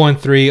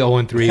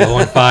 0-3,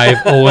 0-5,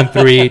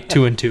 0-3,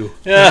 2-2.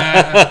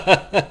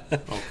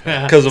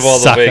 Because of all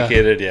the Sucker.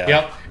 vacated, yeah.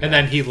 Yep. And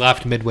then he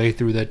left midway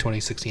through the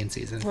 2016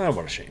 season. Oh,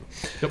 what a shame.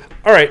 Yep.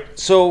 All right,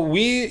 so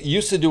we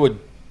used to do a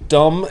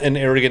dumb and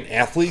arrogant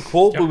athlete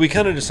quote, but we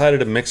kind of decided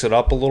to mix it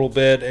up a little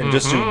bit and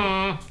just do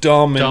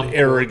dumb and Dumb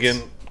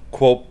arrogant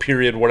quote,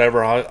 period,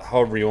 whatever,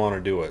 however you want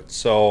to do it.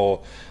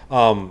 So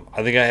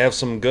I think I have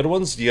some good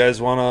ones. Do you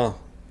guys want to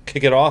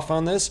kick it off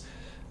on this?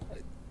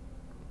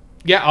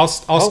 Yeah, I'll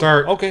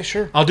start. Okay,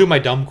 sure. I'll do my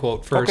dumb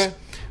quote first. Okay.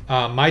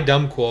 My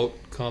dumb quote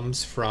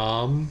comes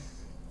from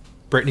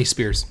Britney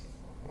Spears.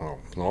 Oh,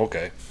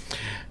 okay.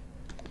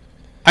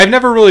 I've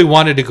never really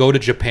wanted to go to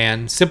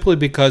Japan simply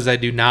because I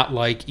do not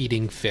like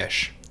eating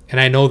fish. And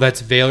I know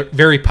that's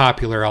very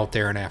popular out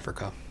there in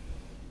Africa.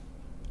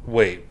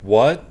 Wait,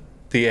 what?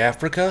 The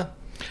Africa?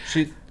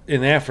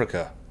 In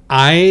Africa.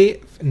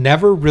 I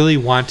never really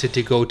wanted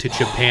to go to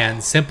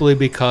Japan simply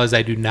because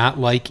I do not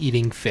like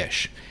eating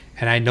fish.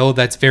 And I know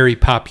that's very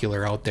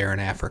popular out there in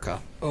Africa.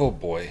 Oh,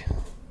 boy.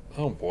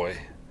 Oh, boy.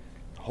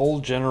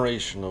 Whole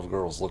generation of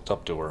girls looked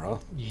up to her, huh?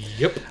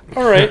 Yep.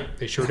 All right.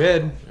 They sure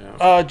did.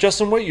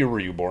 Justin, what year were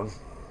you born?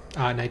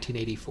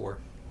 1984.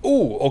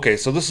 Ooh, okay,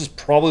 so this is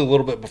probably a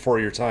little bit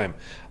before your time.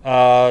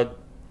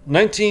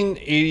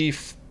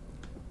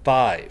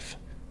 1985,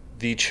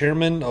 the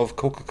chairman of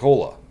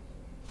Coca-Cola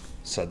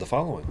said the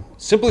following.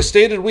 Simply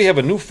stated, we have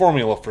a new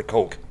formula for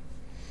Coke.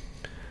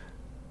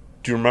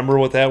 Do you remember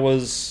what that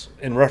was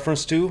in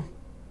reference to?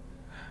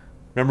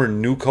 Remember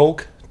New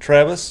Coke,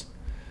 Travis?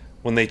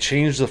 When they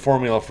changed the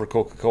formula for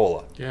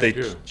Coca-Cola. Yeah, they I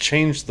do.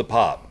 changed the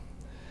pop.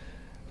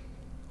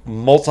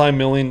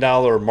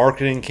 Multi-million-dollar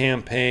marketing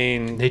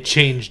campaign. They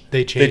changed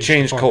They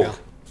changed the formula.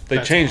 Coke. They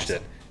That's changed awesome.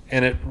 it.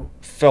 And it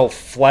fell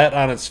flat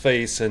on its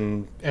face,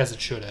 and As it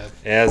should have.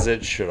 as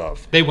it should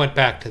have. They went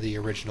back to the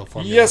original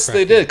formula. Yes, they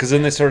correct? did, because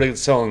then they started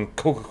selling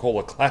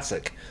Coca-Cola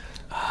Classic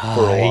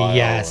for a while.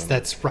 Yes, and-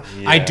 that's right.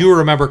 Yeah. I do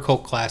remember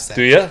Coke Classic.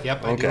 Do ya?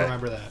 Yep, I do Okay.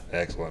 remember that.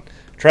 Excellent.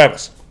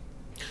 Travis.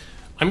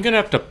 I'm going to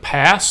have to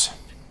pass.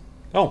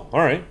 Oh, all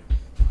right.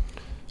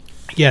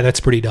 Yeah, that's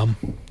pretty dumb.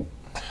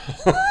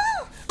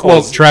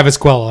 Quote Travis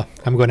Quella.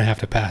 I'm going to have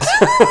to pass.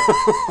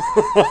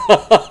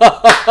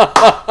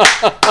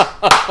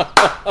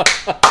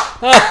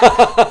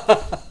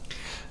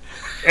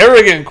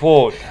 Arrogant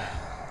quote.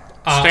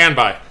 Stand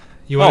by.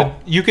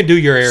 You can do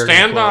your arrogant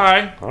Stand quote.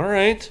 by. All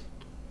right.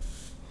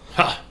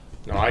 Huh.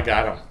 No, I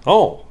got him.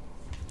 Oh.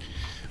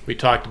 We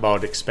talked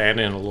about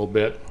expanding a little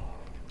bit.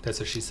 That's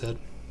what she said.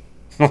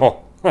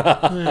 Oh.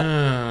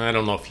 I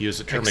don't know if you use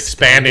the term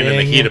expanding in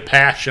the heat of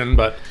passion,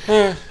 but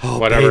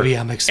whatever. Baby,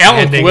 I'm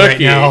expanding right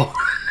now.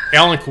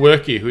 Alan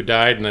Kwiecki, who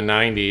died in the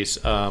 90s,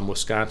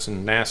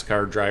 Wisconsin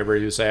NASCAR driver,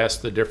 he was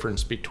asked the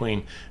difference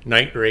between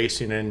night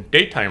racing and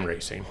daytime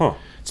racing. Huh.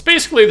 It's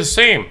basically the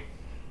same,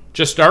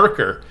 just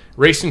darker.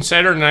 Racing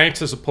Saturday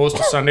nights as opposed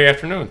to Sunday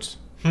afternoons.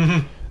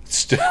 Yep.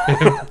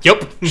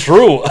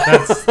 True.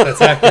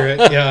 That's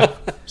accurate. Yeah.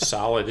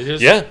 Solid. It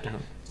is. Yeah.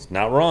 It's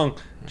not wrong.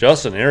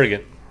 Justin,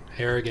 arrogant.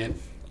 Arrogant.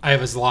 I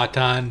have a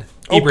Zlatan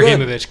Oh,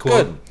 Ibrahimovic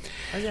quote.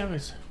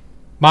 Good.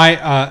 My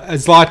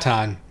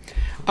Zlatan.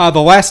 The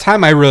last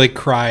time I really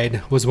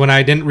cried was when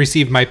I didn't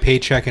receive my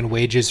paycheck and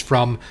wages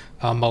from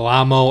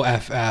Malamo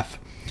FF.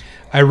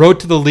 I wrote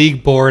to the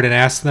league board and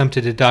asked them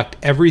to deduct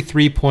every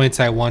 3 points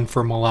I won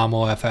for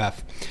Malamo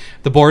FF.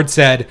 The board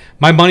said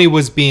my money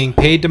was being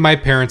paid to my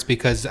parents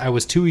because I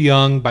was too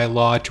young by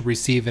law to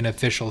receive an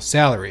official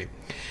salary.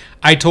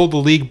 I told the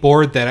league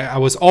board that I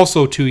was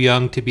also too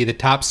young to be the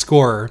top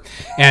scorer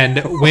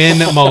and win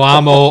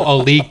Malamo a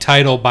league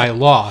title by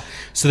law,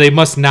 so they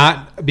must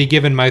not be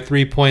given my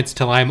 3 points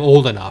till I'm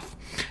old enough.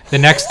 The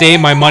next day,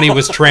 my money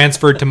was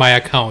transferred to my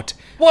account.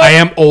 What? I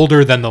am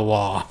older than the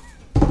law.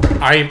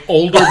 I am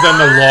older than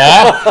the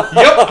law?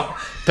 Yep.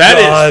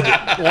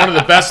 That is one of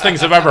the best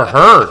things I've ever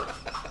heard.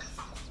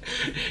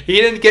 He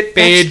didn't get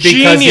paid That's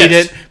because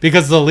genius.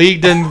 because the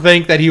league didn't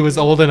think that he was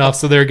old enough,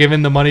 so they're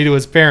giving the money to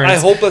his parents. I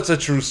hope that's a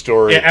true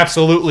story. It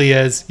absolutely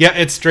is. Yeah,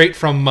 it's straight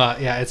from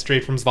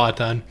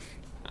Zlatan.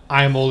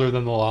 I am older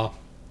than the law.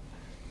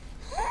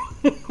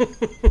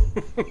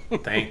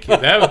 Thank you.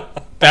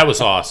 That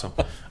was awesome.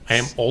 I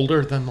am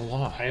older than the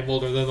law. I am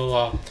older than the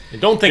law. I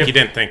don't think you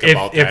didn't think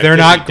about that. If they're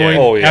 'cause not you going, did.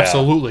 Oh, yeah.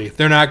 absolutely. If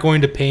they're not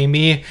going to pay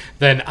me,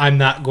 then I'm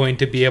not going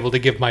to be able to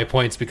give my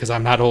points because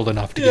I'm not old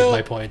enough to give Yeah.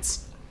 my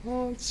points.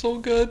 Oh, it's so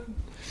good.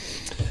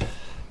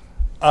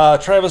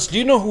 Travis, do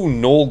you know who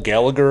Noel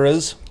Gallagher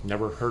is?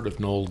 Never heard of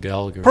Noel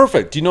Gallagher.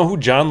 Perfect. Do you know who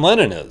John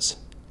Lennon is?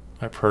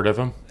 I've heard of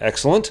him.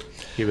 Excellent.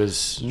 He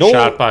was Noel-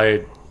 shot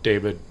by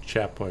David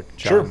Chapman.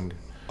 Sure.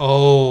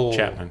 Oh,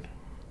 Chapman.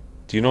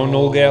 Do you know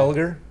Noel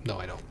Gallagher? No,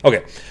 I don't.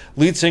 Okay.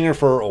 Lead singer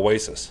for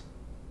Oasis.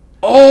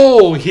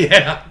 Oh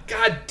yeah,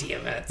 God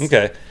damn it.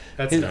 Okay.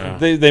 That's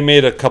They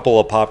made a couple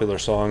of popular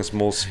songs,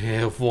 most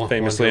Yeah,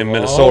 famously in Wonderwall.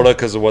 Minnesota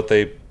because of what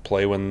they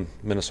play when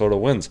Minnesota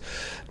wins.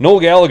 Noel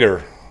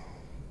Gallagher,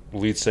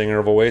 lead singer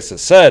of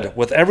Oasis, said,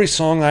 "With every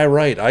song I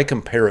write, I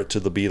compare it to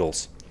the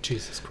Beatles."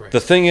 Jesus Christ. The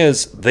thing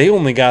is, they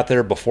only got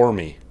there before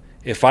me.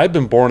 If I'd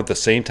been born at the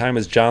same time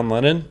as John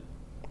Lennon,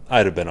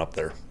 I'd have been up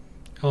there.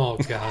 Oh,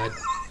 God.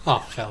 Oh,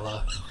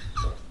 fella.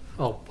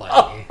 Oh,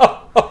 buddy.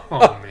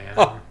 Oh,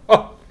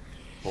 man.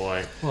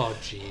 Boy. Oh,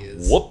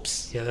 jeez.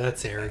 Whoops. Yeah,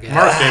 that's arrogant.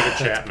 Mark David That's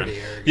Chapman. pretty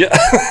arrogant.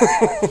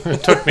 Yeah.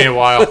 It took me a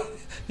while.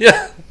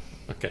 Yeah.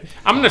 Okay.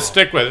 I'm going to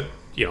stick with,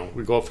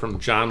 we go from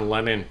John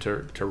Lennon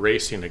to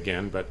racing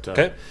again, but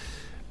Okay.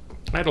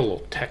 I had a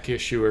little tech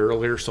issue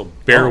earlier, so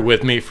bear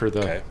with me for the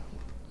Okay.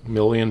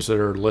 millions that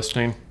are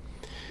listening.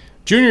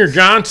 Junior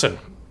Johnson.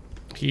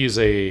 He's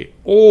a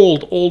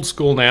old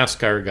school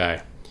NASCAR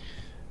guy.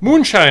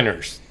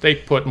 Moonshiners, they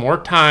put more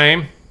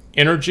time,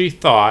 energy,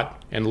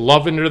 thought, and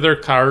love into their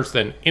cars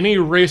than any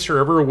racer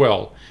ever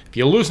will. If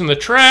you lose on the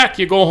track,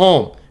 you go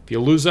home. If you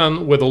lose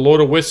with a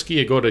load of whiskey,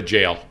 you go to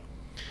jail.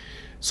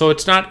 So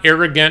it's not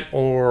arrogant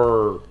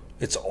or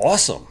It's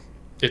awesome.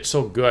 it's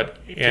so good.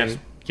 And,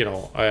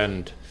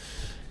 and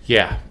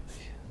yeah.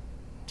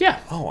 Yeah.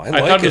 Oh, I I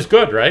like thought it was it.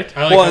 good, right?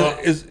 I like Well,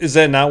 how- is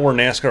that not where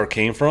NASCAR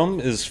came from?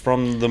 Is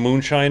from the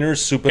Moonshiners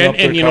souping up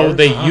their And cars?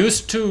 they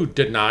used to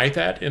deny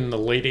that in the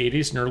late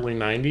 80s and early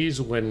 90s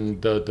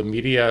when the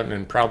media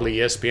and probably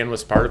ESPN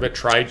was part of it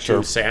tried to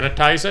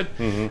sanitize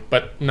it.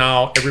 But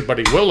now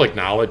everybody will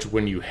acknowledge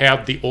when you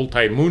have the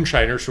old-time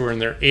Moonshiners who are in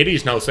their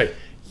 80s now say,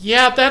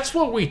 yeah, that's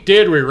what we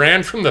did. We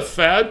ran from the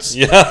feds.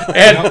 Yeah.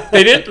 And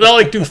they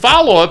didn't do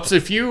follow-ups.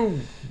 If you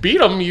beat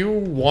them, you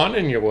won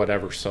and you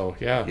whatever. So,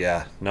 yeah.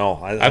 Yeah. No,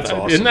 that's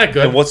awesome. Isn't that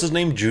good? And what's his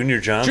name? Junior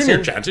Johnson?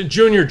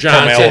 Junior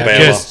Johnson, Alabama.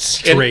 just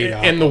Straight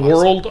up in the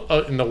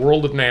awesome. in the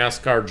world of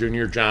NASCAR.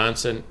 Junior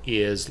Johnson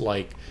is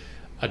like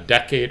a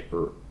decade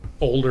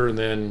older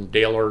than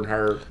Dale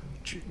Earnhardt,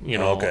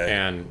 Okay.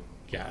 and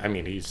yeah, I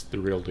mean he's the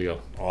real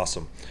deal.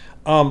 Awesome.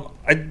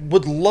 I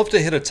would love to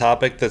hit a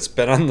topic that's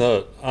been on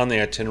the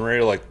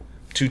itinerary like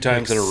 2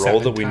 times Like in a row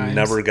 7 that we times.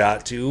 never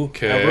got to.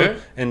 Okay.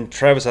 Ever. And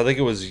Travis, I think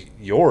it was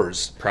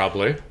yours.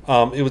 Probably.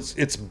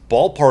 It's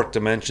ballpark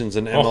dimensions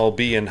in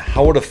MLB and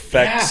how it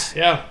affects,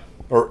 Yeah.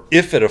 or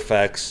if it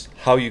affects,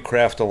 how you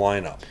craft a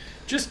lineup.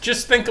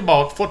 Just think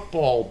about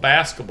football,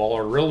 basketball,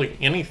 or really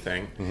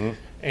anything.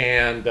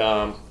 And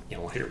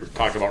here we're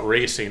talking about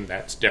racing.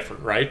 That's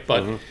different, right?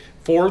 But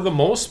for the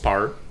most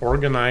part,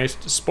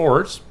 organized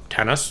sports,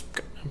 tennis,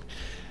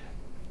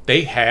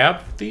 they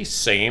have the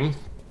same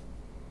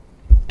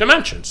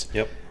dimensions.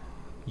 Yep.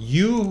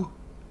 You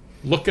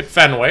look at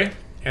Fenway,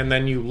 and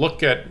then you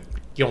look at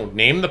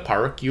name the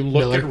park. You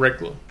look Miller. at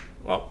Wrigley.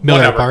 Well, Miller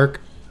whatever.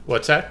 Park.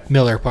 What's that?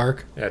 Miller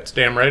Park. That's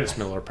damn right. It's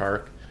Miller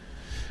Park.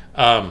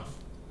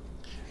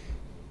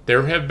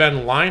 There have been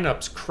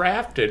lineups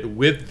crafted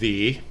with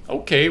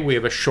we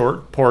have a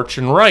short porch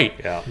and right.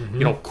 Yeah.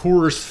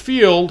 Coors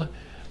Field,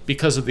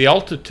 because of the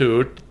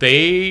altitude,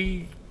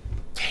 they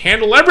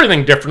handle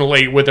everything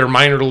differently with their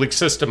minor league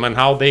system and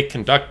how they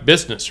conduct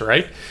business,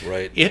 right?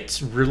 Right.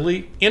 It's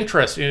really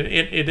interesting.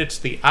 It's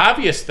the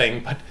obvious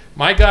thing, but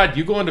my God,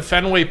 you go into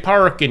Fenway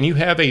Park and you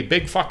have a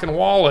big fucking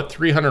wall at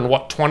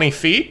 320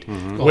 feet,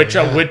 which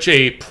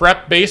a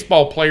prep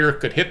baseball player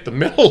could hit the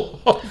middle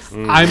of.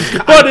 I'm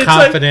But it's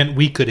confident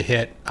we could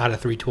hit out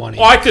of 320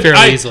 Oh, I could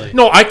fairly easily.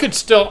 No, I could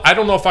still. I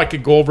don't know if I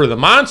could go over the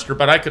monster,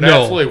 but I could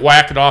No. absolutely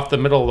whack it off the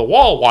middle of the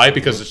wall. Why?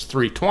 Because it's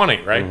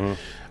 320, right?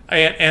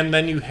 And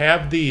then you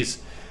have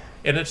these,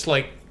 and it's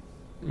like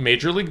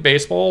Major League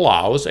Baseball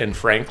allows, and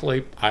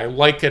frankly, I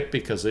like it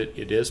because it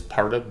is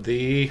part of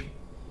the,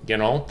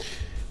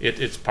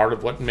 it's part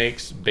of what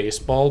makes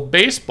baseball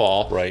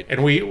baseball. Right.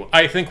 And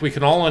I think we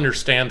can all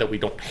understand that we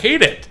don't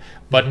hate it,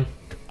 but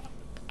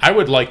I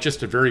would like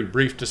just a very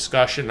brief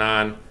discussion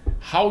on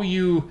how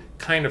you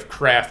kind of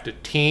craft a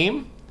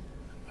team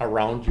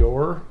around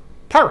your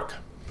park.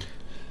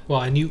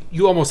 Well, and you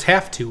almost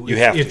have to. You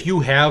have if to. you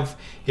have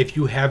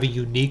a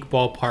unique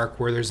ballpark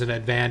where there's an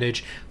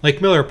advantage,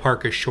 like Miller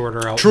Park is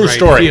shorter out. True right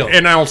story. field.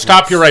 And I'll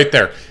stop you right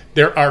there.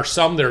 There are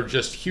some that are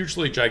just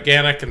hugely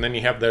gigantic, and then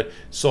you have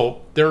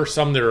so there are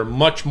some that are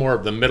much more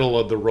of the middle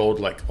of the road,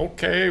 like,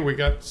 okay, we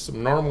got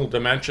some normal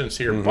dimensions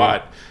here,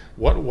 but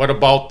what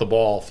about the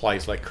ball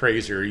flies like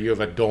crazy, or you have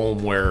a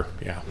dome where,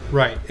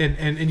 Right,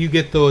 and you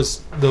get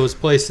those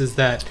places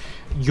that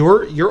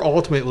you're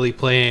ultimately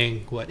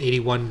playing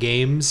 81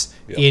 games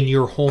in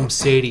your home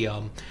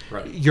stadium.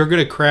 Right. You're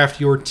going to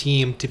craft your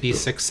team to be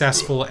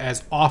successful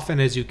as often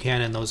as you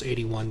can in those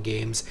 81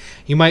 games.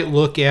 You might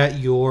look at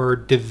your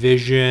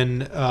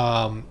division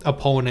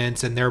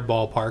opponents and their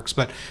ballparks,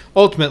 but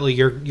ultimately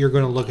you're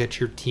going to look at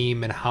your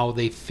team and how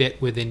they fit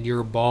within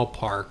your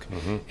ballpark,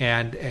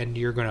 and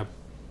you're going to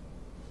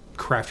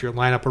craft your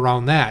lineup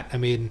around that. I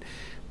mean,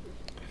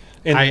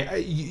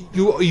 And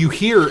you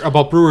hear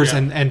about Brewers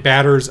and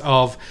batters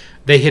of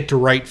they hit to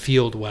right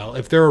field well.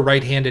 If they're a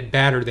right-handed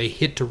batter, they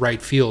hit to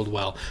right field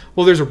well.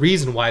 Well, there's a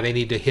reason why they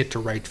need to hit to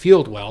right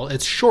field well.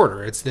 It's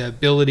shorter. It's the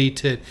ability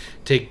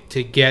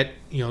to get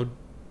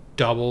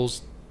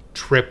doubles,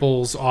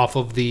 triples off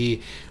of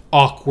the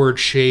awkward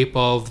shape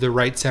of the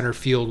right center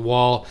field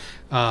wall.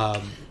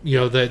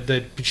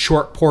 The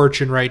short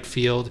porch in right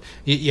field.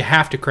 You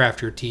have to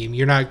craft your team.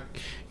 You're not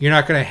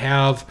going to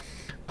have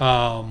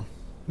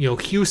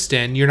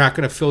Houston, you're not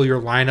going to fill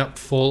your lineup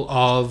full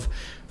of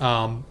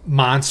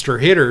monster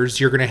hitters.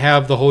 You're going to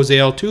have the Jose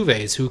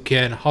Altuves who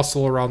can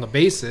hustle around the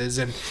bases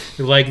and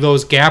like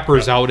those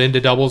gappers out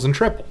into doubles and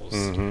triples.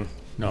 Mm-hmm.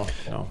 No.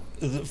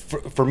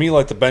 For me,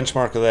 like the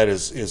benchmark of that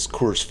is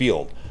Coors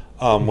Field.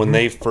 When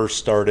they first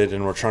started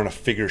and were trying to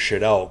figure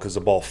shit out because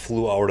the ball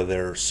flew out of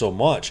there so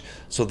much.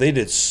 So they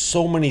did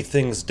so many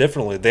things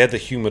differently. They had the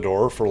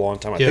humidor for a long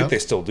time. I think they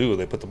still do.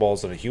 They put the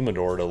balls in a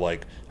humidor to,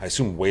 like, I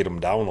assume, weight them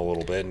down a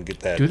little bit and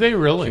get that. Do they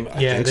really?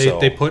 Yeah,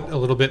 they put a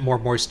little bit more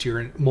moisture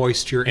into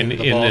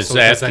the ball. And is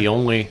that the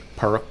only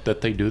park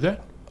that they do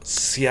that?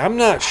 See, I'm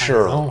not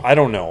sure. I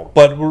don't know.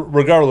 But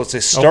regardless,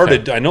 they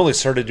started. Okay. I know they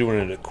started doing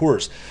it at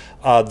Coors.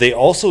 They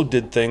also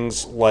did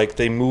things like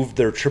they moved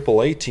their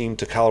AAA team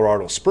to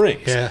Colorado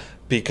Springs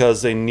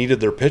because they needed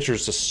their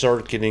pitchers to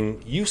start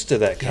getting used to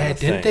that kind of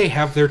thing. Didn't they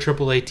have their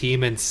AAA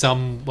team in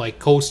some like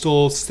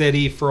coastal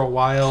city for a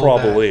while?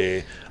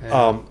 Probably.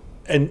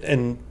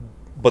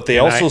 But they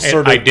also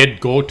started. I did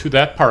go to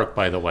that park,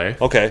 by the way.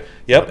 Okay.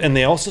 Yep. And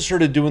they also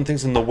started doing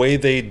things in the way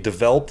they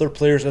developed their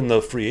players and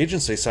the free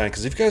agents they signed.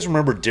 Because if you guys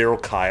remember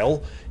Darryl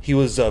Kyle, he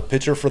was a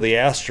pitcher for the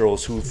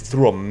Astros who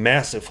threw a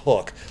massive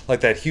hook, like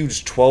that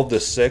huge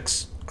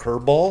 12-6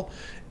 curveball,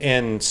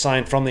 and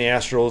signed from the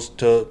Astros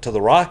to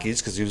the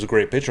Rockies because he was a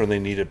great pitcher and they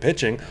needed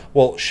pitching.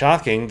 Well,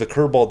 shocking, the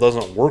curveball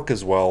doesn't work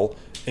as well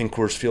in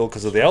Coors Field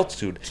because of the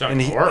altitude.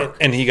 And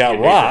he got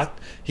rocked.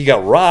 He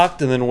got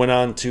rocked and then went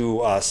on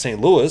to St.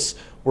 Louis,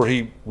 where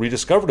he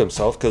rediscovered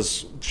himself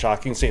because,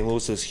 shocking, St.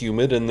 Louis is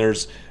humid and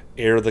there's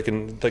air that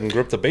can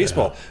grip the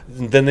baseball. Yeah.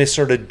 And then they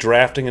started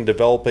drafting and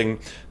developing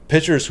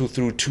pitchers who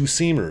threw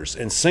two-seamers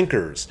and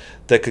sinkers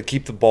that could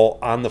keep the ball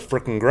on the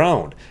frickin'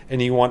 ground. And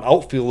you want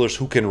outfielders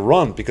who can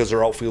run because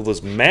their outfield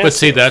is massive. But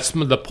see, that's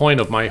the point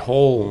of my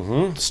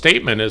whole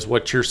statement is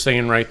what you're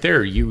saying right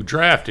there. You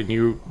draft and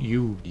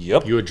you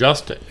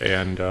adjust it.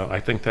 And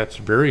I think that's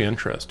very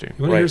interesting.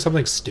 You want to hear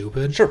something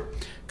stupid? Sure.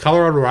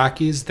 Colorado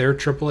Rockies, their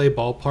AAA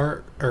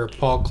ballpark or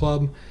ball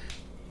club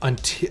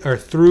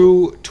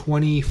through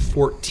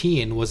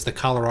 2014 was the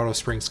Colorado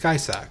Springs Sky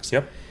Sox.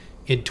 Yep.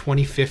 In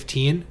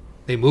 2015,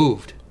 they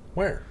moved.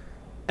 Where?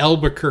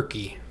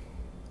 Albuquerque.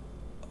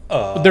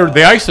 They're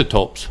the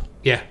Isotopes.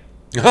 Yeah.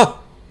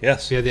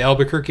 Yes. Yeah, the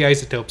Albuquerque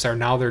Isotopes are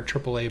now their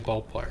AAA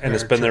ballpark. And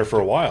it's been there for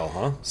a while,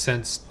 huh?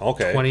 Since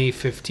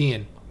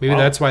 2015. Maybe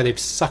that's why they've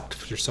sucked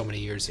for so many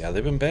years. Yeah,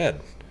 they've been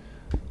bad.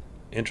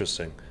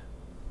 Interesting.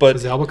 But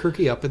was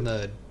Albuquerque up in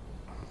the...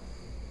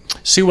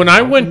 See, when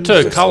I went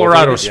to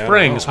Colorado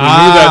Springs,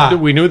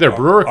 we knew their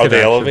brewer connection. Are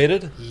they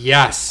elevated?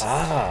 Yes.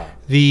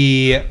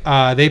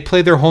 They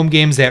played their home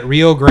games at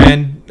Rio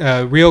Grande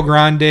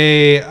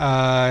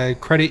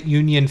Credit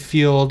Union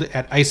Field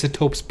at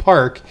Isotopes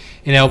Park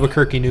in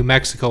Albuquerque, New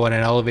Mexico, at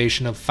an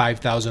elevation of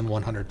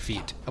 5,100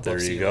 feet above there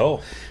sea you level.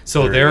 go.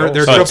 So they're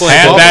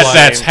AAA.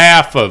 That's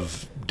half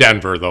of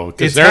Denver, though,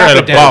 because they're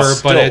at Denver,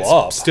 but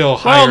it's still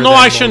higher. Well, no,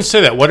 I shouldn't say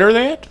that. What are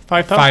they at?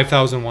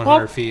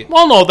 5,100 feet.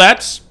 Well, no,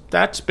 that's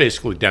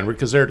basically Denver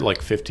because they're at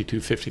like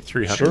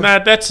 5,300. Sure.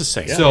 That's the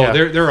same. So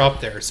they're up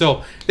there.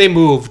 So they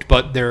moved,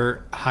 but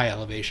they're high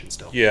elevation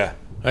still. Yeah,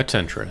 that's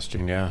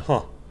interesting. Yeah.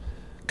 Huh?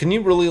 Can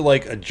you really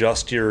like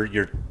adjust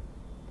your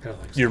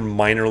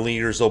minor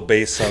leaguers though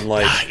based on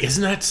like?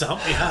 Isn't that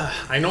something? Yeah,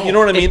 I know. You know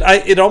what I mean?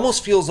 It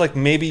almost feels like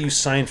maybe you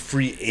sign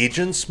free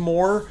agents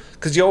more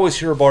because you always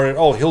hear about it.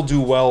 Oh, he'll do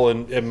well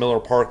in Miller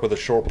Park with a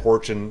short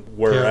porch and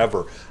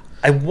wherever. Yeah.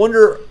 I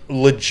wonder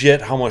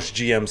legit how much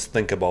GMs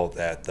think about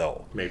that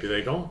though. Maybe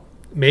they don't.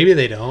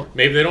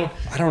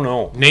 I don't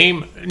know.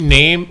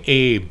 Name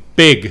a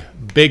big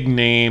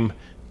name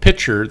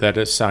pitcher that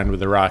is signed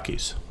with the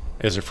Rockies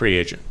as a free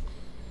agent.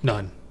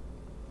 None.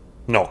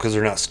 No, because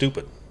they're not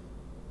stupid.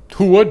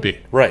 Who would be?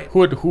 Right.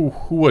 Who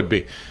would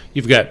be?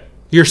 You've got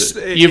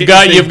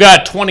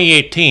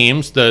 28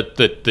 teams.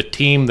 The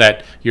team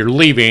that you're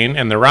leaving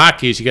and the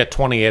Rockies, you got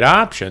 28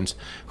 options.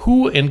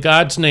 Who in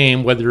God's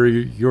name, whether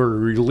you're a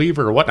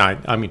reliever or whatnot,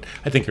 I mean,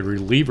 I think a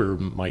reliever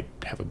might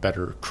have a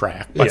better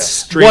crack, but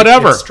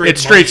whatever.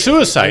 It's straight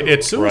suicide.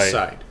 It's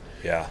suicide.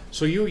 Right. Yeah.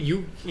 So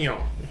you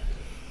know.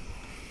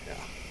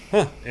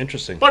 Huh,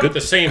 interesting. But at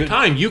the same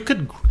time, you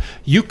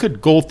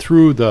could go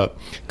through the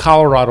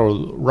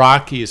Colorado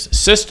Rockies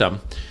system,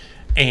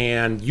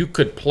 and you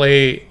could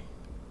play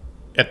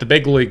at the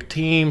big league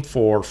team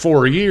for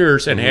 4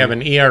 years and have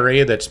an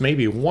ERA that's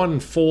maybe 1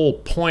 full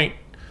point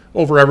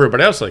over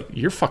everybody else. Like,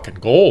 you're fucking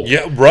gold.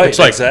 Yeah, right. It's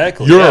like,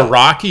 exactly. You're a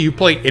Rocky. You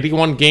play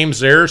 81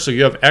 games there, so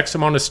you have X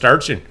amount of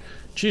starts, and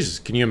Jesus,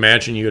 can you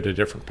imagine you at a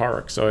different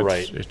park? So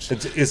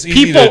it's easy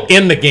people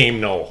in the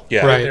game know.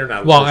 Yeah, right. They're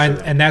not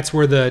and that's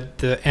where the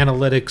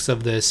analytics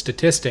of the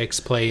statistics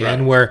play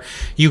in, where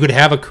you could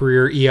have a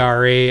career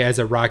ERA as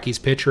a Rockies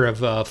pitcher of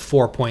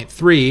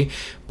 4.3,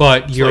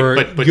 but you're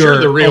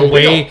the real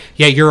away. Deal.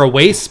 Yeah, your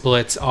away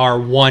splits are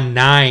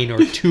 1.9 or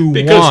 2.1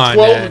 because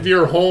 12 of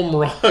your home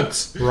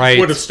runs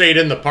would have stayed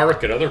in the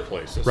park at other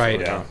places. Right.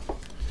 So. Yeah.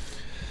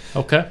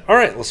 Okay. All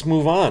right, let's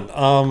move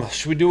on.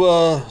 Should we do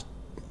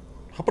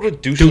how about a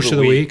douche of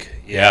the week?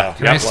 Yeah.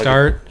 Can I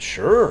start?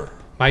 Sure.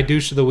 My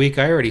douche of the week,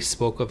 I already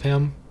spoke of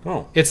him.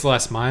 Oh. It's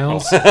Les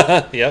Miles.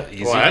 Yeah,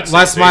 easy. Well, that's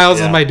Les easy. Miles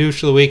Yeah. is my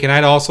douche of the week, and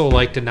I'd also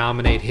like to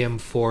nominate him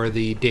for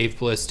the Dave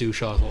Bliss Douche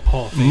Hall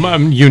of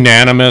Fame.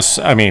 Unanimous.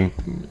 I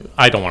mean,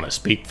 I don't want to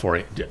speak for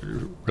you.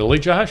 Really,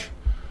 Josh?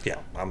 Yeah,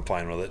 I'm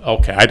fine with it.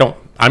 Okay, I don't.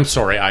 I'm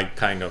sorry. I just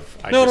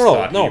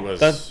thought he was.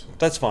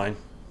 That's fine.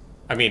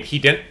 I mean, he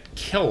didn't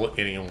kill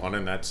anyone,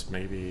 and that's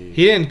maybe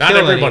He didn't not kill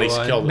everybody's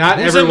anyone. killed. Not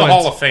Who's in the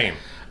everyone's- Hall of Fame?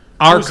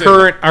 Our Who's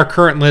in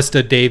current list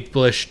of Dave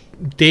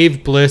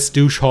Bliss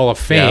Douche Hall of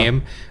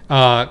Fame,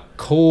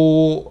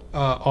 co-authored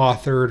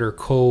or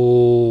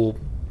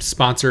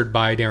co-sponsored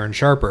by Darren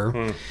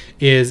Sharper,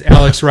 is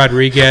Alex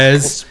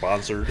Rodriguez,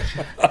 Sponsored.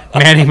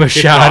 Manny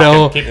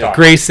Machado, keep talking.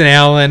 Grayson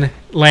Allen,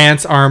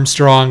 Lance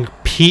Armstrong,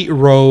 Pete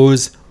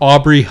Rose,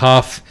 Aubrey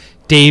Huff,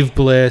 Dave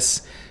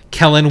Bliss,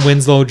 Kellen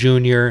Winslow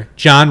Jr.,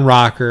 John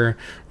Rocker,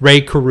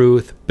 Ray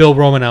Caruth, Bill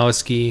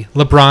Romanowski,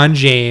 LeBron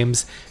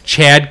James,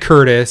 Chad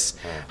Curtis,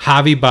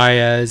 Javi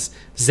Baez,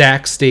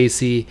 Zach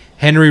Stacy,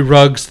 Henry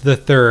Ruggs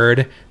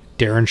III,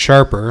 Darren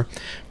Sharper,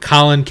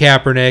 Colin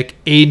Kaepernick,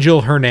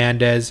 Angel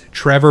Hernandez,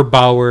 Trevor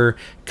Bauer,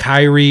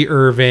 Kyrie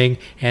Irving,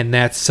 and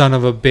that son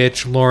of a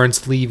bitch,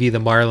 Lawrence Levy, the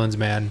Marlins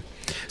man.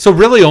 So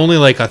really only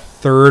like a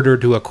third or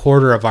to a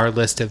quarter of our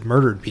list have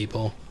murdered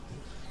people.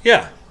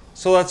 Yeah,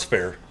 so that's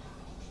fair.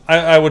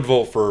 I would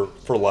vote for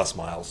Les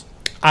Miles.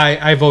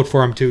 I vote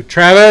for him too.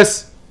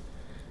 Travis?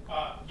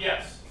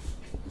 Yes.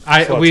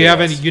 So We it's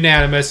have a yes.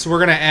 unanimous. So we're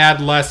going to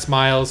add Les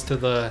Miles to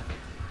the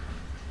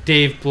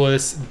Dave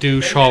Bliss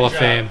Douche Hall of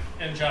Fame.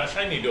 And Josh,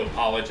 I need to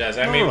apologize.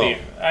 No.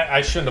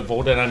 I shouldn't have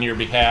voted on your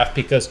behalf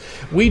because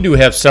we do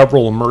have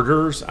several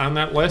murders on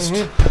that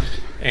list,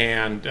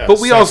 and But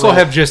we also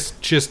have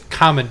just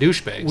common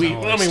douchebags.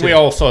 we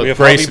also We have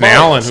have Grayson Javi Baez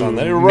Allen, who on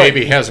there, right.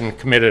 maybe hasn't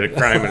committed a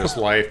crime in his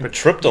life, but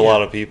Tripped a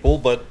lot of people,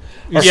 but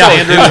our Yeah.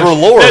 standards were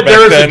lower back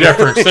there's then. a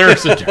difference.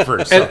 There's a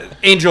difference.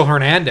 Angel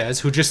Hernandez,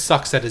 who just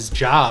sucks at his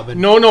job.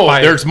 And No,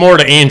 by- there's more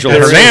to Angel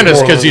There is Hernandez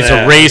more because than he's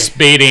that. a race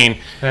baiting.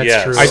 That's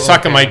Yes. true. I suck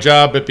at Okay. my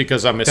job, but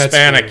because I'm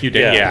Hispanic, true. you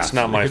did. Yeah, it's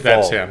not my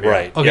that's fault. him, yeah.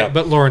 Right. Okay, Yeah.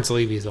 but Lawrence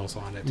Levy's also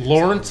on it. too,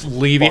 Lawrence so-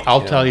 Levy,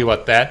 I'll yeah. tell you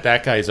what,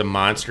 that guy's a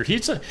monster.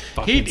 He's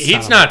Fucking he's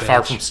son of not a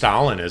far bitch. from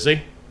Stalin, is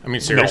he? I mean,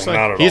 seriously,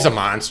 not at he's all. a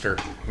monster.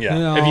 Yeah.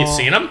 No. Have you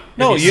seen him?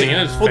 No, Have you seen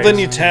his well, face? then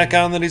you tack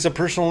on that he's a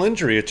personal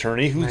injury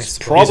attorney who's Nice.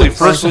 probably He's a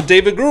friends with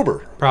David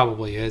Gruber.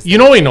 Probably is. You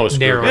know he knows.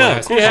 narrow Gruber. Yeah, ass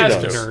of course he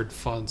bastard does. nerd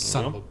fun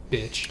son of a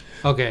bitch.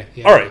 Okay.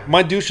 Yeah. All right,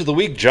 my douche of the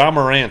week, Ja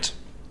Morant.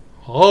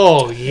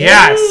 Oh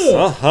yes,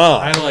 Uh-huh.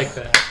 I like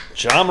that.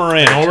 Ja I know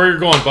Morant. where you're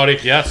going, buddy.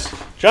 Yes.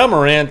 Ja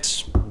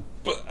Morant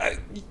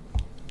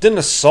didn't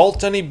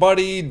assault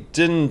anybody,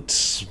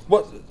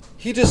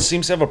 he just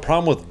seems to have a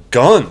problem with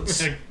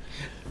guns.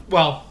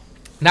 Well,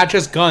 not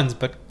just guns,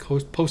 but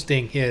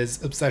posting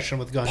his obsession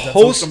with guns on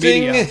social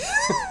media.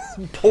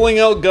 Pulling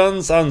out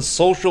guns on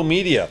social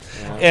media.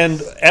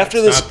 And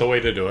after this Not the way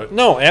to do it.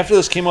 No, after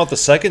this came out the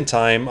second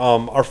time,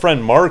 our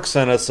friend Mark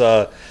sent us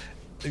a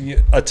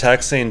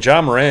text saying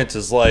Ja Morant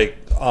is like,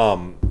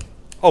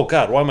 oh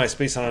God, why am I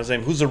spacing on his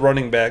name? Who's the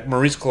running back?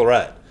 Maurice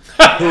Claret,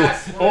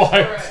 Oh,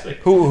 I see.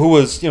 who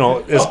was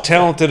as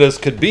talented as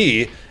could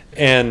be,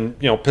 and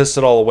pissed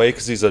it all away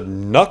because he's a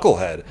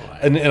knucklehead.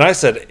 And I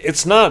said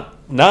it's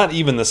not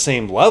even the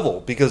same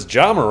level because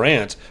Ja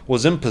Morant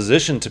was in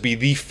position to be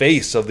the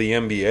face of the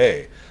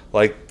NBA.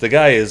 Like the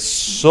guy is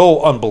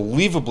so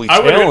unbelievably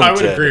talented. I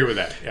would agree with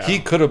that. Yeah. He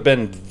could have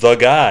been the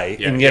guy,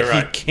 Yeah, and yet you're he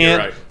right.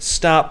 can't You're right.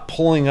 stop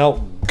pulling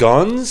out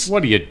guns.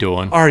 What are you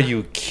doing? Are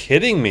you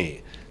kidding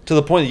me? To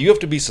the point that you have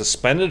to be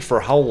suspended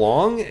for how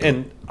long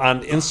and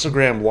on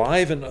Instagram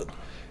Live, and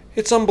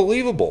it's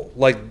unbelievable.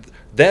 Like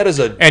that is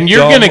a And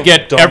you're going to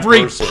get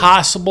every person.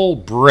 possible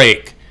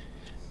break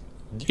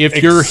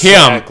if you're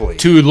Exactly. him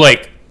to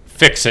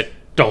fix it.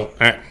 Don't.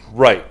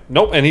 Right.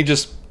 Nope. And he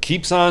just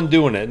keeps on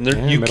doing it,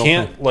 and you middle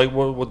can't like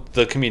what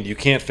the comedian. You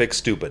can't fix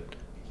stupid.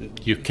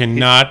 You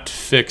cannot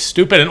fix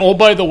stupid. And oh,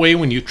 by the way,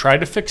 when you try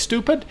to fix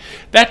stupid,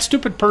 that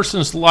stupid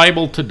person's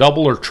liable to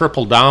double or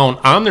triple down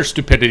on their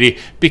stupidity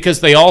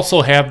because they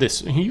also have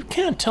this "you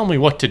can't tell me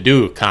what to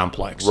do"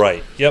 complex.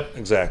 Right. Yep.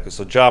 Exactly.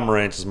 So Ja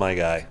Morant is my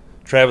guy.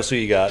 Travis, who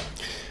you got?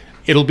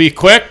 It'll be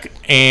quick,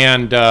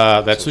 and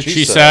that's what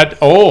she said. said.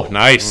 Oh,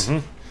 nice.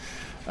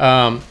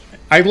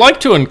 I'd like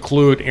to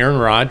include Aaron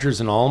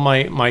Rodgers in all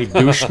my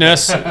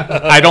doucheness.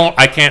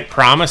 I can't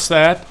promise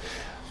that.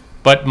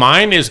 But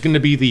mine is going to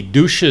be the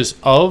douches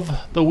of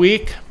the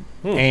week,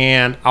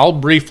 and I'll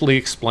briefly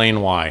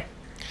explain why.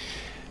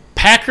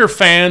 Packer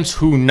fans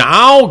who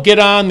now get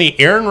on the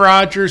Aaron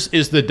Rodgers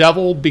is the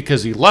devil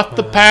because he left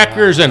the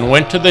Packers and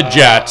went to the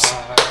Jets.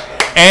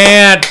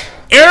 And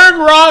Aaron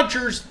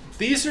Rodgers,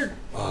 these are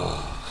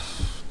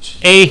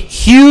a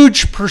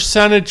huge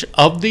percentage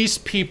of these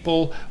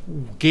people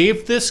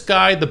gave this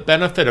guy the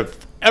benefit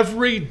of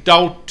every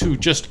doubt to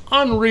just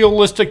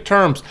unrealistic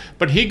terms.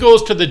 But he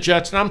goes to the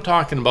Jets, and I'm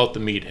talking about the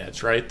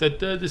meatheads, right? That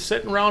they're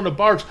sitting around the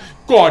bars,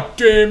 God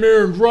damn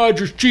Aaron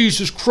Rodgers,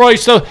 Jesus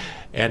Christ.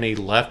 And he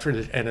left,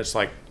 and it's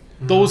like,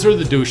 those are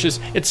the douches.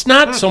 It's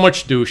not so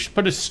much douche,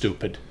 but it's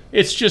stupid.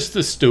 It's just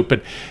the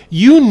stupid.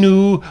 You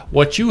knew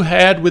what you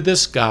had with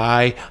this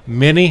guy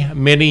many,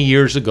 many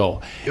years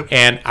ago. Yep.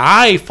 And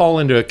I fall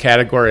into a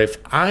category of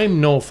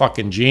I'm no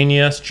fucking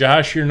genius.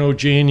 Josh, you're no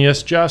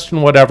genius.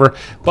 Justin, whatever.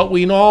 But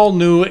we all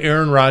knew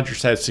Aaron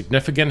Rodgers had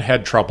significant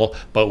head trouble,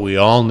 but we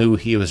all knew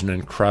he was an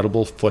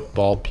incredible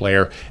football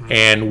player.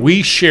 And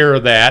we share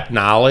that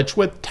knowledge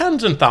with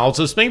tens and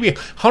thousands, maybe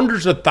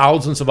hundreds of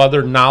thousands of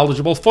other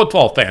knowledgeable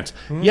football fans.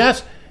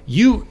 Yes.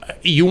 You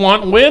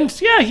want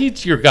wins? Yeah,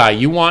 he's your guy.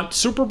 You want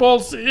Super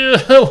Bowls?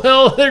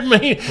 Well,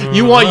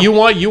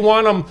 you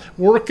want him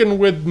working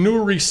with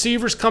new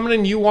receivers coming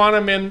in. You want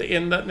him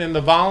in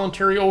the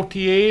voluntary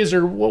OTAs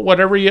or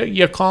whatever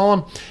you call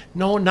them.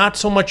 No, not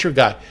so much your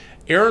guy.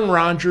 Aaron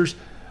Rodgers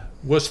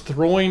was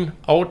throwing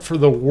out for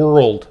the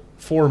world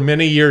for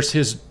many years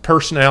his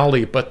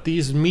personality, but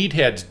these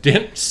meatheads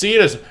didn't see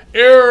it as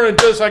Aaron.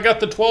 I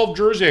got the 12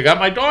 jersey. I got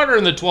my daughter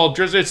in the 12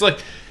 jersey. It's like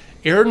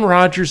Aaron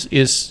Rodgers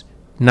is.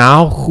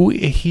 Now,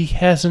 he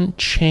hasn't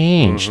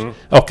changed.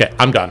 Okay,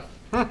 I'm done.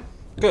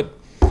 Good.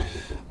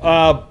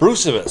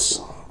 Brucevis,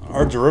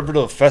 our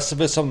derivative of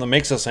Festivus, something that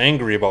makes us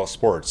angry about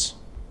sports.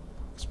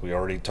 We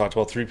already talked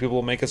about 3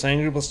 people that make us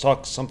angry. Let's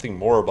talk something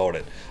more about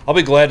it. I'll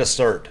be glad to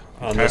start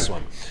on this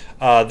one.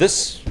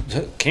 This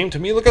came to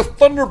me like a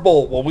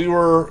thunderbolt while we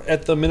were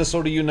at the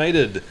Minnesota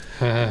United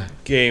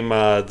game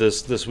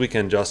this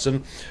weekend,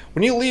 Justin.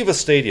 When you leave a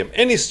stadium,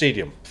 any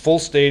stadium, full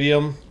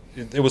stadium,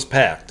 it was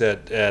packed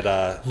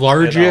at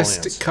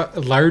largest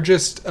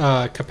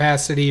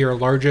capacity or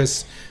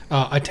largest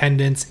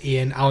attendance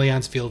in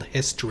Allianz Field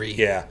history.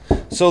 Yeah.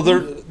 So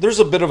there's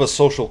a bit of a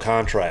social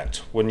contract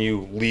when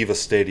you leave a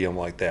stadium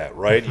like that,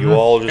 right? You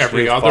all just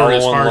every other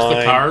as far as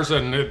the cars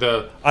and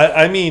the.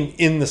 I mean,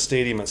 in the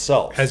stadium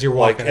itself, as you're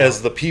walking,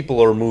 as the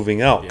people are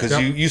moving out, because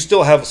you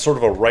still have sort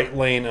of a right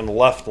lane and a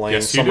left lane.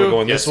 Yes, some are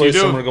going this way,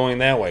 some are going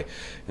that way.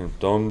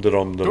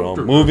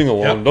 Moving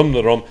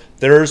along,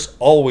 there's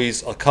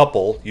always a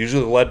couple,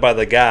 usually led by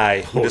the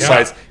guy who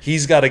decides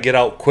he's got to get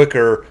out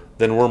quicker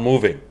than we're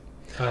moving.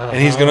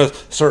 And he's going to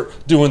start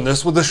doing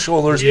this with his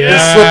shoulders,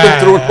 slipping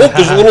through it. Oh,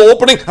 there's a little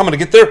opening. I'm going to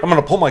get there. I'm going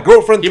to pull my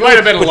girlfriend through. You might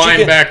have been a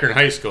linebacker in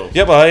high school.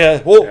 Yeah,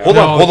 but hold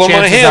on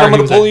my hand. I'm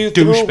going to pull you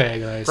through.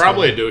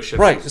 Probably a douche.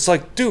 Right. It's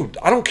like, dude,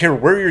 I don't care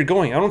where you're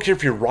going. I don't care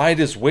if your ride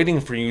is waiting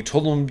for you. You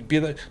told them to be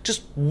there.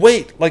 Just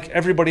wait like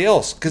everybody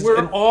else.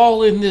 We're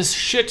all in this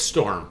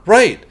shitstorm.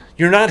 Right.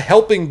 You're not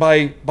helping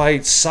by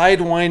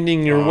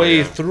sidewinding your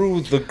way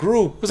through the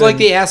group. It was like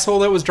the asshole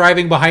that was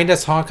driving behind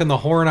us honking the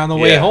horn on the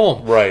way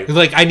home. Right.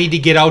 Like, I need to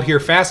get out here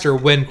faster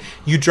when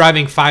you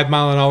driving 5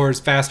 mile an hour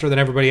faster than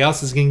everybody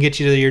else is going to get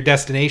you to your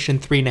destination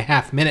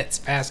 3.5 minutes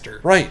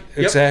faster. Right.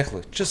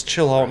 Exactly. Just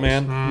chill out,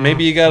 man.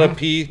 Maybe you got to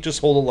pee.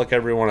 Just hold it like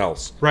everyone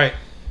else. Right.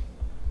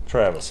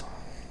 Travis.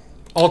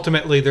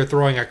 Ultimately, they're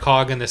throwing a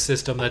cog in the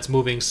system that's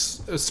moving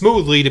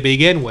smoothly to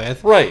begin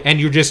with. Right. And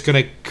you're just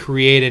going to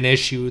create an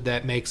issue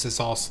that makes us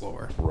all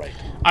slower. Right.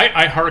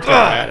 I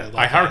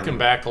harken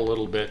back a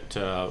little bit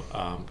to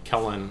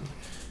Kellen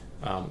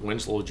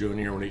Winslow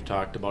Jr. when he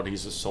talked about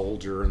he's a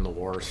soldier in the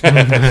war stuff.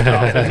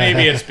 And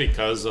maybe it's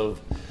because of,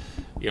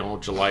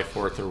 July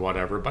 4th or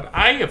whatever. But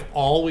I have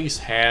always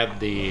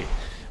had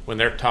when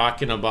they're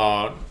talking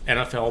about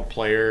NFL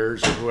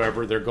players or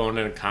whoever, they're going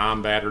into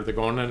combat or they're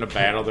going into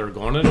battle, they're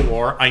going into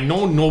war. I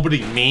know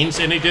nobody means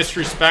any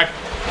disrespect,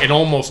 and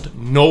almost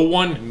no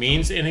one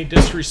means any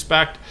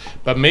disrespect,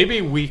 but maybe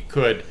you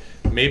could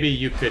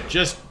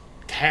just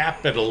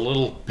tap it a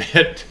little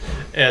bit,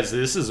 as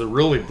this is a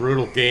really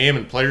brutal game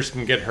and players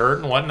can get hurt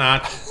and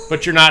whatnot,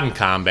 but you're not in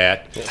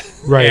combat.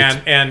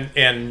 Right.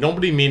 And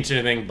nobody means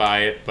anything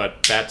by it,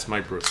 but that's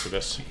my Bruce for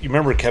this. You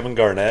remember Kevin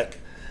Garnett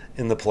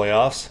in the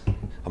playoffs?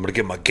 I'm going to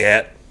get my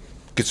gat,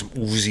 get some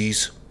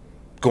Uzis,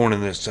 going in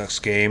this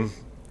next game.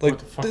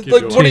 What are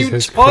you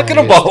talking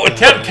about?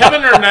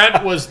 Kevin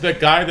Garnett was the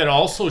guy that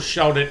also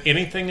shouted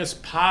anything is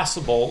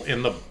possible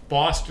in the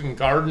Boston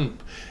Garden.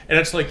 And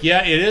it's like,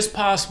 yeah, it is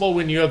possible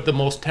when you have the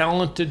most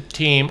talented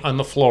team on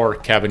the floor,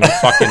 Kevin, you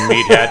fucking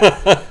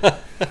meathead.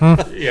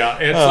 Yeah,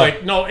 it's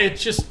like, no,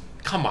 it's just,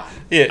 come on.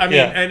 Yeah, I mean,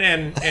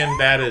 and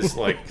that is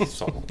like,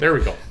 so there we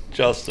go.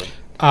 Justin.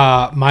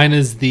 Mine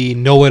is the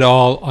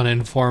know-it-all,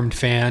 uninformed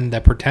fan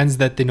that pretends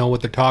that they know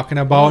what they're talking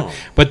about,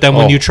 but then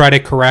when you try to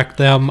correct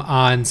them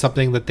on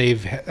something that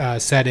they've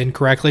said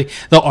incorrectly,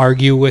 they'll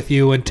argue with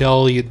you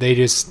until they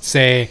just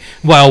say,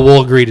 well,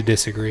 we'll agree to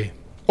disagree.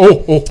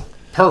 Oh,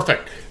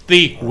 perfect.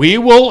 The we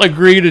will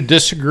agree to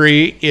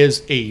disagree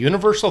is a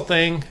universal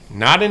thing,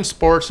 not in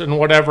sports and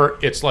whatever.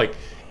 It's like,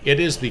 it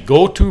is the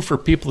go-to for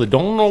people that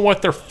don't know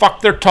what the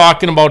fuck they're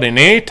talking about in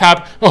any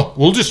topic. Oh,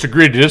 we'll just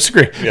agree to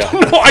disagree. Yeah.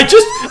 No, I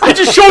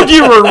just showed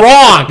you were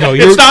wrong. No,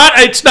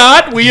 it's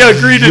not. We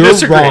agree to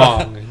disagree.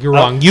 You're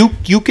wrong.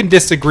 You can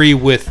disagree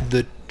with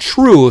the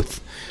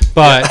truth,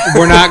 but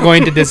we're not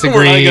going to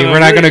disagree. We're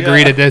not going to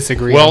agree to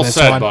disagree. Well on this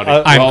said, one. buddy.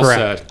 I'm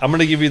correct. I'm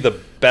going to give you the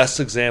best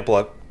example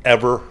I've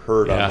ever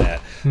heard Yeah. on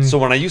that. So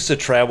when I used to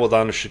travel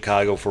down to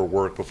Chicago for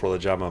work before the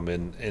job I'm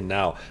in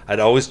now, I'd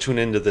always tune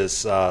into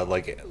this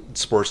like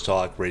sports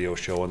talk radio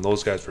show, and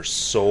those guys were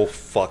so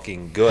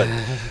fucking good.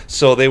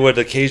 So they would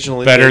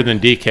occasionally Better than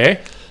DK?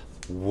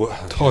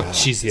 Oh,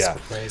 Jesus Yeah.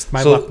 Christ.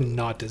 My So- left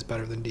nut is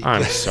better than DK.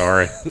 I'm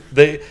sorry.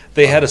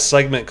 they had a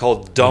segment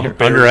called Dumb You're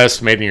Bears.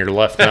 underestimating your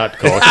left nut,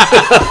 coach.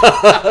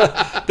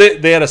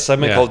 They had a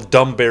segment Yeah. called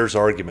Dumb Bears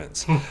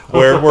Arguments,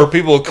 where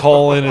people would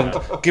call in and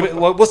give me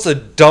what's the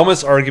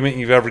dumbest argument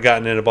you've ever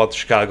gotten in about the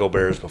Chicago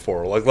Bears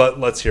before? Like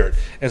let's hear it.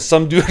 And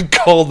some dude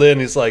called in.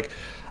 He's like,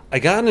 I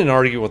got in an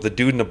argument with a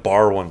dude in a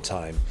bar one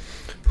time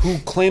who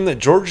claimed that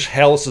George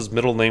Halas's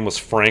middle name was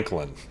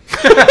Franklin.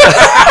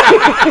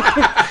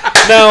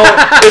 Now,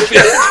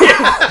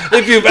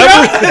 if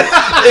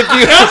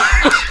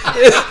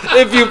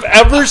you've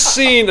ever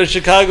seen a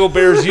Chicago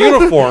Bears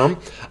uniform,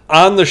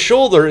 on the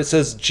shoulder it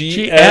says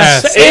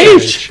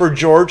GSH for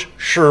George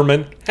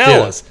Sherman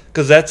Halas,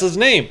 because that's his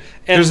name.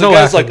 And There's the no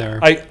guy's F like, in there.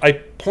 I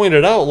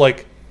pointed out,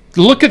 like,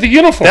 Look at the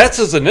uniform. that's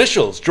his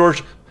initials,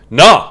 George.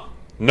 No,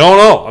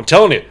 I'm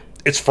telling you,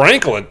 it's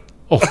Franklin.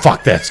 Oh,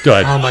 fuck, that's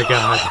good. Oh, my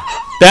God.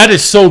 That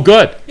is so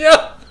good.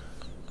 Yeah.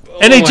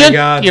 And they my did,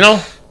 God. you know.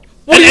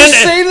 What do you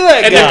say to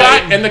that and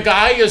guy? The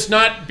guy is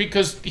not,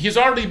 because he's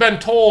already been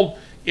told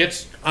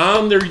it's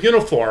on their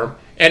uniform,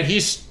 and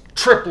he's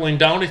tripling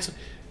down. It's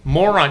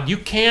moron. You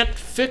can't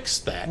fix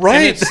that. And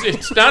Right.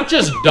 it's not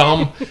just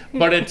dumb,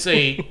 but it's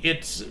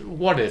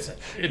what is it?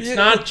 It's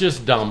not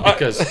just dumb,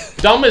 because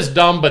dumb is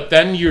dumb, but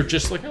then you're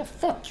just like, oh,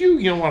 fuck you.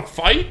 You don't want to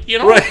fight? You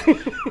know? Right.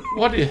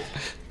 What is...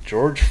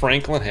 George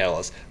Franklin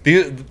Halas.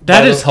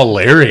 That is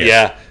hilarious.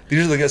 Yeah.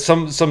 These are the guys.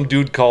 Some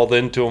dude called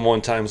into him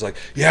one time. Was like,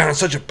 "Yeah, I'm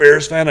such a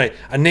Bears fan. I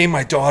named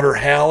my daughter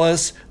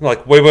Halas." I'm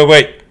like,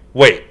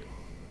 wait.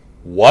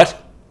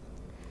 What?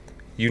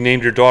 You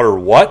named your daughter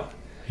what?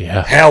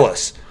 Yeah.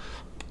 Halas.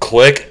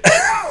 Click.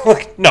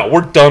 Like, no,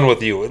 we're done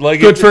with you. Like,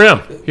 Good for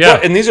him. Yeah.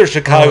 And these are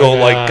Chicago Oh,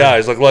 my like God.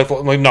 guys. Like,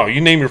 no,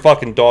 you name your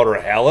fucking daughter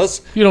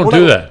Halas. You don't We're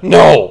do not- that.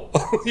 No.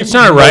 It's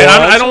not right.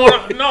 I don't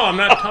want to... No, I'm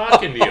not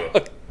talking to you.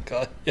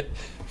 God, yeah.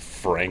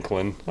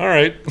 Franklin. All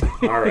right.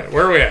 All right.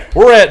 Where are we at?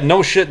 We're at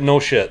no shit.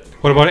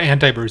 What about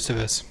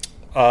anti-Brucevis?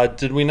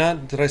 Did we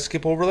not? Did I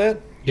skip over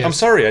that? Yes. I'm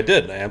sorry. I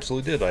did. I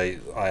absolutely did.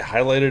 I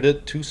highlighted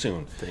it too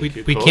soon. We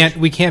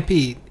Coach. can't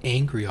be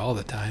angry all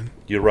the time.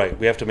 You're right.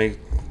 We have to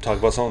talk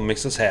about something that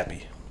makes us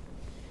happy.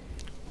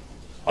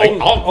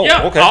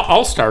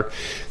 I'll start.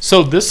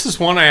 So this is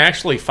one I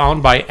actually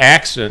found by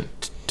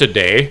accident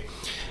today.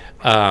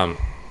 Doesn't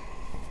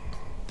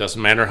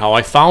matter how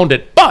I found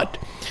it, but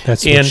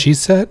That's And- what she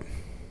said?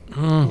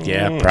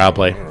 yeah,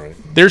 probably.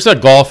 There's a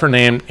golfer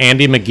named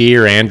Andy McGee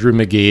or Andrew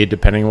McGee,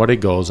 depending on what he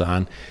goes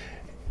on.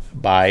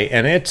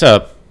 And it's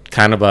a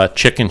kind of a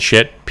chicken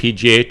shit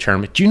PGA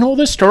tournament. Do you know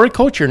this story,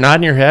 Coach? You're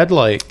nodding your head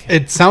like...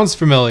 It sounds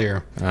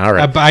familiar. All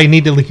right. But I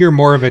need to hear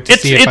more of it to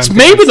see if It's I'm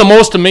maybe the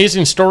most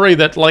amazing story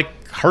that like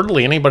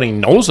hardly anybody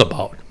knows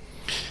about.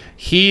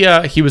 He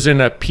was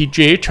in a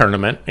PGA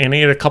tournament and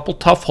he had a couple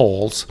tough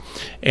holes,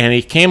 and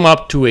he came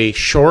up to a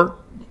short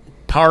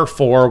par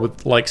 4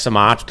 with like some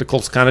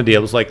obstacles kind of deal.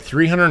 It was like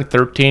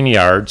 313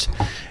 yards,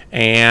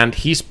 and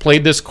he's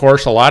played this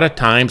course a lot of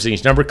times and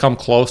he's never come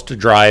close to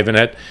driving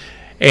it.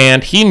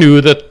 And he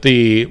knew that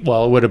it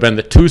would have been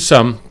the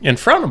twosome in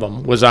front of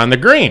him was on the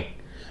green.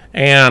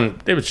 And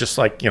it was just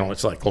like,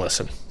 it's like,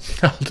 listen,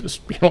 I'll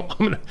just,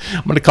 I'm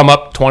gonna come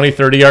up 20,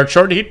 30 yards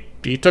short.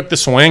 He took the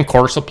swing,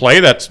 course of play.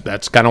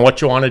 That's kind of what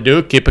you want to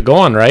do. Keep it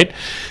going, right?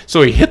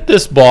 So he hit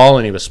this ball,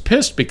 and he was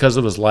pissed because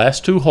of his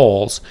last 2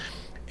 holes.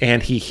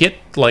 And he hit,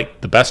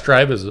 like, the best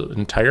drive of his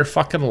entire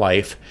fucking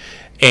life.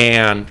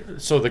 And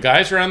so the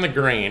guys are on the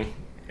green,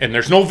 and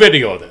there's no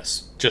video of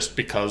this, just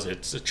because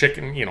it's a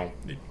chicken,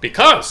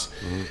 because.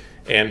 Mm-hmm.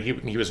 And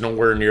he was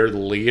nowhere near the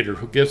lead, or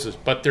who gives this.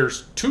 But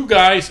there's 2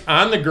 guys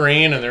on the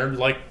green, and they're,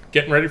 like,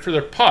 getting ready for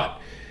their putt.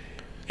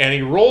 And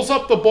he rolls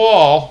up the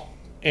ball,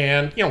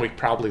 and, he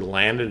probably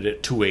landed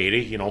at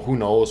 280, who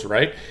knows,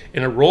 right?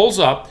 And it rolls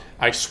up.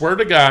 I swear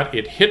to God,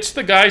 it hits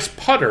the guy's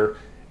putter,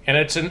 and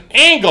it's an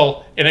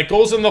angle, and it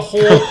goes in the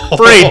hole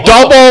for a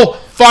double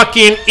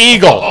fucking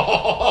eagle.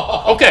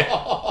 Okay,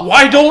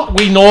 why don't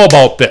we know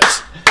about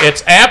this?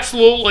 It's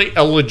absolutely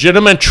a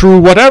legitimate, true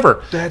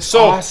whatever. That's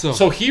awesome.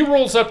 So he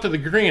rolls up to the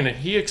green, and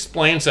he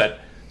explains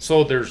that.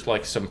 So there's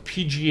like some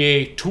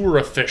PGA Tour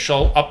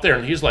official up there,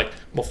 and he's like,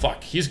 well,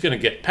 fuck, he's going to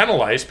get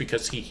penalized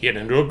because he hit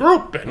into a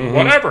group and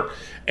whatever.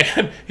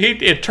 And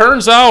it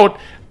turns out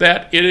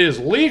that it is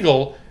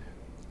legal.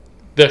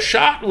 The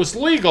shot was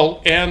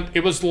legal, and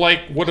it was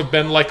would have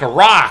been like a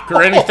rock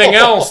or anything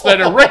else that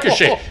a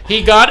ricochet.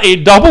 He got a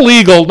double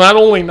eagle, not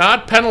only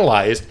not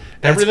penalized.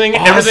 Everything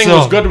was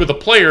awesome. good with the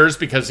players,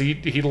 because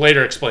he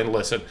later explained,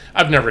 listen,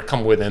 I've never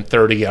come within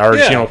 30 yards,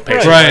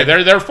 basically. right.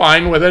 They're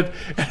fine with it.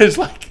 And it's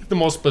like the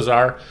most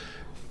bizarre.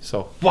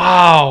 So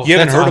Wow. You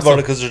haven't that's heard awesome. about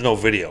it because there's no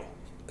video.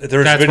 If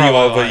there's That's video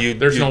probably of why. it,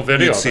 There's no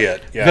video you'd of see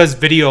it. it. Yeah. Because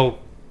video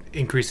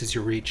increases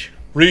your reach.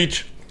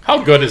 Reach.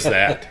 how good is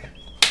that?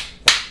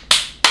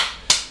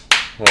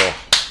 Oh.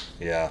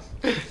 Yeah.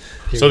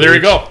 So there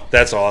you go.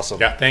 That's awesome.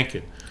 Yeah, thank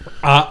you.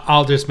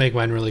 I'll just make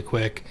mine really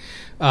quick.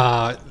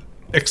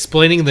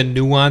 Explaining the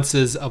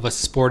nuances of a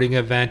sporting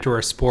event or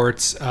a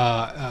sports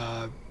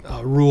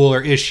rule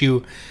or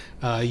issue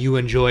you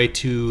enjoy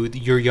to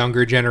your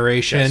younger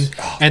generation. Yes.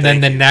 Oh, and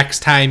then thank the next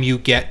time you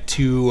get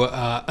to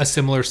a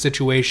similar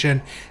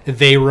situation,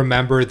 they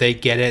remember, they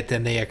get it,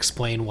 then they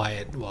explain why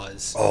it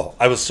was. Oh,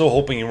 I was so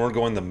hoping you weren't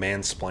going the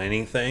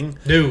mansplaining thing.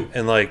 No.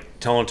 And like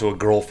telling to a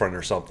girlfriend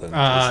or something.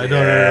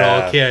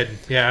 No, kid.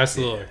 Yeah,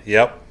 absolutely.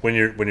 Yep. When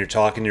you're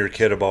talking to your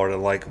kid about it,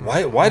 like,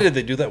 why did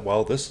they do that?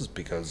 Well, this is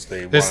because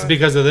This is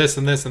because of this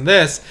and this and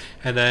this,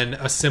 and then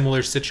a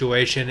similar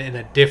situation in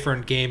a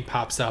different game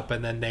pops up,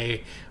 and then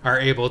they are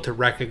able to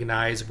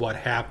recognize what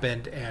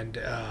happened and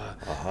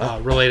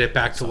relate it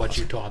back to what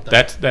you taught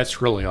them. That's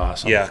really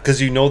awesome. Yeah,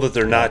 because you know that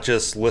they're not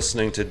just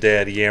listening to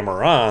Dad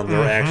yammer on;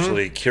 they're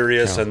actually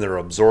curious and they're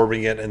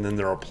absorbing it, and then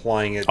they're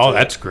applying it. Oh, to,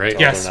 that's great. to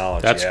Yes, other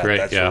knowledge. that's great.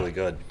 That's Yeah. really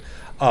good.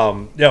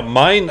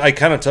 Mine. I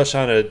kind of touched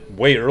on it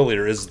way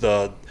earlier. Is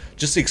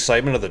just the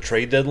excitement of the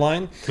trade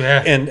deadline,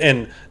 Yeah.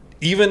 and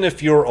even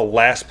if you're a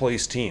last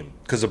place team,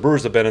 because the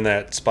Brewers have been in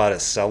that spot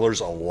as sellers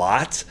a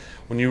lot.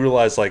 When you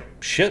realize, like,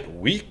 shit,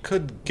 we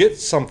could get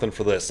something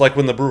for this. Like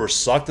when the Brewers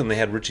sucked and they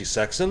had Richie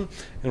Sexson,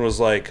 and it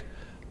was like,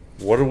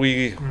 what are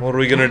we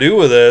gonna do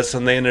with this?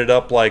 And they ended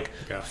up like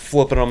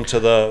flipping them to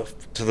the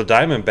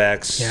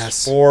Diamondbacks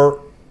Yes.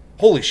 for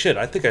holy shit.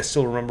 I think I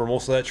still remember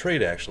most of that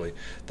trade. Actually,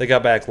 they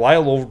got back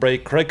Lyle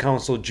Overbay, Craig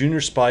Counsell, Junior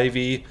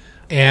Spivey,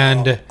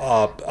 and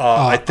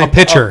I think a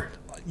pitcher.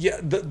 Yeah,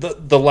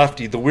 the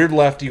lefty, the weird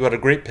lefty who had a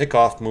great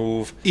pickoff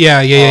move.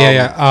 Yeah.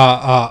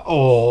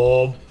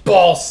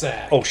 Ball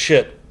sack. Oh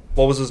shit,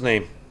 what was his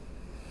name?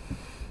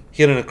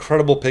 He had an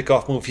incredible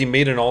pickoff move. He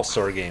made an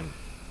All-Star game.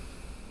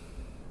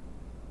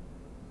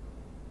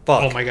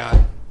 Fuck. Oh my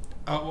god.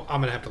 Oh,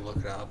 I'm gonna have to look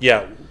it up.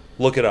 Yeah,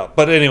 look it up.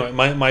 But anyway,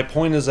 my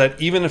point is that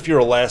even if you're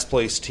a last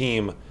place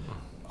team,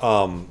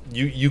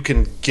 you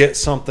can get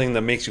something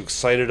that makes you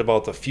excited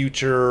about the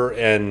future,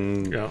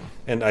 and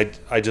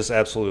I just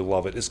absolutely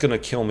love it. It's gonna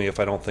kill me if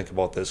I don't think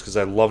about this because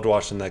I loved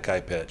watching that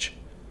guy pitch.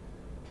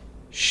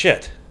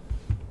 Shit.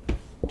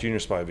 Junior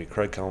Spivey,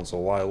 Craig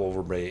Counsell, Lyle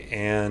Overbay,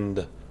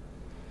 and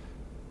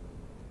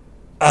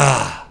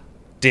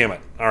damn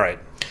it. All right.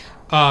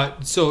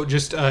 So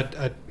just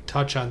a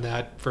touch on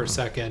that for a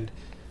second.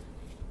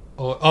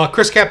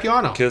 Chris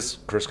Capuano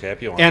Chris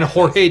Capuano and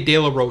Jorge De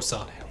La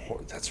Rosa.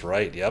 That's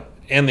right. Yep.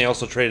 And they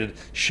also traded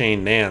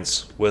Shane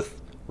Nance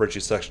with Richie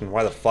Sexson.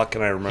 Why the fuck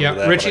can I remember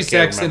that? Richie But I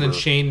can't Sexson and remember.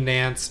 Shane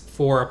Nance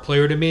for a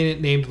player to be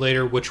named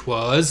later, which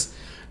was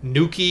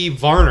Nuki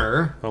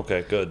Varner,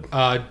 Okay, good.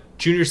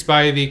 Junior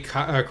Spivey,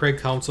 Craig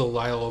Counsell,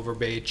 Lyle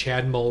Overbay,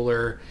 Chad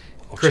Moeller,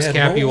 Chris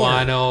Chad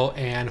Capuano,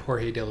 and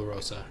Jorge De La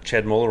Rosa.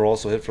 Chad Mueller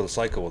also hit for the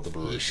Cycle with the He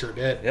Brewers. sure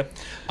did. Yep.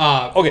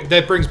 Okay,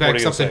 that brings What back are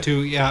you gonna something say?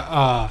 too.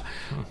 Yeah,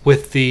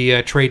 with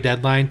the trade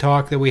deadline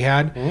talk that we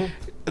had, Mm-hmm.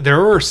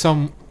 there were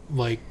some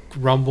like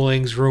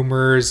rumblings,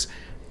 rumors.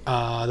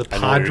 The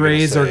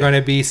Padres say. are going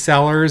to be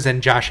sellers,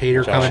 and Josh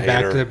Hader coming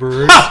back Hader. to the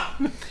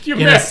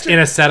Brewers in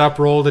a setup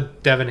role to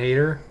Devin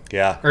Hader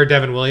Yeah. or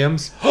Devin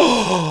Williams.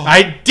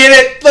 I did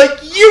it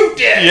like you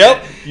did.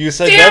 Yep. You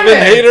said Damn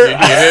Devin it! Hader. You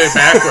did it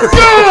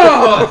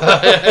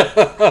backwards.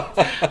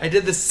 I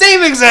did the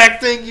same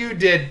exact thing you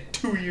did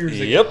 2 years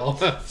ago.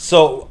 Yep.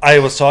 So I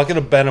was talking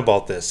to Ben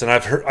about this, and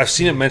I've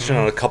seen it mentioned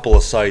on a couple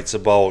of sites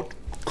about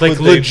Like could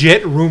they-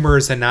 legit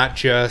rumors and not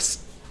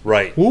just,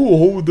 right. ooh,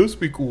 how would this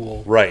be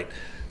cool? Right.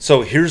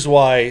 So here's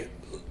why.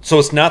 So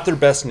it's not their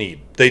best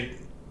need. They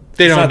It's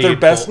don't not their need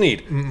best bull-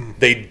 need.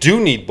 They do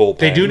need bullpen.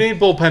 They do need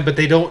bullpen, but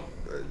they don't.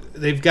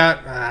 They've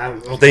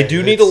got. They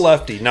do need a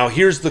lefty. Now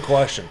here's the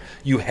question: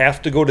 you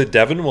have to go to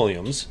Devin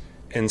Williams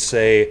and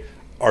say,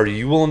 "Are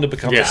you willing to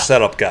become Yeah. a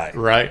setup guy?"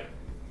 Right.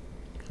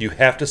 You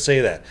have to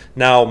say that.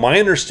 Now, my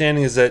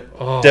understanding is that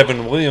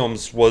Devin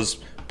Williams was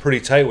pretty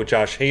tight with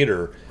Josh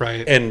Hader,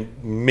 Right. And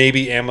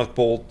maybe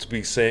amicable to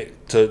be say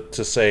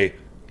to say,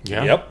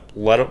 Yeah. "Yep,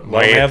 let him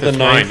Way have at the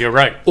time. ninth." You're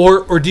right.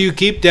 Or do you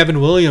keep Devin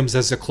Williams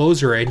as a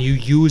closer and you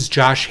use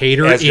Josh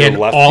Hader As your in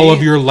lefty? all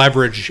of your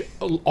leverage,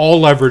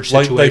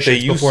 situations Like they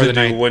used before to the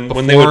do night when they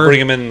would before bring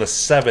him in the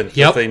seventh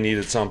Yep. if they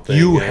needed something.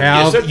 You and-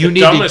 have Is it you the need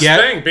to dumbest get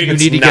thing? you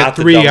It's need to not get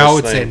the 3 dumbest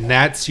outs thing. and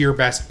that's your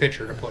best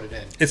pitcher to put it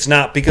in. It's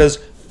not because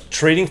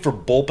trading for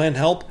bullpen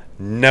help.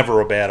 Never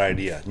a bad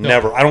idea.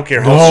 Never. I don't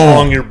care how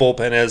strong your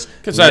bullpen is.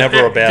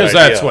 Never a bad idea. Because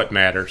that's what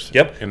matters.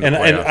 Yep. In the And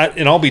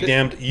playoffs. I'll be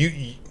damned. You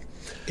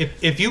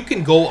If you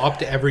can go up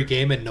to every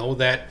game and know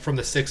that from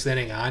the 6th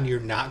inning on you're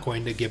not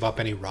going to give up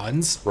any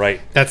runs, right.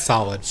 that's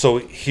solid. So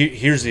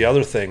here's the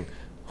other thing.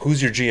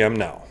 Who's your GM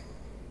now?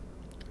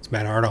 It's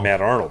Matt Arnold.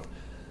 Matt Arnold.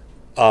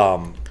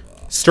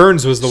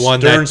 Stearns was the one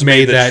Stearns that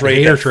made the that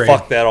trade Hader that trade.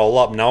 fucked that all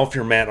up. Now if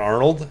you're Matt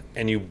Arnold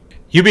and you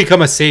You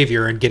become a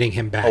savior in getting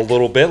him back. A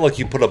little bit, like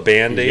you put a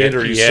Band-Aid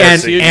or you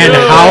Yes, start you seeing-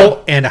 do.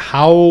 And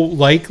how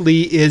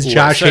likely is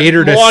Josh Listen,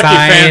 Hader to Milwaukee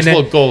fans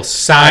will go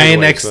sign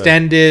sideways,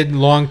 extended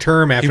long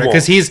term after? won't.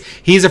 Because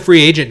he's a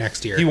free agent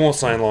next year. He won't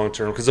sign long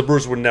term because the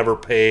Brewers would never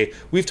pay.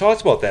 We've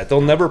talked about that.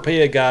 They'll never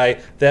pay a guy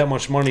that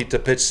much money to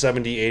pitch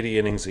 70, 80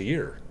 innings a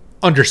year.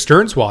 Under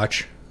Stern's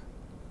watch.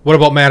 What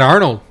about Matt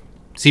Arnold?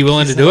 Is he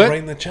willing He's to do not it?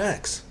 writing the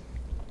checks.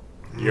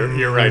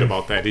 You're right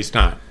about that. He's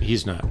not.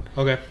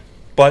 Okay.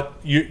 But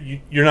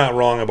you're not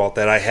wrong about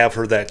that. I have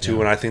heard that too,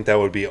 and I think that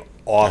would be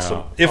awesome.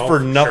 Yeah. If Oh, for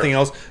for nothing sure.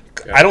 else,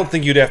 I don't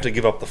think you'd have to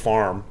give up the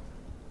farm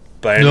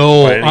by any,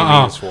 No, by any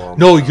means for him.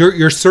 no,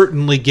 you're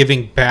certainly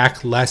giving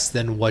back less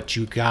than what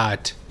you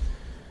got.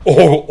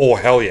 Oh,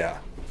 hell yeah.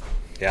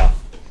 Yeah.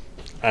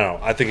 I don't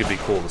know. I think it'd be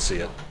cool to see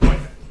it.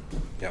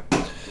 Yep.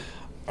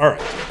 All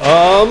right.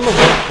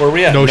 Where are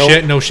we at? No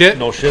shit. No shit.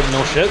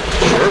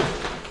 Sure.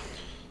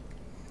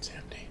 It's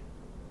empty.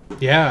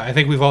 Yeah, I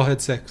think we've all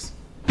had 6.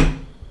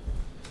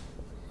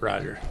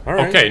 Roger. All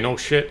right. Okay, no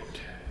shit.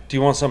 Do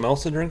you want something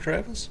else to drink,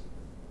 Travis?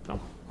 No.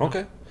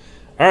 Okay.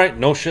 All right.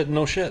 No shit.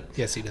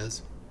 Yes, he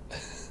does.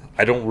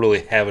 I don't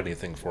really have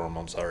anything for him.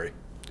 I'm sorry.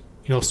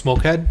 You know,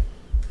 Smokehead?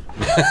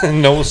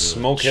 No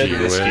smokehead Gee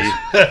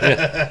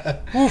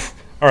whiskey. Oof.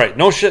 All right.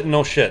 No shit.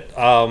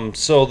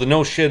 So the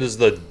no shit is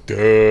the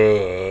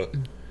duh.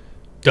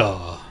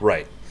 Duh.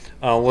 Right.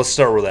 Let's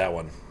start with that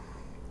one.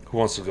 Who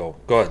wants to go?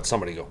 Go ahead.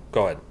 Somebody go.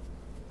 Go ahead.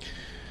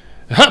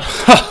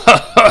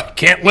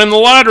 Can't win the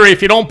lottery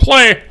if you don't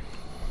play.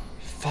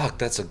 Fuck,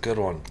 that's a good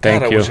one.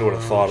 Thank God, I you. wish I would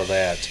have thought of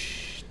that.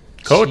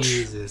 Coach.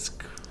 Jesus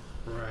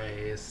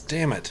Christ.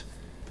 Damn it.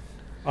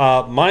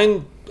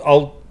 Mine.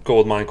 I'll go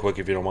with mine quick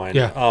if you don't mind.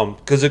 Yeah.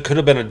 Because it could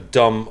have been a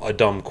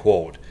dumb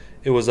quote.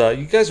 It was.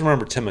 You guys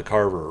remember Tim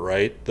McCarver,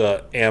 right?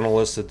 The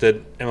analyst that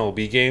did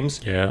MLB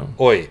games. Yeah.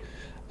 Oi.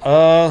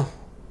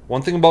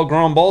 One thing about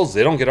ground balls,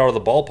 they don't get out of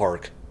the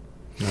ballpark.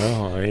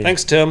 Oh,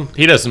 Thanks, Tim.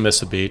 He doesn't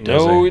miss a beat,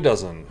 does No, he? he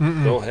doesn't.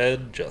 Go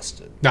ahead,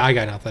 Justin. No, I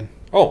got nothing.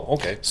 Oh,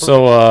 okay.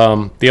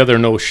 So the other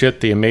no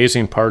shit, the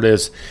amazing part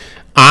is,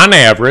 on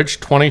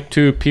average,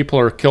 22 people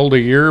are killed a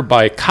year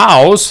by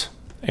cows,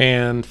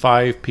 and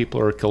 5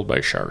 people are killed by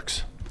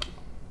sharks.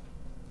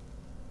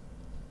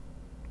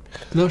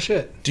 No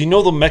shit. Do you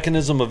know the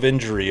mechanism of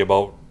injury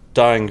about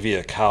dying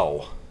via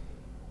cow?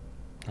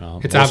 It's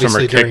Most of them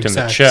obviously are kicked during in the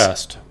sex.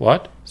 chest.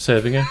 What? Say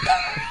it again.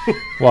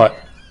 What?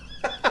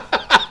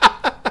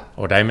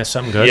 Oh, did I miss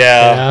something good?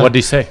 Yeah. What did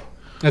he say?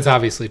 That's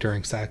obviously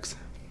during sex.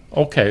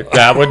 Okay,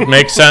 that would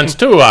make sense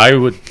too. I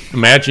would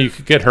imagine you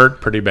could get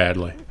hurt pretty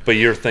badly. But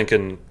you're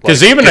thinking...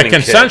 Because like, even a getting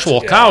kicked.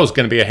 consensual Yeah. cow is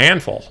going to be a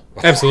handful.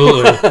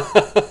 Absolutely.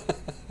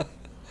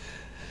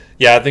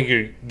 Yeah, I think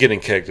you're getting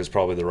kicked is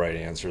probably the right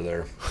answer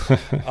there.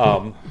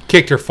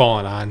 Kicked or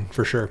fallen on,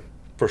 for sure.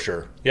 For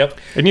sure. Yep.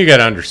 And you got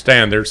to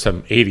understand, there's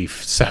some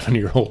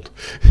 87-year-old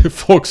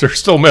folks are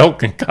still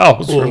milking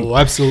cows, Oh,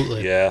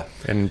 absolutely. Yeah.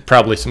 and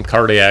probably some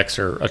cardiacs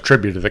are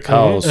attributed to the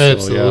cows. so, yeah.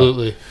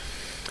 Absolutely.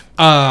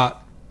 Well,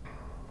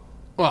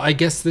 I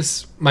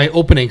guess my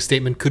opening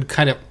statement could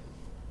kind of,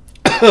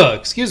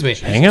 excuse me,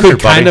 Hang in could there,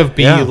 buddy. kind of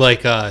be Yeah.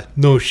 like,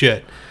 no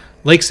shit.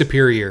 Lake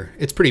Superior,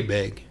 it's pretty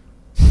big.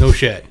 No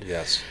shit.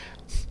 Yes.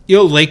 You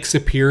know, Lake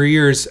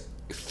Superior's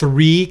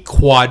 3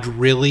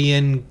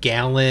 quadrillion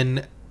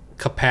gallon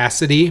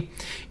capacity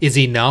is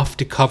enough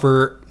to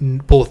cover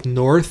both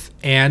North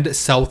and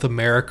South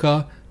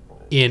America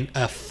in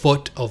a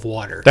foot of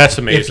water. That's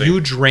amazing. If you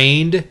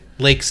drained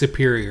Lake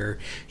Superior,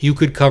 you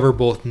could cover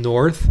both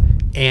North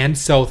and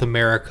South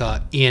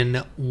America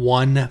in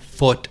 1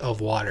 foot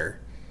of water.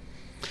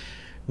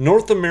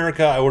 North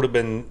America, I would have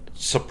been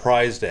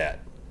surprised at.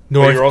 But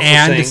North you're also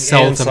and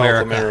saying South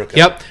America.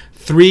 Yep,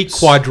 3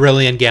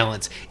 quadrillion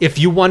gallons. If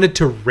you wanted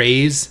to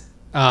raise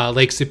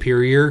Lake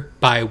Superior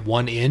by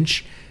 1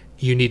 inch,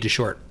 you need to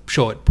show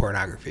it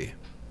pornography.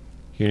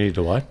 You need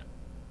to what?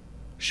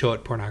 Show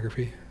it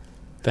pornography.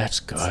 That's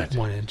good.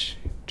 1 inch.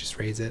 Just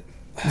raise it.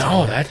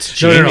 No,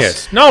 that's No, no, no.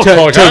 genius. No, To,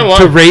 Coach, I to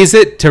want... raise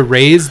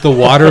the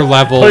water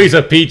level. Oh, he's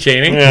a Pete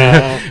Channing.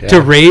 Yeah.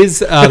 To raise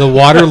the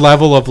water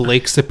level of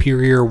Lake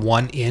Superior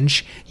 1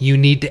 inch, you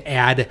need to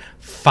add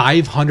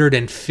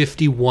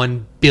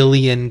 551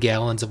 billion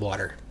gallons of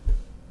water.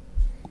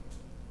 My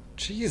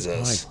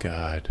Jesus.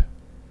 God.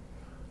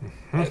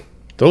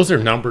 Those are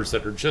numbers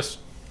that are just,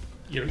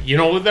 you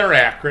know they're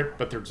accurate,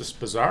 but they're just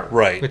bizarre.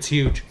 Right. It's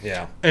huge.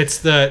 Yeah. It's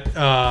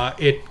that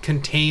it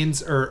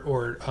contains,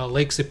 or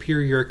Lake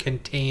Superior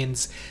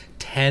contains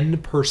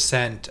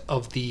 10%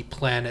 of the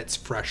planet's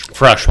fresh water.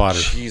 Freshwater.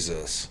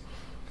 Jesus.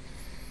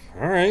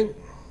 All right.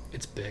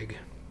 It's big.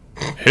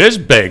 It is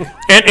big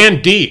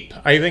and deep.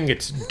 I think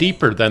it's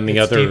deeper than the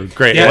other deep.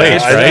 Great Yeah,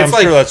 Lakes, it's right? I'm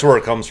like- sure that's where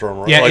it comes from.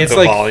 Right? Yeah, like it's the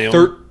like volume.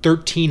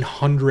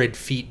 1,300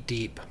 feet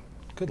deep.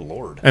 Good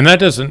Lord. And that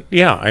doesn't,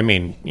 I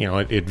mean,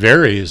 it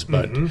varies,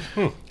 but, and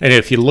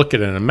if you look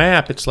at it on a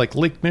map, it's like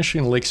Lake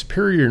Michigan, Lake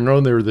Superior,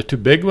 they're the two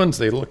big ones.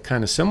 They look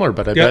kind of similar,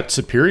 but I bet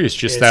Superior is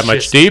just that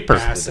much deeper.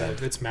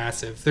 Massive. It's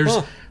massive. There's,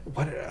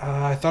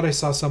 I thought I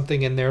saw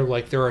something in there,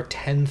 like there are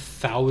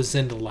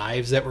 10,000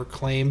 lives that were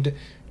claimed.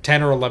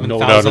 10 or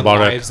 11,000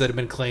 lives that have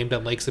been claimed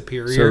on Lake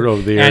Superior,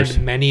 over the years.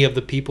 And many of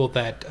the people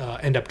that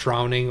end up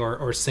drowning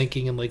or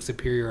sinking in Lake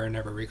Superior are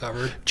never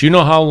recovered. Do you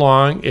know how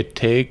long it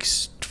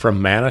takes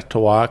from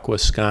Manitowoc,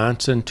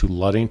 Wisconsin to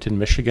Ludington,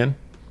 Michigan?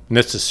 And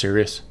this is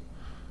serious.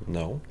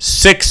 No.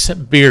 6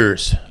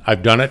 beers.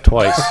 I've done it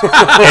twice.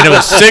 And it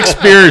was 6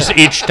 beers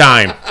each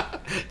time.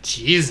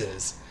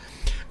 Jesus.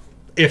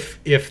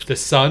 If the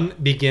sun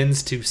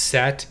begins to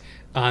set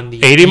on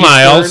the 80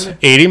 miles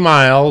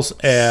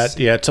at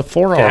it's a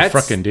 4-hour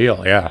freaking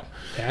deal. Yeah,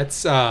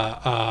 that's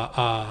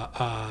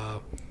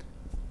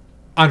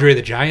Andre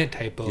the Giant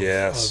type of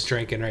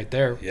drinking right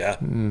there. Yeah.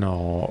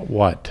 No,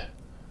 what?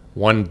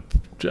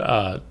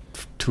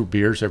 2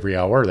 beers every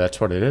hour.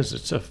 That's what it is.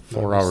 It's a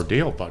 4-hour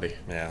deal, buddy.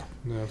 Yeah.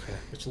 Okay.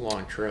 It's a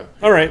long trip.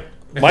 All right.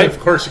 And of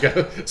course, you got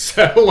to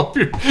saddle up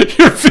your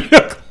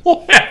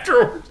vehicle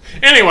afterwards.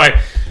 Anyway,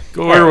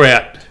 go where we're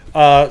at.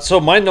 So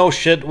my no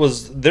shit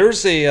was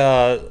there's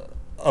a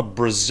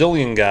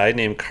Brazilian guy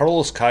named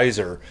Carlos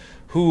Kaiser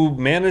who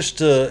managed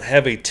to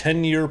have a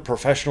 10-year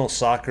professional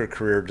soccer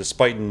career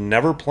despite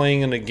never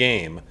playing in a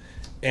game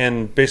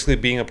and basically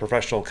being a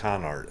professional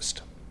con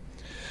artist.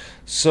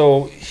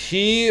 So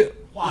he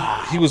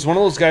was one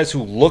of those guys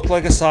who looked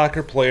like a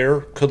soccer player,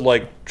 could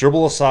like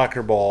dribble a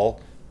soccer ball,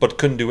 but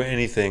couldn't do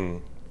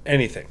anything.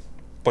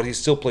 But he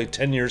still played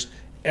 10 years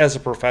as a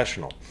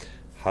professional.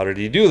 How did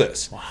he do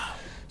this? Wow.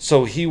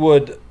 So he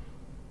would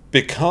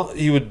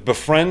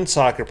befriend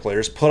soccer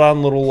players, put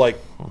on little like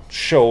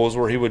shows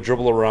where he would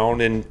dribble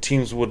around and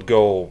teams would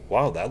go,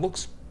 wow, that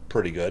looks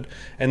pretty good.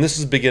 And this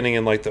is beginning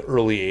in like the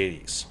early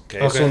 80s.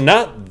 Okay. So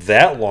not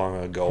that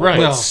long ago,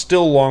 but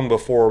still long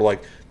before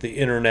like the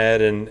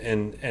internet and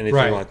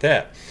anything like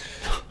that.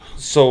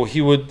 So he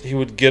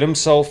would get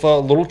himself a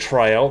little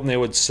tryout and they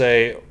would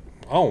say,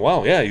 oh,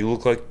 wow, yeah, you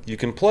look like you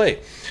can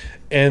play.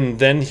 And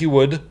then he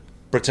would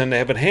pretend to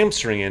have a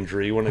hamstring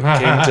injury when it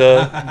came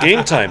to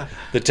game time.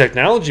 The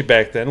technology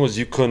back then was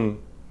you couldn't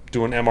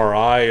do an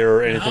MRI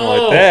or anything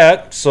like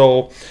that.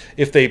 So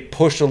if they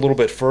pushed a little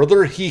bit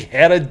further, he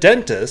had a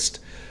dentist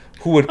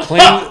who would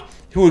claim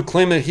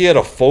that he had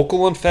a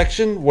focal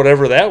infection,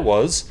 whatever that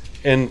was,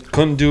 and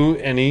couldn't do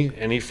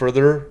any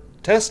further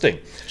testing.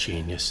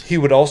 Genius. He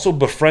would also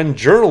befriend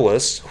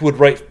journalists who would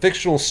write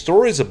fictional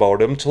stories about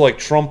him to like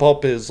trump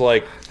up his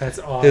That's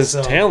awesome. his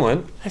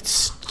talent.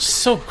 That's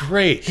so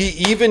great. He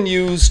even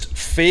used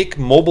fake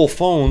mobile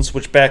phones,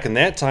 which back in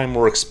that time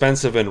were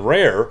expensive and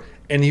rare,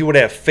 and he would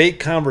have fake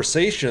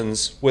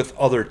conversations with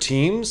other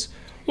teams.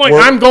 Like,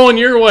 I'm going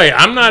your way.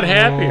 I'm not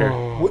happy here.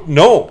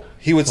 No.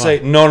 He would say,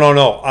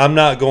 no, I'm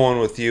not going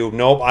with you.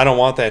 Nope, I don't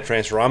want that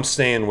transfer. I'm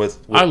staying with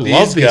I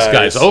love these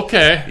guys.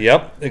 Okay.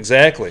 Yep,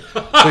 exactly.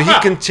 So he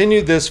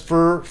continued this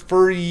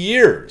for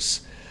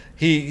years.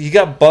 He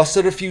got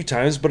busted a few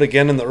times, but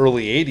again, in the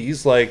early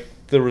 80s, like,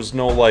 there was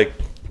no, like,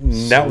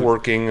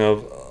 networking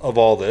of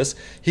all this.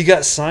 He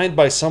got signed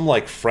by some,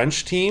 like,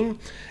 French team,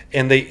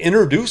 and they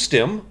introduced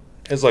him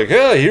as like,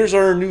 hey, here's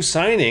our new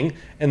signing,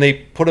 and they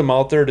put him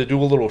out there to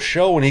do a little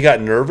show, and he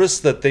got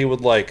nervous that they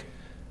would, like,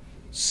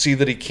 see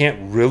that he can't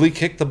really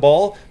kick the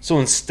ball. So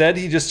instead,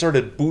 he just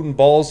started booting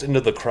balls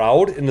into the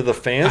crowd, into the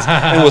fans,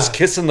 and was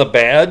kissing the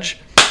badge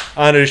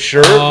on his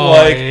shirt.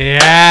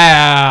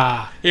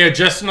 Yeah,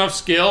 just enough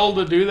skill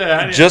to do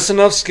that. Just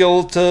enough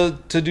skill to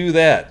do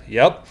that.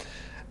 Yep.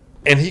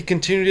 And he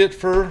continued it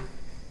for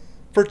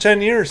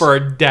 10 years. For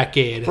a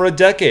decade.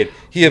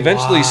 He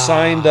eventually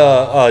signed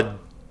a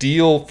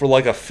deal for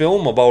like a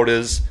film about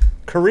his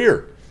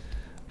career.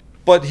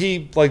 But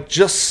he like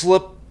just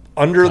slipped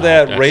under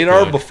that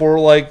radar before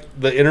like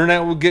the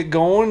internet would get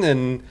going.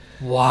 And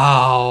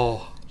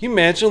wow, you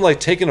imagine like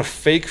taking a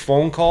fake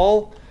phone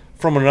call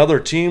from another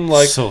team,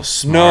 like, so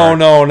smart.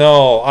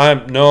 No,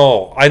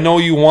 I know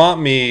you want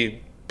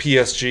me,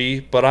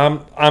 PSG, but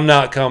I'm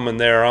not coming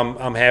there.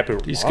 I'm happy.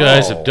 These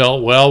guys have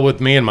dealt well with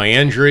me and my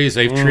injuries.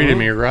 They've treated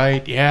me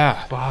right.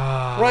 Yeah.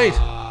 Wow. Right.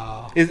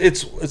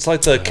 It's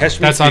like the catch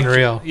me. That's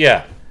unreal.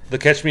 Yeah. The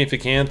catch me if you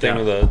can thing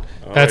of the.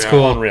 That's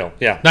cool. Unreal.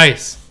 Yeah.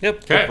 Nice.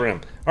 Yep. Good for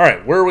him. All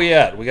right. Where are we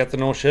at? We got the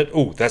no shit.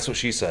 Oh, that's what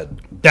she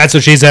said. That's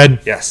what she said.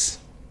 Yes.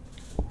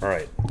 All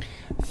right.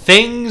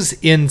 Things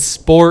in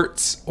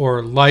sports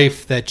or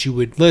life that you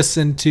would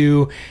listen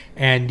to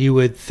and you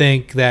would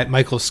think that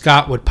Michael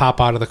Scott would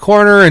pop out of the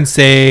corner and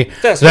say,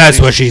 that's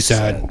what she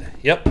said.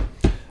 Yep.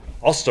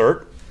 I'll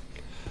start.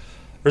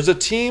 There's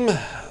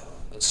a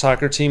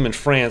soccer team in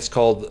France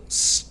called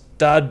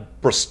Stade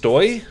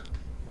Brestois.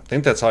 I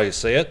think that's how you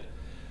say it.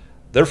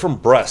 They're from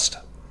Brest.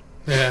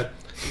 Yeah.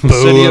 The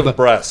city of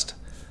Brest.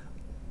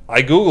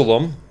 I Googled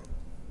them.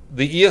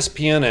 The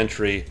ESPN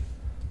entry,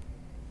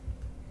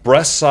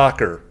 Brest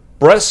soccer.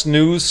 Brest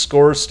news,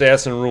 scores,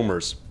 stats, and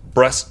rumors.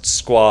 Brest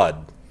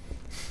squad.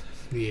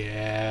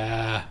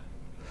 Yeah.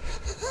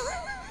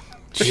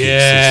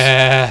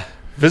 Yeah.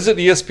 Visit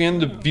ESPN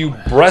to view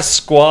breast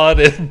squad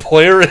and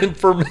player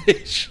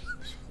information.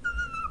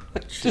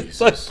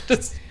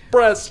 just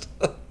breast.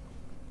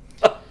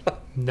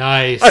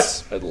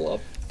 Nice. I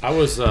love. I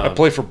I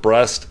play for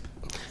breast.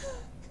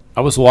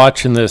 was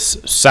watching this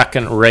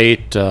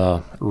second-rate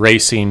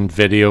racing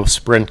video,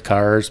 sprint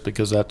cars,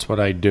 because that's what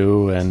I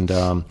do, and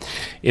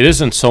it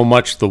isn't so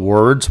much the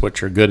words,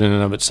 which are good in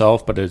and of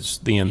itself, but it's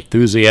the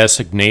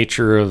enthusiastic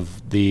nature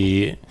of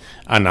the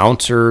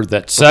announcer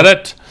that said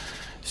it.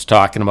 He's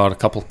talking about a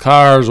couple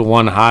cars,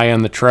 one high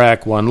on the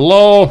track, one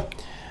low.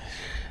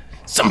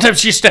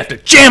 Sometimes you just have to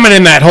jam it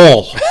in that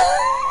hole.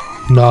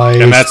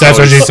 Nice. And that's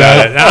what she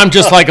said. And I'm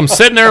just like, I'm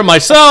sitting there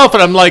myself,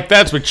 and I'm like,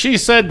 that's what she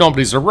said.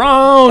 Nobody's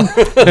around.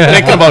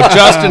 Thinking about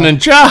Justin and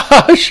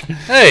Josh.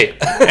 Hey,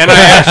 And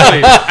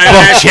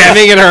I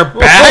Jamming in her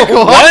back?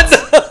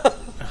 what?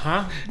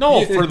 Huh?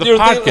 No, for the you're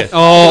podcast. thinking-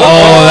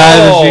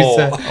 That's what she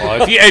said.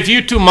 Oh, if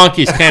you two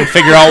monkeys can't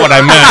figure out what I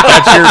meant,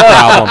 that's your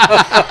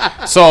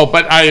problem. So,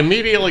 but I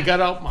immediately got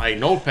out my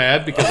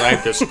notepad because I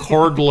have this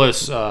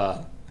cordless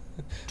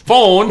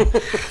phone.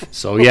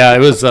 So yeah, it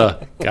was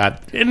God.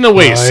 In the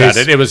way he said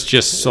it, it was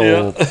just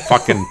so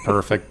fucking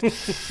perfect.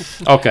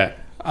 Okay.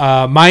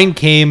 Mine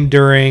came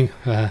during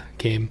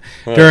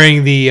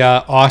the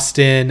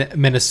Austin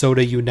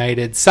Minnesota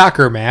United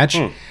soccer match.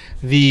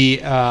 The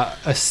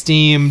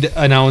esteemed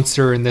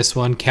announcer in this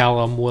one,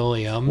 Callum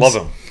Williams. Love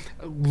him.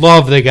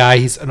 Love the guy.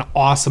 He's an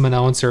awesome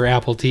announcer.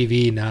 Apple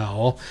TV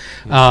now.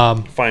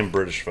 Fine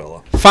British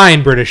fella.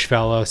 Fine British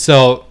fellow.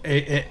 So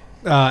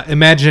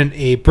imagine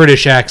a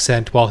British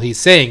accent while he's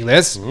saying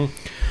this.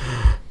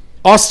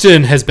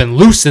 Austin has been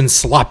loose and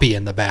sloppy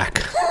in the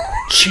back.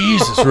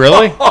 Jesus,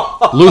 really?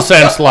 Loose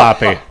and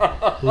sloppy.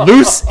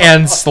 Loose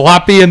and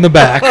sloppy in the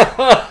back.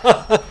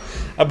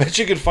 I bet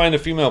you could find a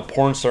female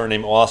porn star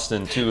named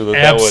Austin too.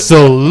 That would.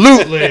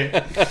 Absolutely.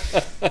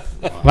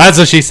 That's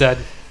what she said.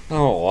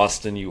 Oh,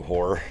 Austin, you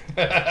whore.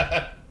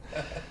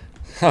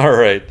 All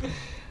right.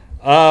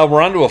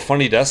 We're on to a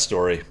funny death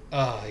story.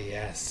 Oh,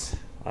 yes.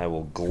 I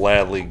will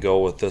gladly go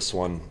with this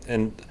one.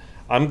 And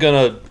I'm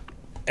going to,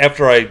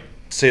 after I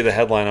say the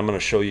headline, I'm going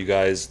to show you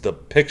guys the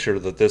picture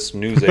that this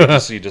news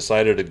agency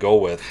decided to go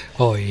with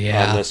Oh, on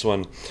yeah. this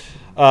one.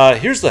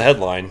 Here's the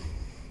headline.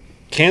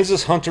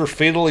 Kansas hunter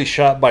fatally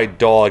shot by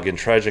dog in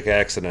tragic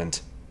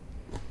accident.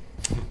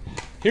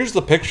 Here's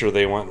the picture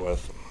they went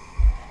with.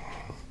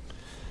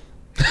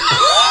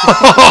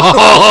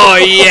 Oh,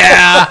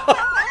 yeah.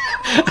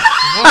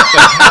 What the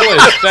hell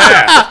is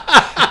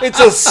that? It's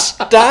a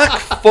stock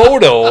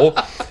photo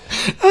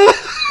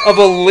of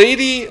a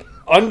lady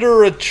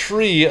under a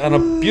tree on a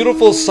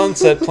beautiful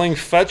sunset playing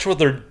fetch with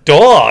her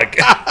dog.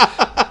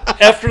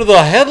 After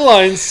the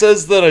headline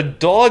says that a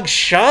dog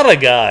shot a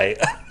guy.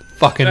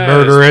 Fucking That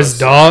murderous is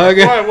dog.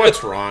 bizarre.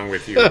 What's wrong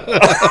with you?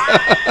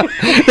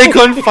 They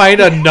couldn't find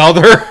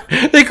another.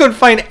 They couldn't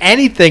find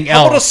anything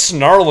How about a else.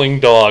 snarling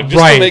dog, just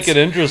Right. to make it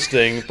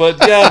interesting. But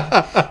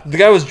yeah, the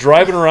guy was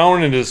driving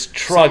around in his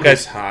truck.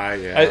 Somebody's high,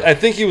 yeah. I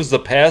think he was the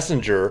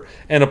passenger,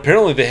 and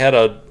apparently they had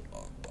a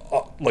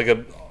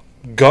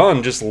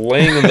gun just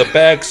laying in the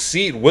back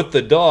seat with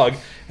the dog,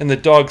 and the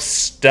dog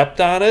stepped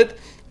on it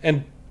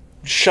and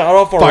shot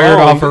off Fired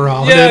off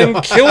around yeah, it.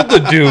 and killed the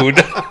dude.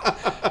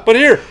 But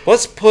here,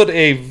 let's put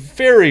a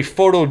very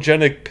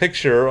photogenic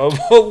picture of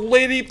a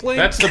lady playing.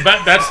 That's the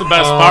best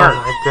part.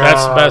 my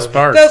That's the best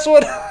part. That's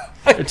what.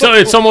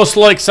 It's almost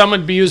like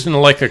someone be using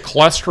like a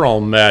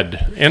cholesterol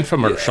med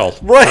infomercial,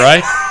 Right.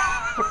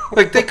 right?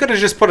 Like they could have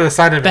just put it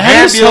aside of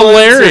That is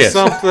hilarious.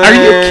 Are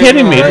you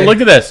kidding me?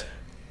 Look at this.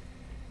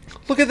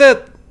 Look at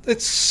that.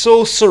 It's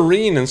so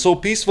serene and so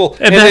peaceful.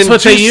 And that's in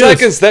what 2 they use.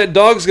 seconds, that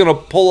dog's going to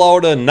pull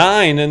out a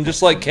 9 and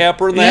just like cap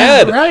her in the Yeah,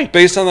 head. right.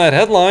 Based on that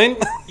headline.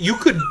 You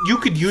could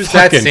use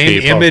that Fucking same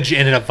people. image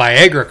in a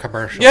Viagra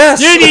commercial. Yes.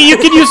 You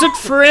could use it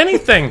for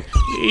anything,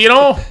 you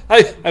know.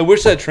 I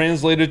wish that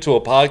translated to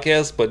a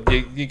podcast, but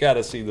you got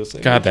to see this.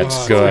 God,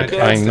 that's Oh, good.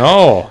 fantastic. I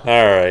know.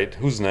 All right.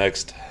 Who's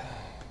next?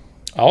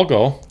 I'll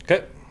go.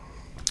 Okay.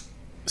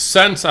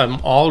 Since I'm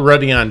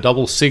already on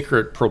double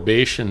secret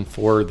probation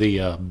for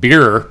the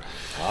beer,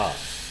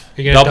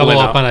 You're gonna Doubling double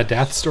up up. on a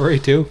death story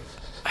too.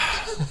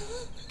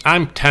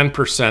 I'm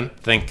 10%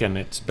 thinking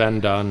it's been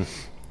done.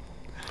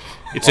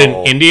 It's in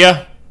Oh.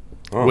 India,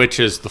 which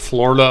is the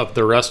Florida of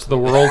the rest of the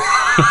world.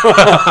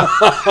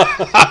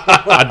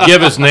 I'd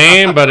give his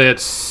name, but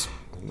it's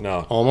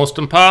No. almost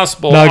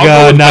impossible. Not I'll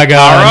go with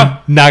Bakara.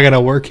 not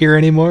gonna work here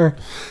anymore.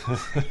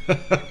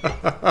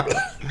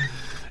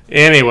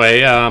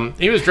 Anyway,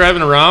 he was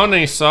driving around and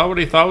he saw what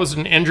he thought was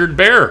an injured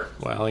bear.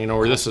 Well, you know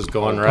where this is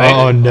going, right?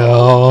 Oh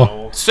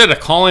no! Instead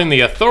of calling the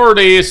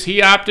authorities,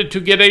 he opted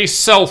to get a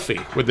selfie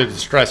with the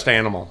distressed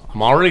animal.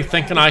 I'm already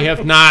thinking I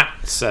have not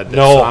said this.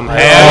 No. I'm Oh,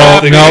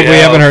 happy. think No, we we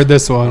have. haven't heard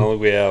this I one. don't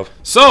think we have.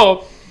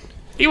 So,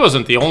 he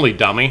wasn't the only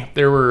dummy.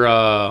 There were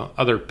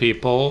other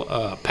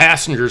people,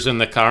 passengers in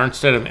the car.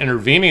 Instead of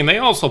intervening, they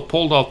also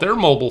pulled out their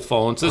mobile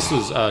phones. This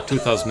was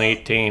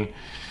 2018.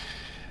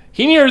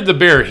 He neared the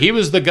bear. He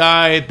was the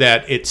guy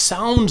that it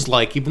sounds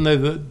like, even though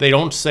they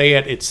don't say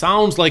it, it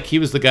sounds like he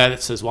was the guy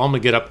that says, well, I'm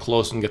going to get up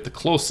close and get the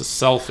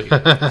closest selfie.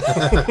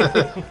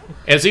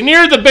 As he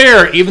neared the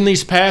bear, even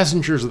these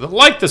passengers that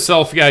liked the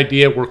selfie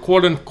idea were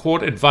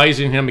quote-unquote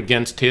advising him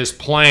against his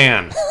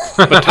plan.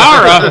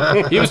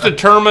 Batara, he was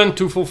determined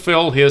to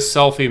fulfill his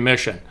selfie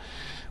mission.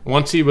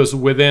 Once he was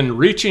within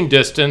reaching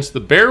distance, the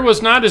bear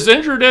was not as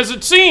injured as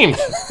it seemed.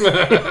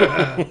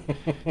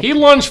 He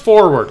lunged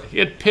forward.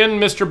 It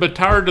pinned Mr.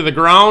 Batara to the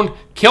ground,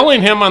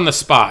 killing him on the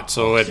spot.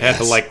 So it had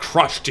to like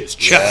crush his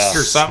chest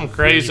or something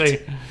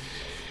crazy.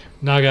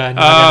 Not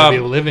gonna be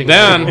living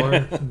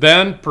anymore.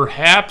 Then,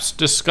 perhaps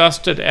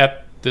disgusted at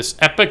this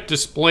epic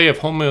display of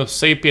Homo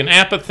sapien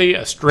apathy,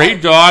 a stray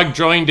dog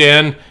joined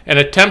in and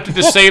attempted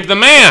to save the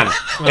man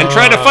and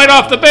try to fight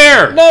off the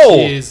bear. No!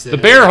 Jesus. The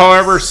bear,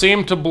 however,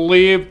 seemed to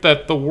believe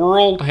that the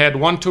world had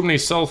one too many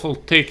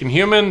self-taken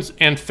humans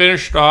and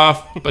finished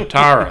off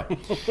Batara.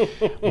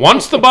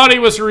 Once the body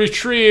was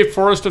retrieved,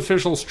 forest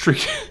officials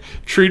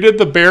treated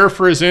the bear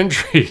for his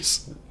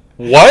injuries.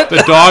 What?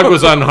 The dog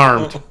was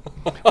unharmed.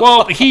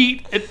 Well,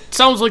 it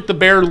sounds like the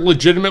bear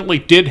legitimately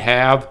did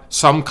have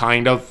some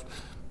kind of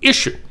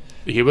issue.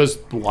 He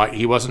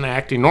wasn't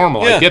acting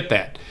normal. Yeah. I get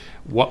that.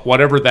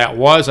 Whatever that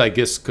was, I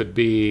guess could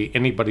be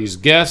anybody's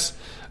guess.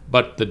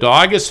 But the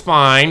dog is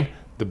fine,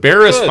 the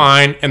bear is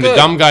fine, and the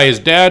dumb guy is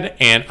dead.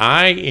 And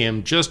I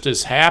am just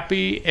as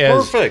happy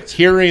as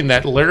hearing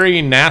that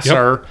Larry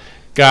Nassar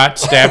got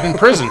stabbed in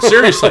prison.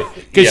 Seriously,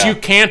 because you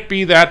can't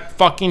be that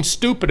fucking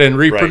stupid and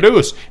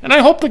reproduce. Right. And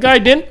I hope the guy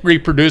didn't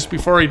reproduce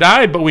before he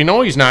died, but we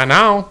know he's not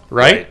now,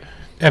 right?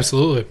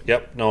 Absolutely.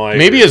 Yep. No, I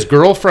Maybe agree. his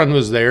girlfriend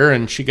was there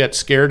and she got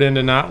scared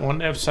into not wanting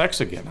to have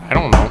sex again. I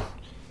don't know.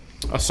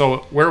 So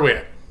where are we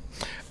at?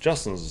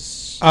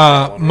 Justin's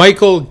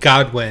Michael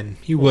Godwin.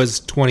 He was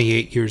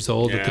 28 years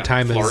old at the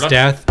time of his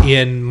death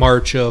in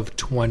March of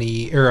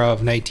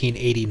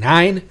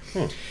 1989.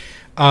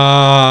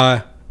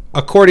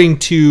 According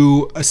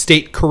to a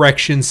state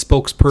corrections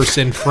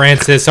spokesperson,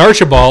 Francis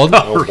Archibald,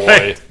 oh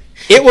boy.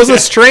 It was a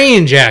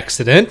strange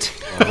accident.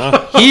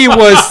 He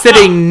was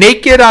sitting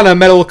naked on a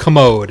metal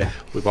commode.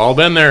 We've all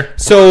been there.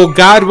 So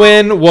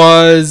Godwin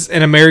was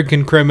an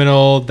American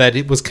criminal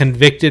that was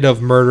convicted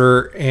of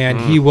murder,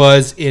 and he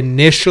was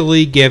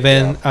initially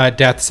given a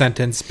death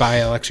sentence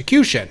by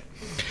electrocution.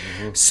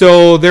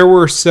 So there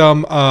were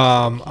some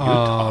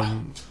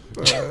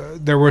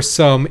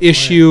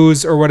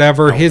issues or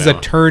whatever. His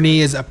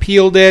attorney has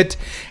appealed it,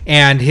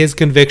 and his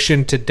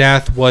conviction to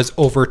death was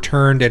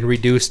overturned and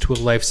reduced to a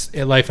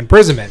life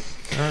imprisonment.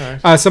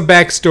 Some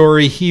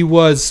backstory: he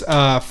was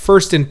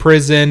first in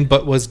prison,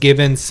 but was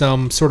given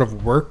some sort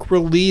of work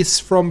release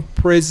from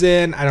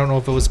prison. I don't know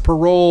if it was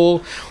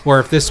parole or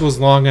if this was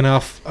long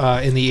enough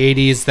in the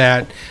 80s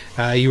that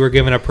you were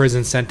given a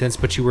prison sentence,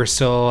 but you were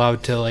still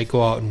allowed to like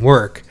go out and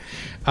work.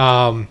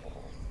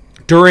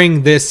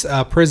 During this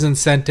prison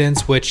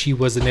sentence, which he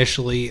was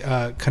initially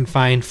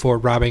confined for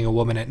robbing a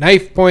woman at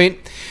knife point,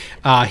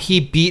 he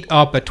beat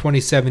up a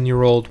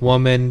 27-year-old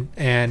woman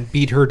and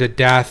beat her to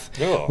death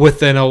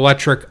with an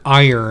electric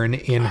iron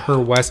in her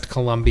West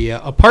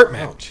Columbia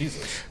apartment. Oh,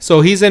 Jesus.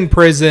 So he's in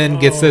prison,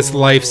 gets this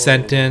life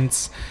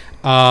sentence.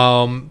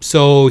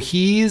 So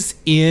he's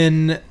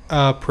in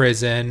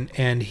prison,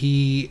 and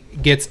he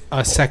gets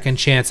a second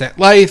chance at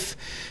life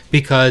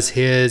because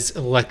his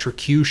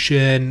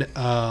electrocution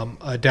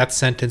death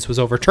sentence was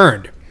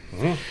overturned.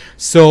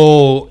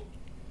 So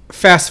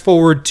fast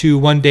forward to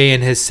one day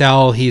in his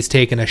cell, he's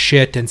taking a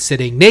shit and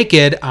sitting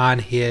naked on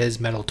his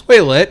metal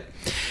toilet,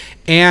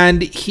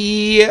 and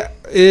he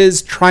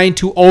is trying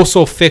to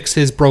also fix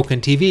his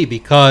broken TV,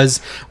 because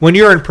when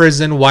you're in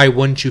prison, why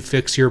wouldn't you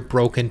fix your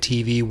broken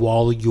TV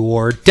while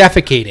you're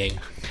defecating?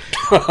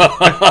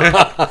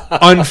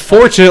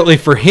 Unfortunately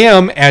for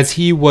him, as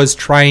he was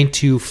trying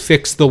to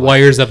fix the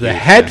wires of the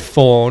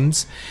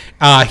headphones,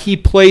 he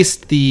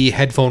placed the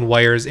headphone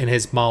wires in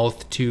his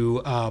mouth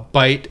to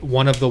bite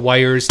one of the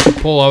wires to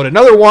pull out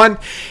another one.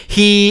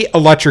 He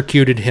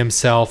electrocuted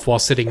himself while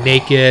sitting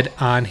naked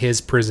on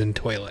his prison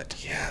toilet.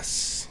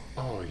 Yes.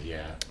 Oh,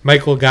 yeah.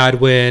 Michael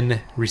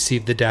Godwin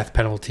received the death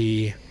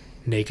penalty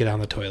naked on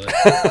the toilet.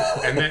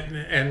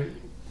 And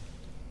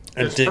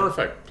it's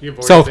perfect. He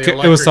avoided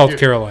It was South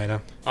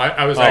Carolina.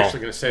 I was actually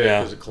going to say that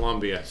because of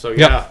Columbia. So,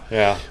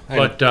 Yeah.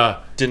 But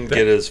didn't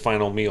get his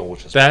final meal,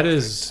 which is that perfect.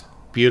 is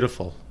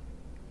beautiful.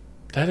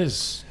 That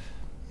is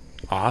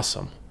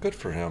awesome. Good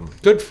for him.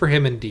 Good for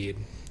him indeed.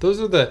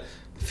 Those are the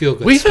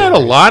feel-good We've stories. had a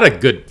lot of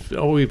good.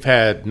 We've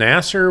had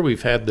Nasser.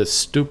 We've had this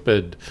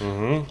stupid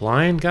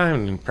lion guy,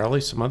 and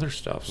probably some other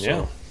stuff. So.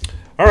 Yeah.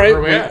 All right. Where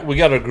are we at? We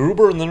got a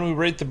Gruber, and then we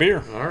rate the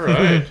beer. All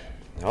right.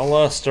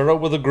 I'll start out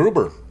with a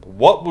Gruber.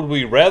 What would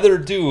we rather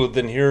do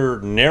than hear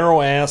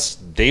narrow-ass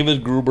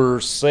David Gruber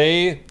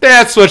say?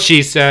 That's what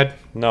she said.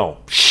 No.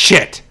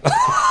 Shit.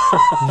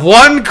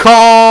 One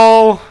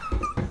call.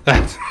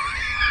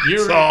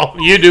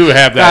 You do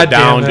have that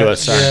down to a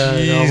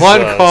science. Yeah,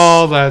 one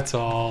call, that's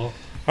all.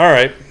 All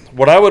right.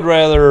 What I would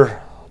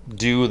rather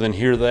do than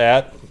hear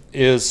that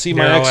is see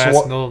my Narrow-ass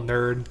ex. little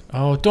nerd.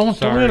 Oh, don't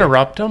Sorry.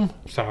 interrupt him.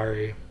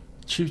 Sorry.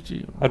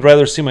 I'd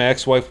rather see my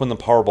ex-wife win the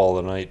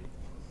Powerball tonight.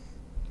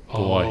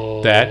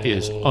 Boy, that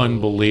is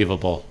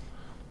unbelievable.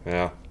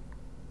 Yeah.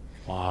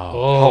 Wow.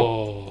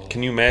 Oh.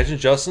 Can you imagine,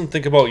 Justin?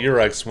 Think about your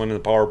ex winning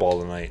the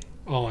Powerball tonight.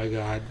 Oh my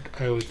God.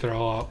 I would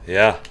throw up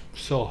Yeah.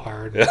 so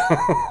hard.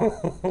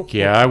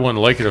 Yeah, I wouldn't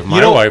like it if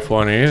my know- wife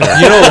won either.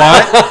 You know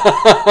what?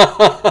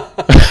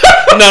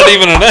 Not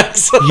even an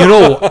ex.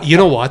 You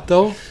know what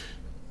though?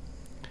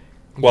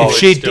 Well,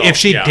 if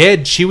she yeah.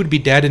 did, she would be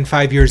dead in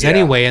 5 years Yeah.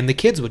 anyway, and the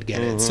kids would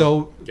get it.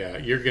 So, Yeah,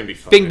 you're going to be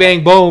fine. bing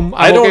bang boom.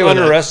 I I'm don't okay with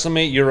it.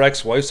 underestimate your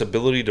ex-wife's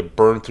ability to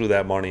burn through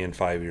that money in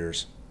 5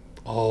 years.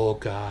 Oh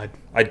God.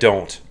 I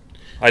don't.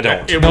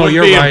 It No, would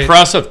you're be right.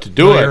 impressive to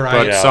do No, it, you're right.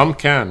 but Yeah. some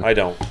can. I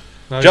don't.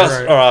 No, Just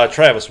you're right.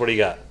 Travis, what do you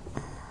got?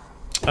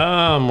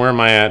 Where am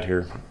I at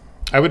here?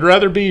 I would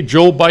rather be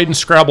Joe Biden's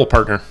Scrabble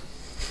partner.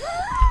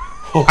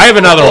 I have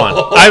another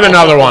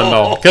one,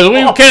 though, because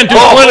we can't do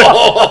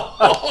political.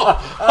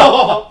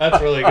 That's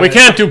really good. We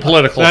can't do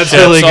political That's shit.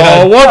 really so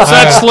good. whoops,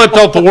 that slipped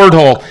out the word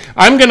hole.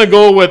 I'm gonna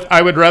go with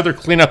I would rather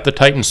clean up the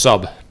Titan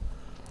sub.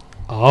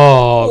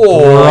 Oh,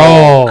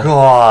 bro.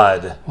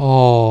 God.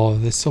 Oh,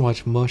 there's so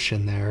much mush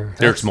in there.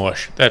 There's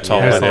mush. That's all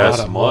There's it a lot is.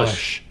 of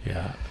mush.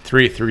 Yeah,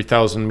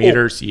 3,000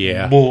 meters.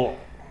 Yeah. Okay.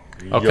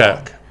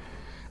 Okay.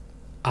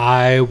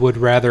 I would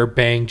rather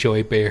bang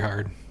Joey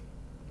Behar.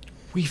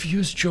 We've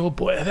used Joe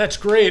Boy. That's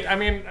great. I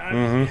mean,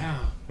 yeah.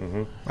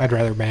 I'd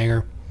rather bang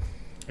her.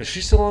 Is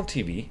she still on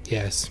TV?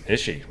 Yes. Is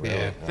she? Really?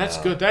 Yeah. That's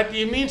good. That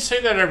you mean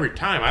say that every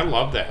time. I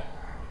love that.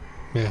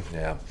 Yeah.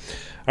 Yeah.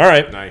 All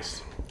right.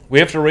 Nice. We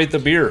have to rate the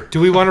beer. Do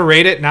we want to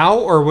rate it now,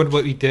 or what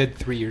we did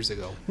 3 years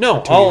ago?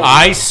 No.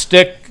 I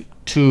stick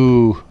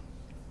to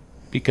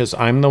because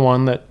I'm the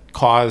one that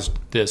caused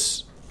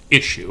this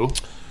issue.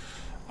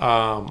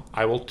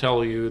 I will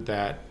tell you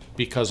that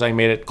because I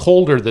made it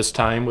colder this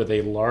time with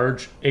a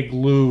large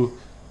igloo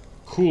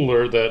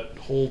cooler that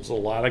holds a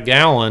lot of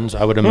gallons,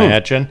 I would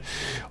imagine,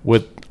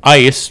 with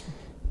ice,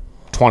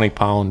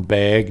 20-pound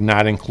bag,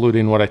 not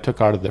including what I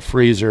took out of the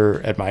freezer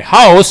at my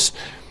house.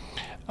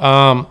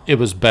 It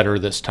was better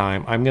this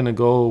time. I'm going to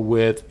go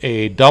with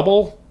a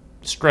double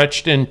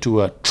stretched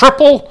into a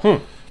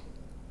triple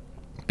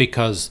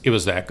because it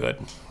was that good.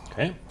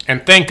 Okay.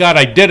 And thank God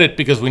I did it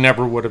because we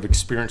never would have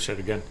experienced it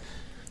again.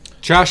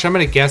 Josh, I'm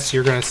going to guess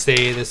you're going to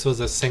say this was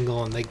a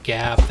single in the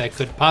gap that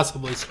could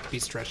possibly be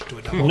stretched to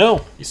a double.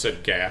 No. You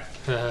said gap.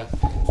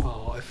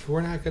 If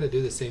we're not going to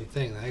do the same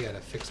thing, then I got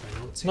to fix my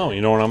notes here. No. You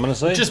know what I'm going to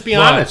say? Just be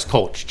What? honest,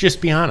 Coach. Just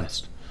be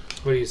honest.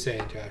 What are you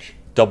saying, Josh?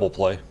 double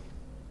play.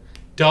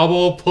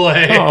 Double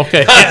play. Oh,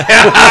 okay.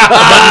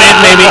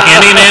 Maybe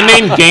inning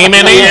ending, game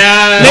ending.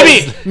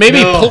 Yes. Maybe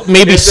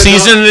It's a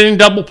season ending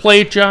double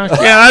play, Josh.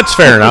 Yeah, that's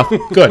fair enough.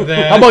 Good.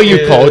 How about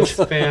you, Coach?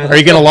 Are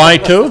you going to lie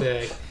too?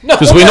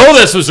 Because we know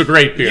this was a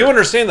great beer. You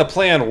understand the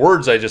play on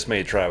words I just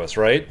made, Travis,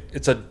 right?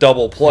 It's a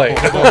double play.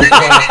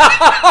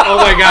 Oh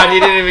my God, he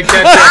didn't even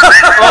catch it.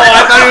 Oh,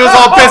 I thought he was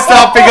all pissed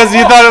off because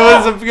he thought it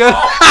was a good.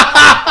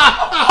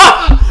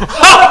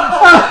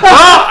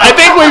 I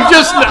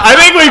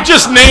think we've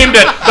just named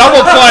it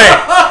double play.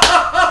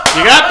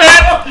 You got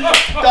that?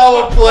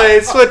 Double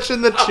play,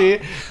 switching the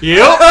cheat.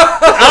 Yep. All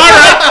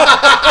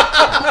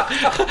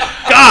right.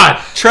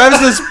 God.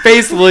 Travis's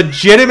face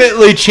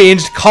legitimately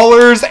changed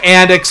colors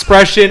and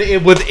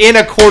expression within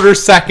a quarter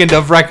second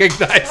of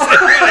recognizing.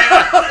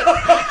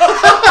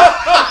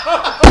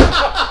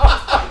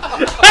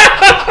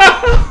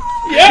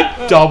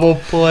 Yep. Double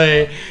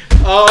play.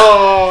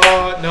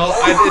 Oh no!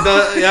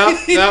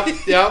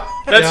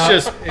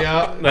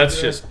 That's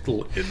just,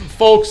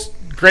 folks.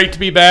 Great to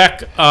be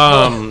back.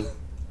 I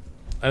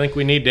think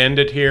we need to end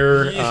it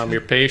here.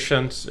 Your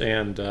patience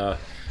and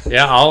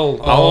I'll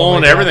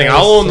own my God, everything. that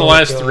I'll was own the so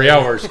last good. 3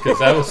 hours because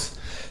that was.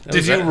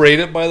 Did you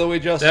rate it, by the way,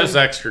 Justin? That was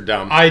extra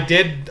dumb. I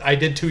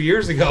did 2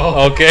 years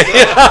ago. Okay.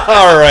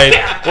 All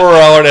right. We're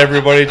out,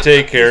 everybody.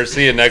 Take care.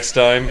 See you next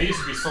time. I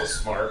used to be so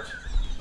smart.